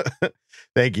 Yes.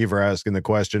 Thank you for asking the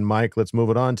question, Mike. Let's move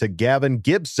it on to Gavin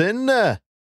Gibson,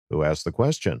 who asked the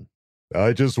question.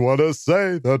 I just want to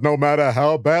say that no matter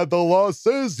how bad the loss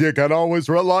is, you can always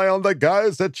rely on the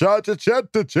guys at Charge a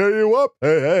Chat to cheer you up.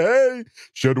 Hey, hey, hey.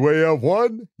 Should we have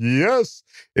won? Yes.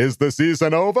 Is the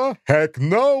season over? Heck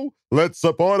no. Let's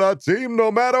support our team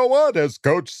no matter what. As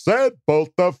Coach said,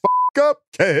 bolt the up.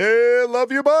 Hey,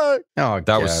 love you, bye. Oh,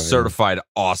 That was certified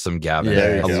awesome, Gavin. Yeah,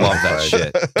 I you go. love that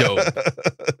shit. Dope.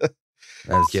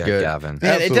 That's Yeah, good. Gavin.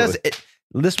 Man, it does.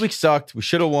 This week sucked. We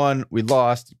should have won. We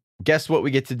lost. Guess what we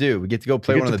get to do? We get to go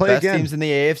play We one get of to the play best again. teams in the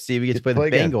AFC. We get to play the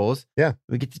again. Bengals. Yeah.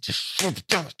 We get to just and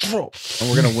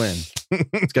we're gonna win.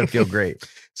 It's gonna feel great.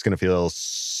 It's going to feel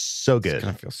so good. It's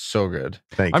gonna feel so good.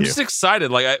 Thank I'm you. just excited.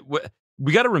 Like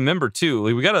we got to remember too.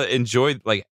 Like we got to enjoy.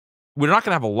 Like we're not going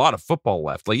to have a lot of football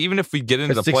left. Like even if we get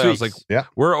into the 6 playoffs, weeks. like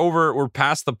we're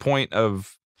past the point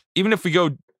of. Even if we go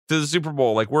to the Super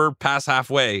Bowl, like we're past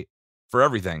halfway for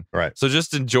everything. Right. So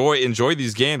just enjoy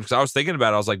these games. Because I was thinking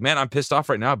about it. I was like, man, I'm pissed off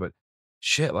right now. But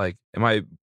shit, like,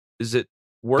 is it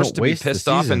worse Don't to be waste the pissed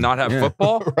off season. and not have Yeah.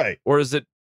 football? Right. Or is it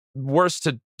worse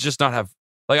to just not have,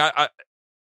 like,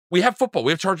 we have football.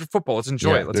 We have Charger football. Let's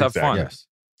enjoy it. Let's have fun. Yes.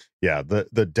 Yeah. The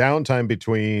downtime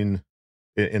between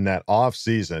in that off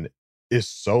season is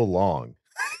so long.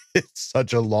 It's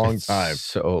such a long time.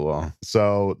 So long.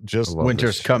 So just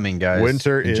Winter's coming, guys.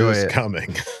 Winter Enjoy is it.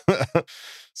 coming.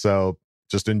 So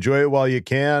just enjoy it while you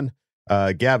can.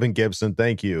 Gavin Gibson,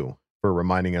 thank you for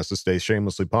reminding us to stay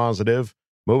shamelessly positive.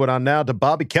 Moving on now to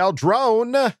Bobby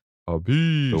Caldrone,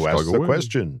 who asked the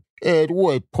question. At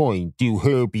what point do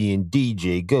Herbie and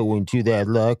DJ go into that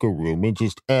locker room and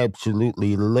just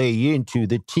absolutely lay into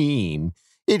the team?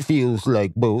 It feels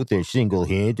like both are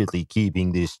single-handedly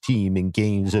keeping this team in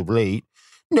games of late.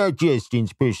 Not just in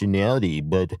personality,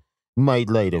 but might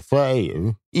light a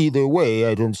fire. Either way,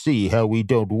 I don't see how we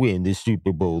don't win the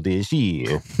Super Bowl this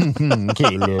year.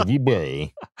 Okay, love you,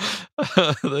 bye.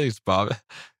 Thanks, Bobby.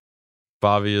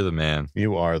 Bobby, you're the man.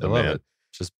 You are the I love man. it.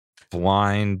 Just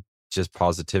blind, just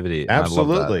positivity. And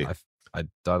Absolutely. I love that.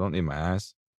 I don't need my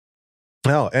eyes.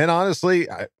 No, and honestly,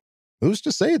 who's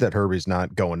to say that Herbie's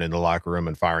not going in the locker room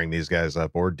and firing these guys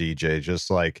up, or DJ? Just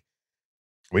like,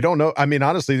 we don't know. I mean,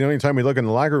 honestly, the only time we look in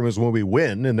the locker room is when we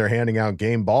win and they're handing out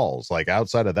game balls. Like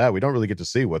outside of that, we don't really get to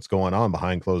see what's going on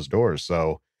behind closed doors.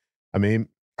 So, I mean,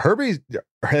 Herbie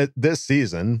this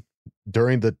season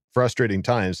during the frustrating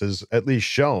times has at least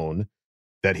shown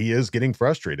that he is getting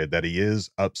frustrated, that he is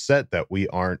upset that we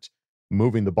aren't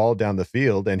moving the ball down the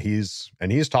field, and he's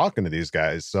talking to these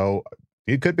guys. So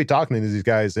he could be talking to these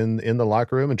guys in the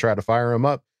locker room and try to fire them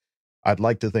up. I'd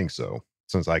like to think so,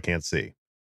 since I can't see.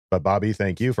 But Bobby,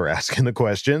 thank you for asking the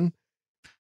question.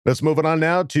 Let's move it on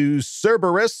now to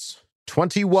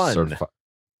Cerberus21.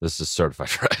 This is certified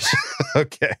fresh.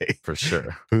 Okay. For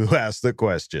sure. Who asked the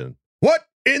question? What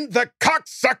in the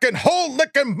cocksucking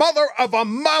hole-licking mother of a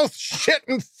mouth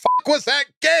shitting fuck was that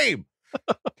game?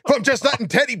 From just letting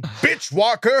Teddy Bitch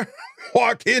Walker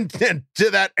walk into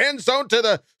that end zone to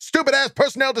the stupid-ass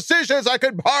personnel decisions I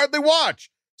could hardly watch.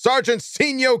 Sergeant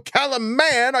Senor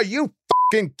Calaman, are you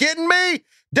fucking kidding me?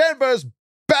 Denver's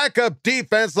backup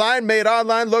defense line made our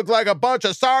line look like a bunch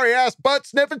of sorry-ass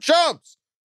butt-sniffing chumps.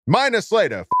 Minus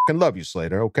Slater. Fucking love you,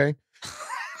 Slater, okay?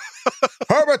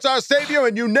 Herbert's our savior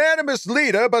and unanimous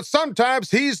leader, but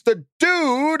sometimes he's the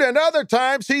dude and other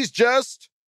times he's just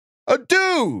a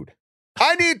dude.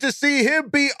 I need to see him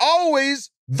be always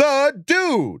the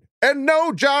dude. And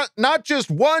no, not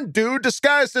just one dude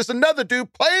disguised as another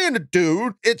dude playing a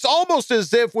dude. It's almost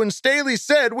as if when Staley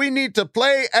said we need to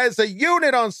play as a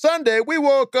unit on Sunday, we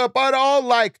woke up all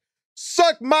like,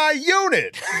 suck my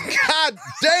unit. God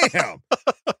damn.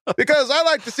 Because I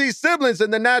like to see siblings in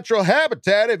the natural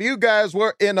habitat. If you guys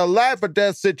were in a life or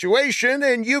death situation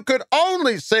and you could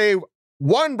only save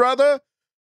one brother,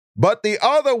 but the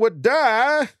other would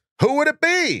die, who would it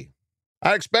be?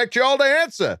 I expect you all to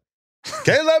answer.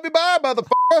 Okay, love you, bye,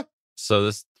 motherfucker.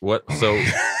 So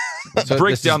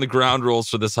break down the ground rules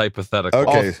for this hypothetical.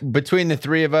 Okay. Between the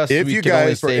three of us, if we you can only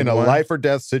guys were save in a one. life or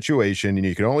death situation and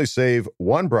you can only save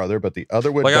one brother, but the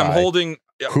other would Like die, I'm holding,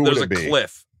 who there's would a it be?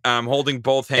 cliff. I'm holding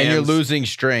both hands. And you're losing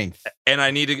strength. And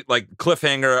I need to, like,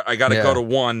 cliffhanger. I got to go to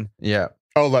one. Yeah.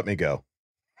 Oh, let me go.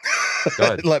 Go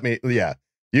ahead. Let me, yeah.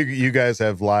 You guys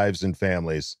have lives and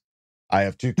families. I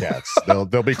have two cats. They'll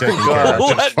be taken care of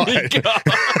just Let me fine. go.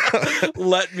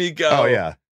 Let me go. Oh,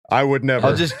 yeah. I would never.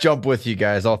 I'll just jump with you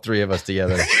guys, all three of us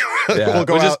together. Yeah,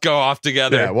 we'll just go off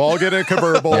together. Yeah, we'll all get in a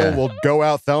convertible. Yeah. We'll go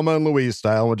out Thelma and Louise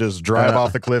style. We'll just drive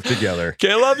off the cliff together.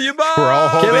 Okay, love you, bye. We're all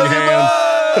holding hands.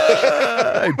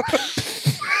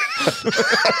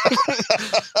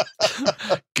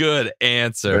 Good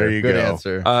answer. There you Good go.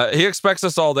 answer. He expects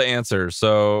us all to answer.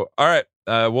 So, all right,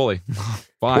 Wooly.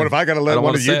 Fine. What if I got to I let don't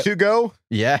one wanna of you say it. two go?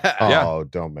 Yeah. Oh,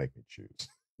 don't make me choose.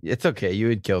 It's okay. You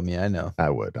would kill me. I know. I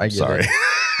would. I I'm get sorry. it.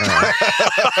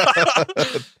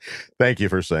 Thank you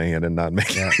for saying it and not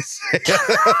making me say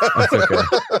That's okay.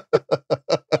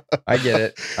 I get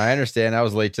it. I understand. I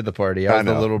was late to the party. I was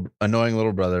the know. little annoying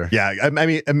little brother. Yeah, I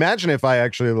mean, imagine if I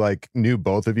actually like knew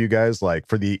both of you guys like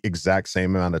for the exact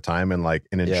same amount of time and like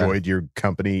enjoyed your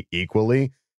company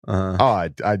equally. Uh-huh. Oh,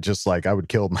 I just like I would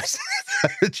kill myself.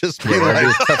 It'd just be Yeah,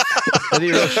 like, that'd be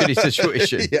a real shitty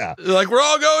situation. yeah, Like, we're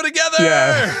all going together.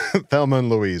 yeah. Thelma and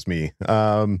Louise, me.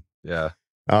 Yeah.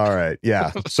 All right,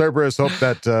 yeah. Cerberus, hope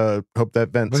that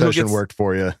vent But who session gets- worked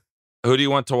for you. Who do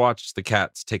you want to watch the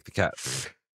cats? Take the cats.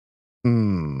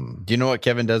 Hmm. Do you know what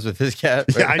Kevin does with his cat?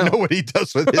 Yeah, I know what he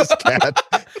does with his cat.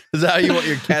 Is that how you want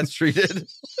your cats treated?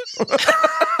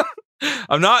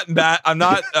 I'm not bad. I'm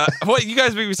not. What you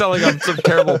guys make me sound like I'm some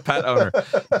terrible pet owner.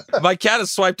 My cat has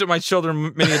swiped at my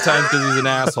children many a times because he's an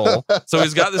asshole. So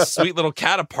he's got this sweet little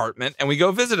cat apartment, and we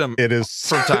go visit him. It is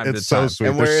from time it's to so time. sweet.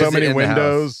 And where There's is so it many in the house?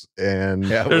 windows, and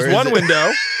Yeah, There's where is one it?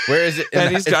 window, Where is it?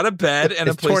 and he's got a bed and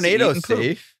a Is place tornado to eat and poop.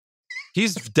 safe?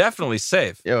 He's definitely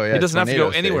safe. Oh, yeah, he doesn't have to go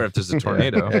tornado's anywhere safe. if there's a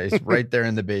tornado. Yeah, he's right there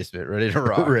in the basement, ready to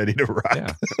rock. ready to rock.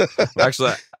 Yeah.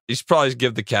 Actually, you should probably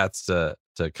give the cats to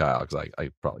Kyle because I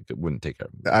probably wouldn't take care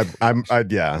of them.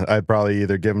 I'd probably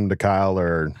either give him to Kyle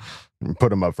or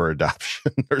put him up for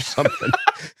adoption or something.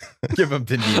 Give him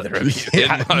to neither of you.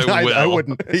 Yeah, I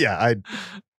wouldn't. Yeah,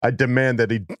 I demand that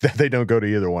they don't go to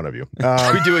either one of you.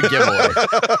 We do a giveaway.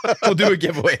 We'll do a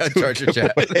giveaway on Charger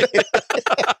Chat.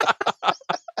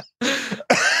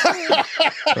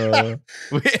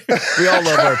 We all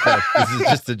love our pets. This is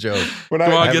just a joke. We're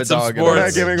Come on, have get a some dog We're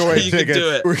not sports. giving away You can tickets.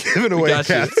 do it. We're giving We away got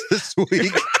you. cats this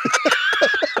week.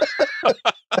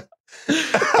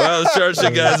 Wow, the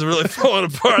Charger guys are really falling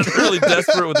apart. They're really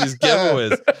desperate with these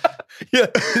giveaways. Yeah,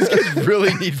 these guys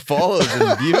really need follows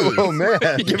and views. Oh man,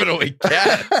 You're giving away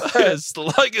cats. Yes,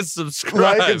 like and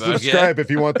subscribe. like and subscribe if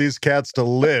you want these cats to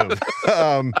live.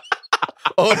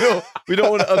 Oh no, we don't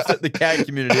want to upset the cat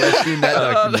community. I've seen that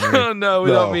documentary. No,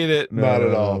 we don't mean it. Not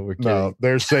at all. We're No, kidding.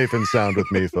 they're safe and sound with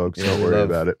me, folks. Yeah, Don't we worry love-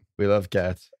 about it. We love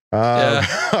cats.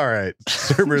 All right.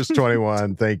 Cerberus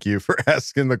 21, thank you for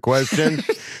asking the question.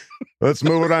 Let's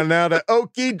move it on now to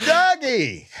Okie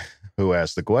Doggy, who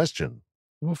asked the question.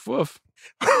 Woof woof.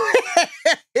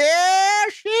 Yeah,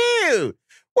 shoot.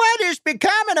 What is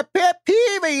becoming a pet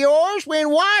peeve of yours when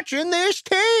watching this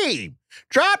team?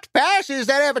 Dropped passes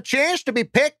that have a chance to be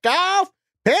picked off,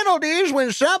 penalties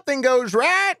when something goes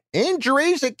right,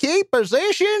 injuries at key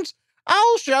positions.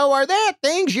 Also, are there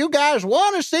things you guys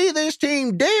want to see this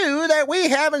team do that we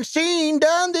haven't seen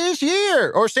done this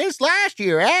year, or since last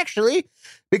year, actually?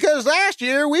 Because last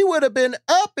year we would have been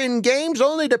up in games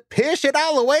only to piss it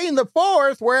all away in the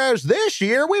fourth, whereas this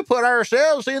year we put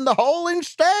ourselves in the hole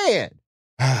instead.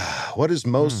 What is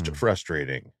most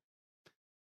frustrating?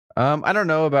 I don't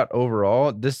know about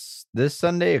overall. This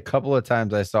Sunday, a couple of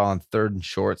times I saw on third and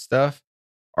short stuff,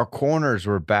 our corners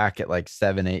were back at like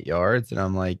 7-8 yards, and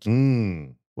I'm like,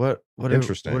 what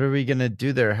Interesting. What are we gonna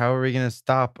do there? How are we gonna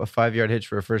stop a 5-yard hitch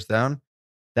for a first down?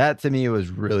 That to me was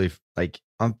really like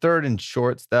on third and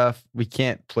short stuff, we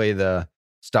can't play the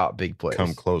stop big plays.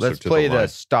 Come closer Let's to play the line.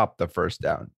 stop the first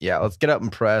down. Yeah, let's get up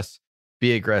and press,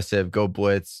 be aggressive, go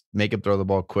blitz, make him throw the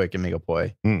ball quick and make a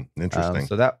play. Interesting.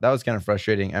 So that was kind of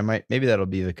frustrating. Maybe that'll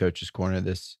be the coach's corner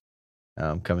this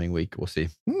coming week. We'll see.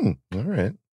 All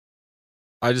right.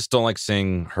 I just don't like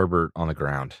seeing Herbert on the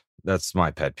ground. That's my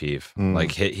pet peeve.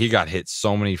 Like he got hit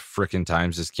so many freaking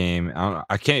times this game.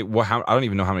 I don't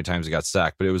even know how many times he got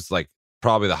sacked, but it was like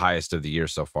probably the highest of the year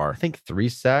so far. I think 3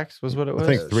 sacks was what it was.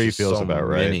 I think 3 feels so about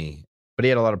many. right. But he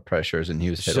had a lot of pressures and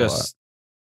he was hit a lot.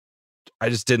 I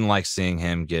just didn't like seeing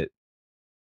him get.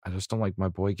 I just don't like my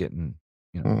boy getting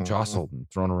jostled and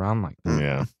thrown around like that.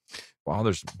 Yeah.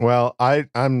 Bothers me. Well, I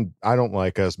don't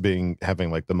like us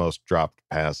having like the most dropped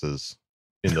passes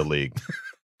in the league.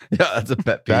 Yeah, that's a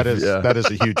pet peeve. That is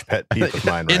a huge pet peeve of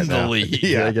mine right in now. the league.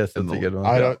 Yeah, I guess that's a good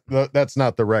one. That's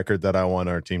not the record that I want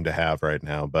our team to have right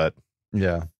now. But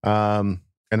yeah. And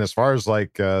as far as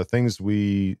like things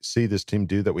we see this team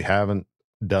do that we haven't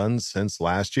done since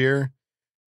last year,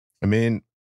 I mean,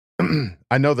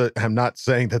 I know that I'm not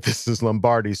saying that this is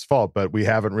Lombardi's fault, but we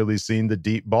haven't really seen the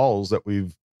deep balls that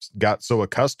we've got so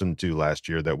accustomed to last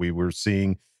year that we were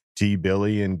seeing T.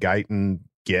 Billy and Guyton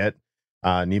get.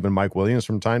 And even Mike Williams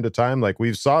from time to time. Like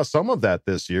we've saw some of that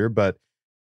this year, but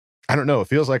I don't know. It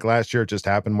feels like last year it just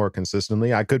happened more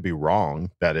consistently. I could be wrong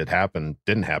that it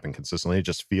didn't happen consistently. It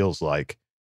just feels like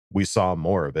we saw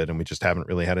more of it and we just haven't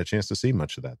really had a chance to see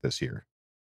much of that this year.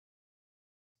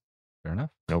 Fair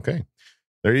enough. Okay.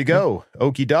 There you go.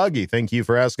 Okie doggy. Thank you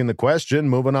for asking the question.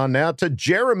 Moving on now to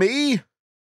Jeremy,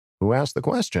 who asked the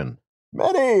question.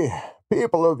 Many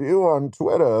people of you on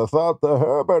Twitter thought the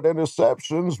Herbert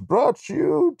interceptions brought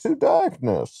you to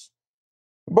darkness,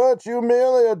 but you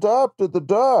merely adopted the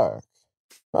dark.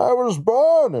 I was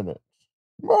born in it,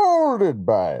 molded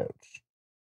by it.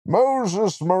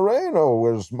 Moses Moreno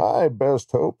was my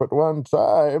best hope at one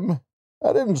time.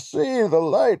 I didn't see the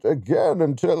light again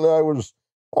until I was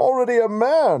already a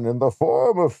man in the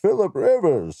form of Philip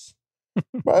Rivers.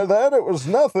 By then it was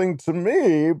nothing to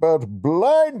me but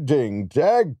blinding,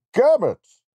 dadgummit.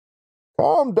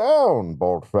 Calm down,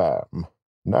 Bolt fam.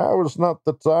 Now is not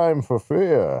the time for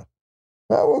fear.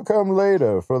 That will come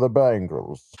later for the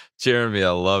Bengals. Jeremy,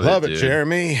 I love it, dude.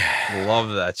 Jeremy.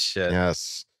 Love that shit.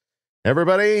 Yes.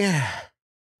 Everybody,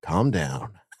 calm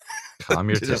down. Calm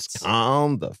your Just tits.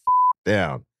 calm the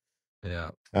down.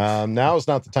 Yeah. Now is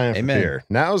not the time for fear.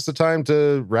 Now is the time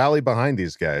to rally behind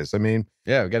these guys. I mean,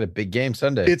 yeah, we got a big game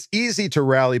Sunday. It's easy to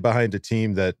rally behind a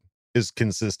team that is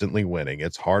consistently winning.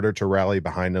 It's harder to rally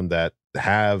behind them that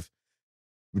have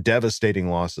devastating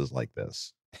losses like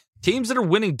this. Teams that are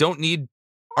winning don't need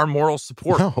our moral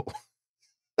support. No.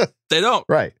 They don't.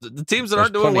 Right. The teams that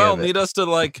aren't doing well need us to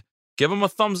like give them a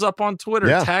thumbs up on Twitter,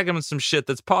 tag them in some shit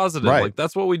that's positive. Right. Like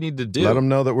that's what we need to do. Let them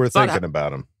know that we're thinking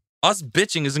about them. Us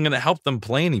bitching isn't going to help them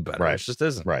play any better. Right. It just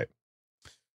isn't. Right.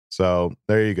 So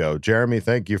there you go. Jeremy,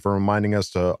 thank you for reminding us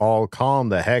to all calm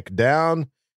the heck down.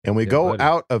 And we go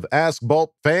out of Ask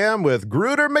Bolt Fam with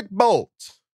Gruder McBolt,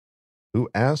 who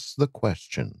asks the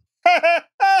question.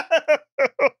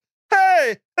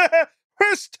 Hey,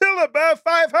 we're still above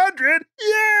 500.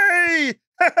 Yay!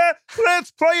 Let's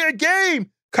play a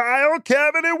game. Kyle,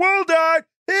 Kevin, and Wooldog.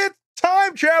 It's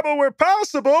time travel where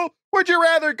possible. Would you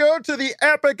rather go to the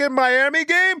Epic in Miami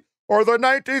game or the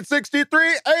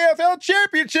 1963 AFL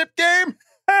Championship game?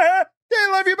 They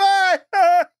love you. Bye.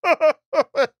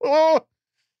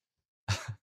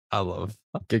 I love.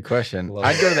 Good question.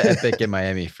 I'd go to the Epic in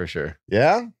Miami for sure.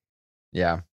 Yeah?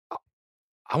 Yeah.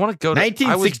 I want to go to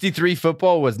 1963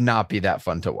 football would not be that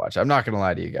fun to watch. I'm not going to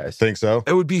lie to you guys. Think so?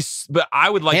 It would be, but I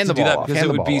would like to do that because it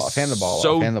would be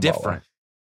so different.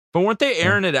 But weren't they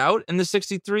airing it out in the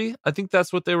 63? I think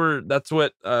that's what they were. That's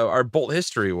what our Bolt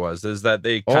history was, is that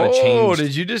they kind of changed. Oh,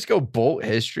 did you just go Bolt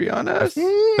history on us?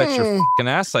 Bet your fucking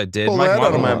ass I did. Pull Mike that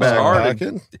out of my back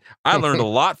started. I learned a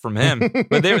lot from him.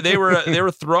 But they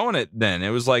were throwing it then. It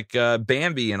was like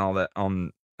Bambi and all that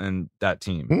on and that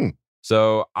team.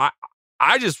 So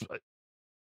I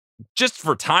just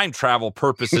for time travel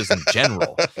purposes in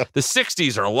general, the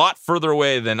 60s are a lot further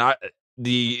away than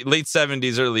the late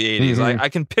 70s, early 80s. I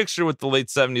can picture what the late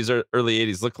 70s or early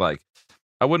 80s look like.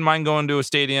 I wouldn't mind going to a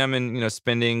stadium and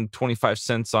spending 25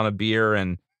 cents on a beer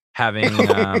and having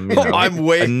a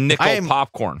nickel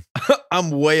popcorn.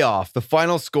 I'm way off. The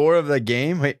final score of the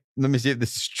game, wait, let me see if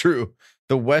this is true.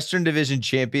 The Western Division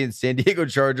champion San Diego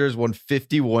Chargers won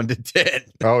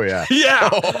 51-10. Oh yeah. Yeah.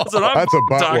 That's what I'm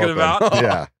talking about.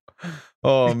 Yeah.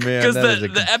 Oh man, because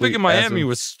the Epic in Miami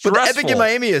was stressful. But the Epic in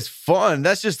Miami is fun.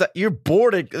 That's just that you're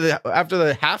bored after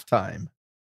the halftime.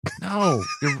 No,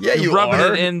 you rubbing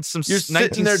are. it in some You're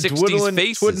sitting there 1960s twiddling,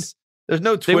 faces. There's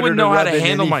no They Twitter wouldn't know how to rub in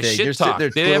handle my anything. shit You're sitting talk. there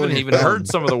They haven't twiddling even your heard thumbs.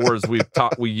 some of the words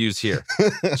we use here.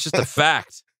 It's just a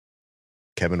fact.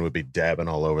 Kevin would be dabbing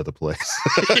all over the place.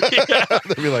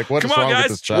 They'd be like, "What's Come on, wrong guys.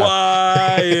 with this child?"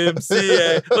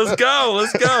 YMCA. Let's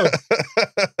go.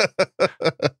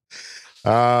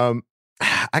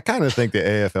 I kind of think the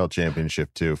AFL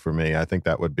Championship too. For me, I think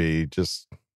that would be just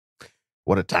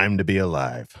what a time to be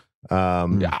alive.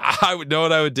 I would know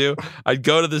what I would do. I'd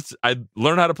go to this. I'd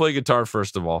learn how to play guitar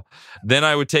first of all. Then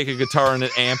I would take a guitar and an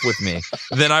amp with me.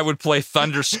 Then I would play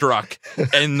Thunderstruck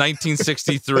in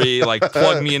 1963. Like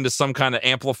plug me into some kind of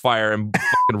amplifier and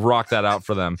fucking rock that out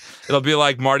for them. It'll be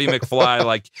like Marty McFly.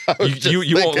 Like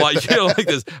you won't like you don't like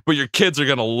this, but your kids are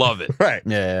gonna love it. Right?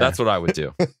 Yeah. That's what I would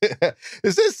do.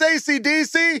 Is this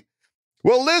AC/DC?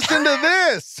 Well, listen to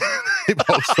this. He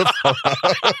pulls the phone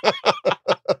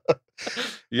out.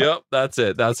 Yep, that's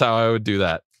it. That's how I would do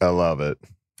that. I love it.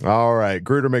 All right,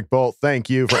 Gruder McBolt, thank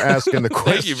you for asking the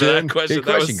question. Thank you for that question. Good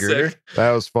That was question, Gruder. sick.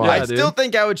 That was fun. I still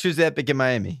think I would choose Epic in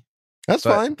Miami. That's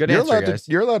But fine. good you're answer, allowed guys.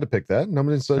 you're allowed to pick that.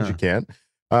 Nobody said you can't.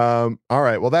 All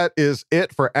right. Well, that is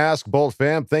it for Ask Bolt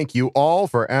Fam. Thank you all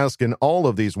for asking all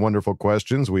of these wonderful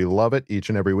questions. We love it each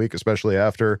and every week, especially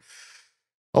after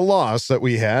a loss that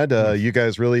we had. You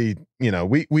guys really,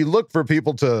 we look for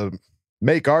people to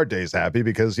make our days happy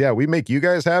because, we make you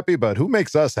guys happy, but who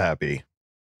makes us happy?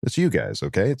 It's you guys,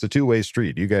 okay? It's a two-way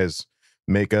street. You guys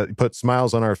put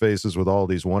smiles on our faces with all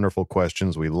these wonderful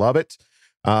questions. We love it.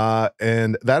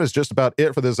 And that is just about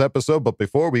it for this episode. But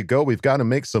before we go, we've got to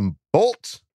make some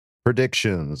Bolt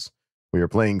predictions. We are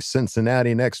playing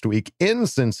Cincinnati next week in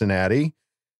Cincinnati.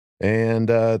 And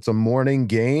it's a morning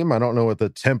game. I don't know what the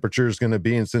temperature is going to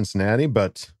be in Cincinnati,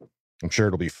 but I'm sure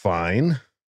it'll be fine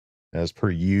as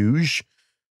per usual.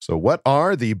 So what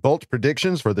are the Bolt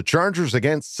predictions for the Chargers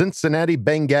against Cincinnati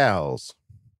Bengals?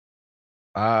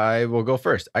 I will go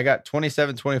first. I got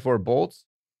 27-24 Bolts,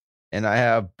 and I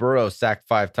have Burrow sacked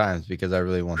 5 times because I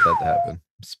really want that to happen. I'm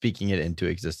speaking it into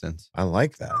existence. I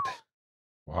like that.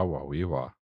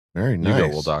 Wow. Very nice. You go,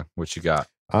 Bulldog. What you got?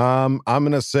 I'm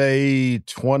gonna say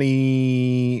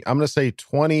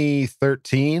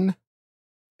 2013,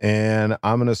 and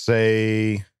I'm gonna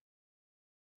say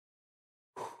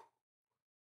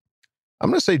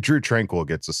Drew Tranquil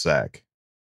gets a sack.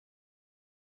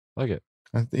 Like it.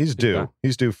 He's due.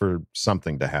 He's due for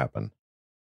something to happen.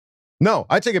 No,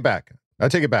 I take it back.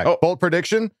 Oh. Bold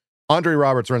prediction: Andre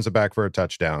Roberts runs it back for a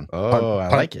touchdown. Oh, I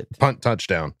like it. Punt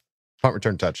touchdown. Punt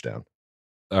return touchdown.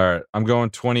 All right. I'm going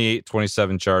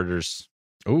 28-27 Chargers.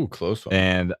 Ooh, close one.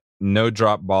 And no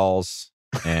drop balls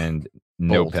and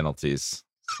no Bold. penalties.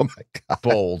 Oh my God.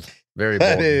 Bold. Very bold.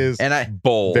 That is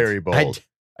bold. Very bold.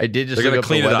 I did just They're look gonna up the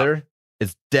clean it up. weather.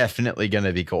 It's definitely going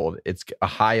to be cold. It's a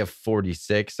high of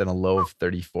 46 and a low of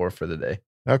 34 for the day.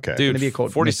 Okay. Dude, Gonna be a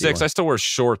cold, 46. nippy one. I still wear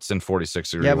shorts in 46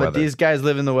 degree Yeah, but weather. these guys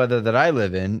live in the weather that I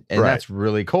live in, and Right. that's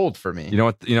really cold for me. You know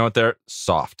what? They're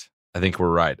soft. I think we're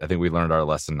right. I think we learned our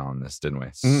lesson on this, didn't we?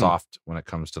 Soft when it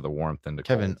comes to the warmth and the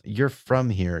Kevin, cold. you're from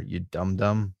here, you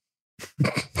dum-dum.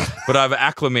 But I've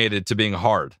acclimated to being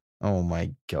hard. Oh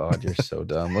my God, you're so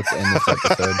dumb. Let's end this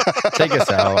episode. Take us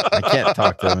out. I can't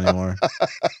talk to him anymore.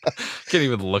 Can't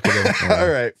even look at him. All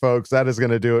right, folks, that is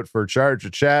going to do it for Charger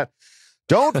Chat.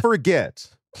 Don't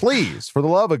forget, please, for the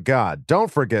love of God, don't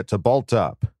forget to bolt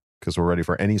up because we're ready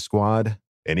for any squad,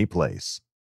 any place.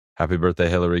 Happy birthday,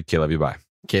 Hillary. K, love you. Bye.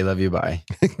 Okay, love you. Bye.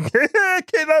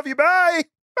 Kid, love you. Bye.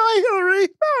 Bye, Hillary.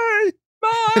 Bye.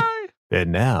 Bye.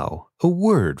 And now, a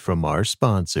word from our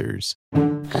sponsors.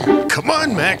 Come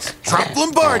on, Max. Drop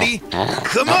Lombardi.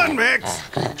 Come on, Max.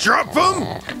 Drop him.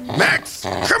 Max,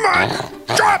 come on.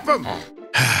 Drop him.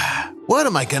 What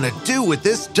am I going to do with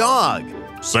this dog?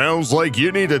 Sounds like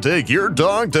you need to take your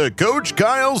dog to Coach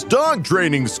Kyle's Dog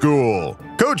Training School.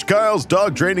 Coach Kyle's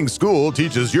Dog Training School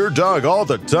teaches your dog all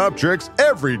the top tricks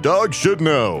every dog should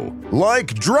know,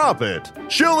 like drop it,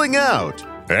 chilling out,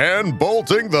 and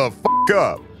bolting the f***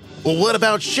 up. Well, what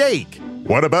about shake?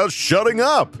 What about shutting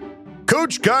up?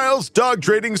 Coach Kyle's Dog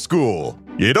Training School.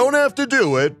 You don't have to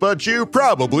do it, but you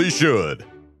probably should.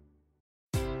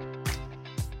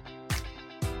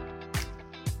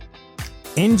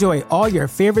 Enjoy all your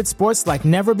favorite sports like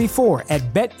never before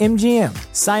at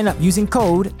BetMGM. Sign up using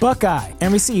code Buckeye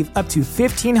and receive up to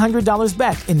 $1,500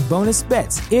 back in bonus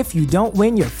bets if you don't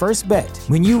win your first bet.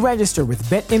 When you register with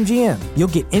BetMGM, you'll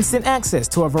get instant access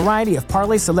to a variety of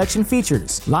parlay selection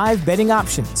features, live betting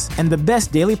options, and the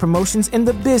best daily promotions in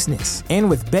the business. And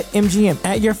with BetMGM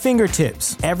at your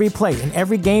fingertips, every play and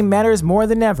every game matters more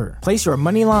than ever. Place your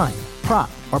money line, prop,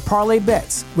 or parlay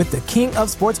bets with the king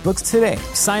of sportsbooks today.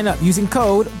 Sign up using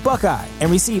code Buckeye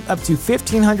and receive up to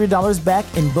 $1,500 back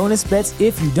in bonus bets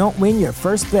if you don't win your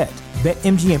first bet.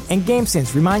 BetMGM and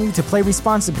GameSense remind you to play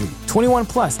responsibly. 21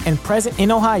 plus and present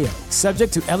in Ohio,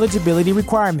 subject to eligibility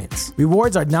requirements.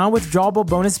 Rewards are non-withdrawable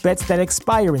bonus bets that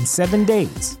expire in 7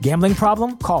 days. Gambling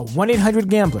problem? Call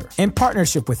 1-800-GAMBLER in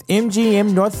partnership with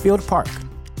MGM Northfield Park.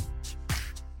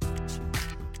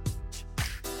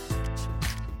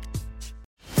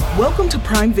 Welcome to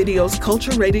Prime Video's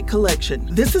Culture Rated Collection.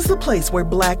 This is the place where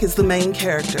Black is the main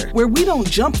character, where we don't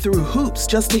jump through hoops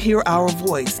just to hear our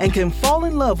voice and can fall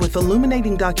in love with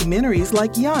illuminating documentaries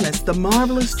like Giannis, The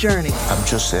Marvelous Journey. I'm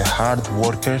just a hard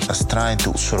worker that's trying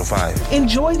to survive.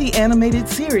 Enjoy the animated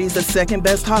series, The Second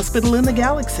Best Hospital in the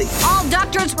Galaxy. All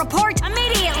doctors report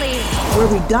immediately! Where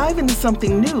we dive into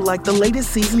something new like the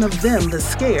latest season of Them, The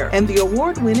Scare, and the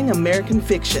award-winning American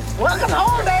Fiction. Welcome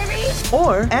home, baby!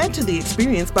 Or add to the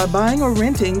experience by buying or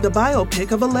renting the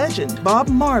biopic of a legend, Bob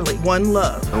Marley, One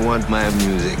Love. I want my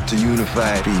music to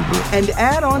unify people. And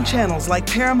add on channels like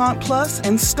Paramount Plus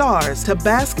and Stars to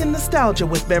bask in nostalgia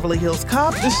with Beverly Hills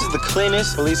Cop. This is the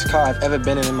cleanest police car I've ever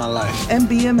been in my life. And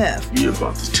BMF. You're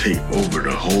about to take over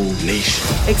the whole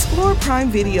nation. Explore Prime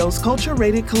Video's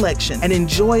culture-rated collection and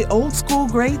enjoy old school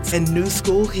greats and new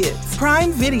school hits.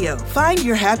 Prime Video. Find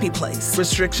your happy place.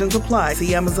 Restrictions apply.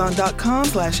 See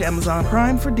Amazon.com/Amazon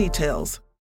Prime for details.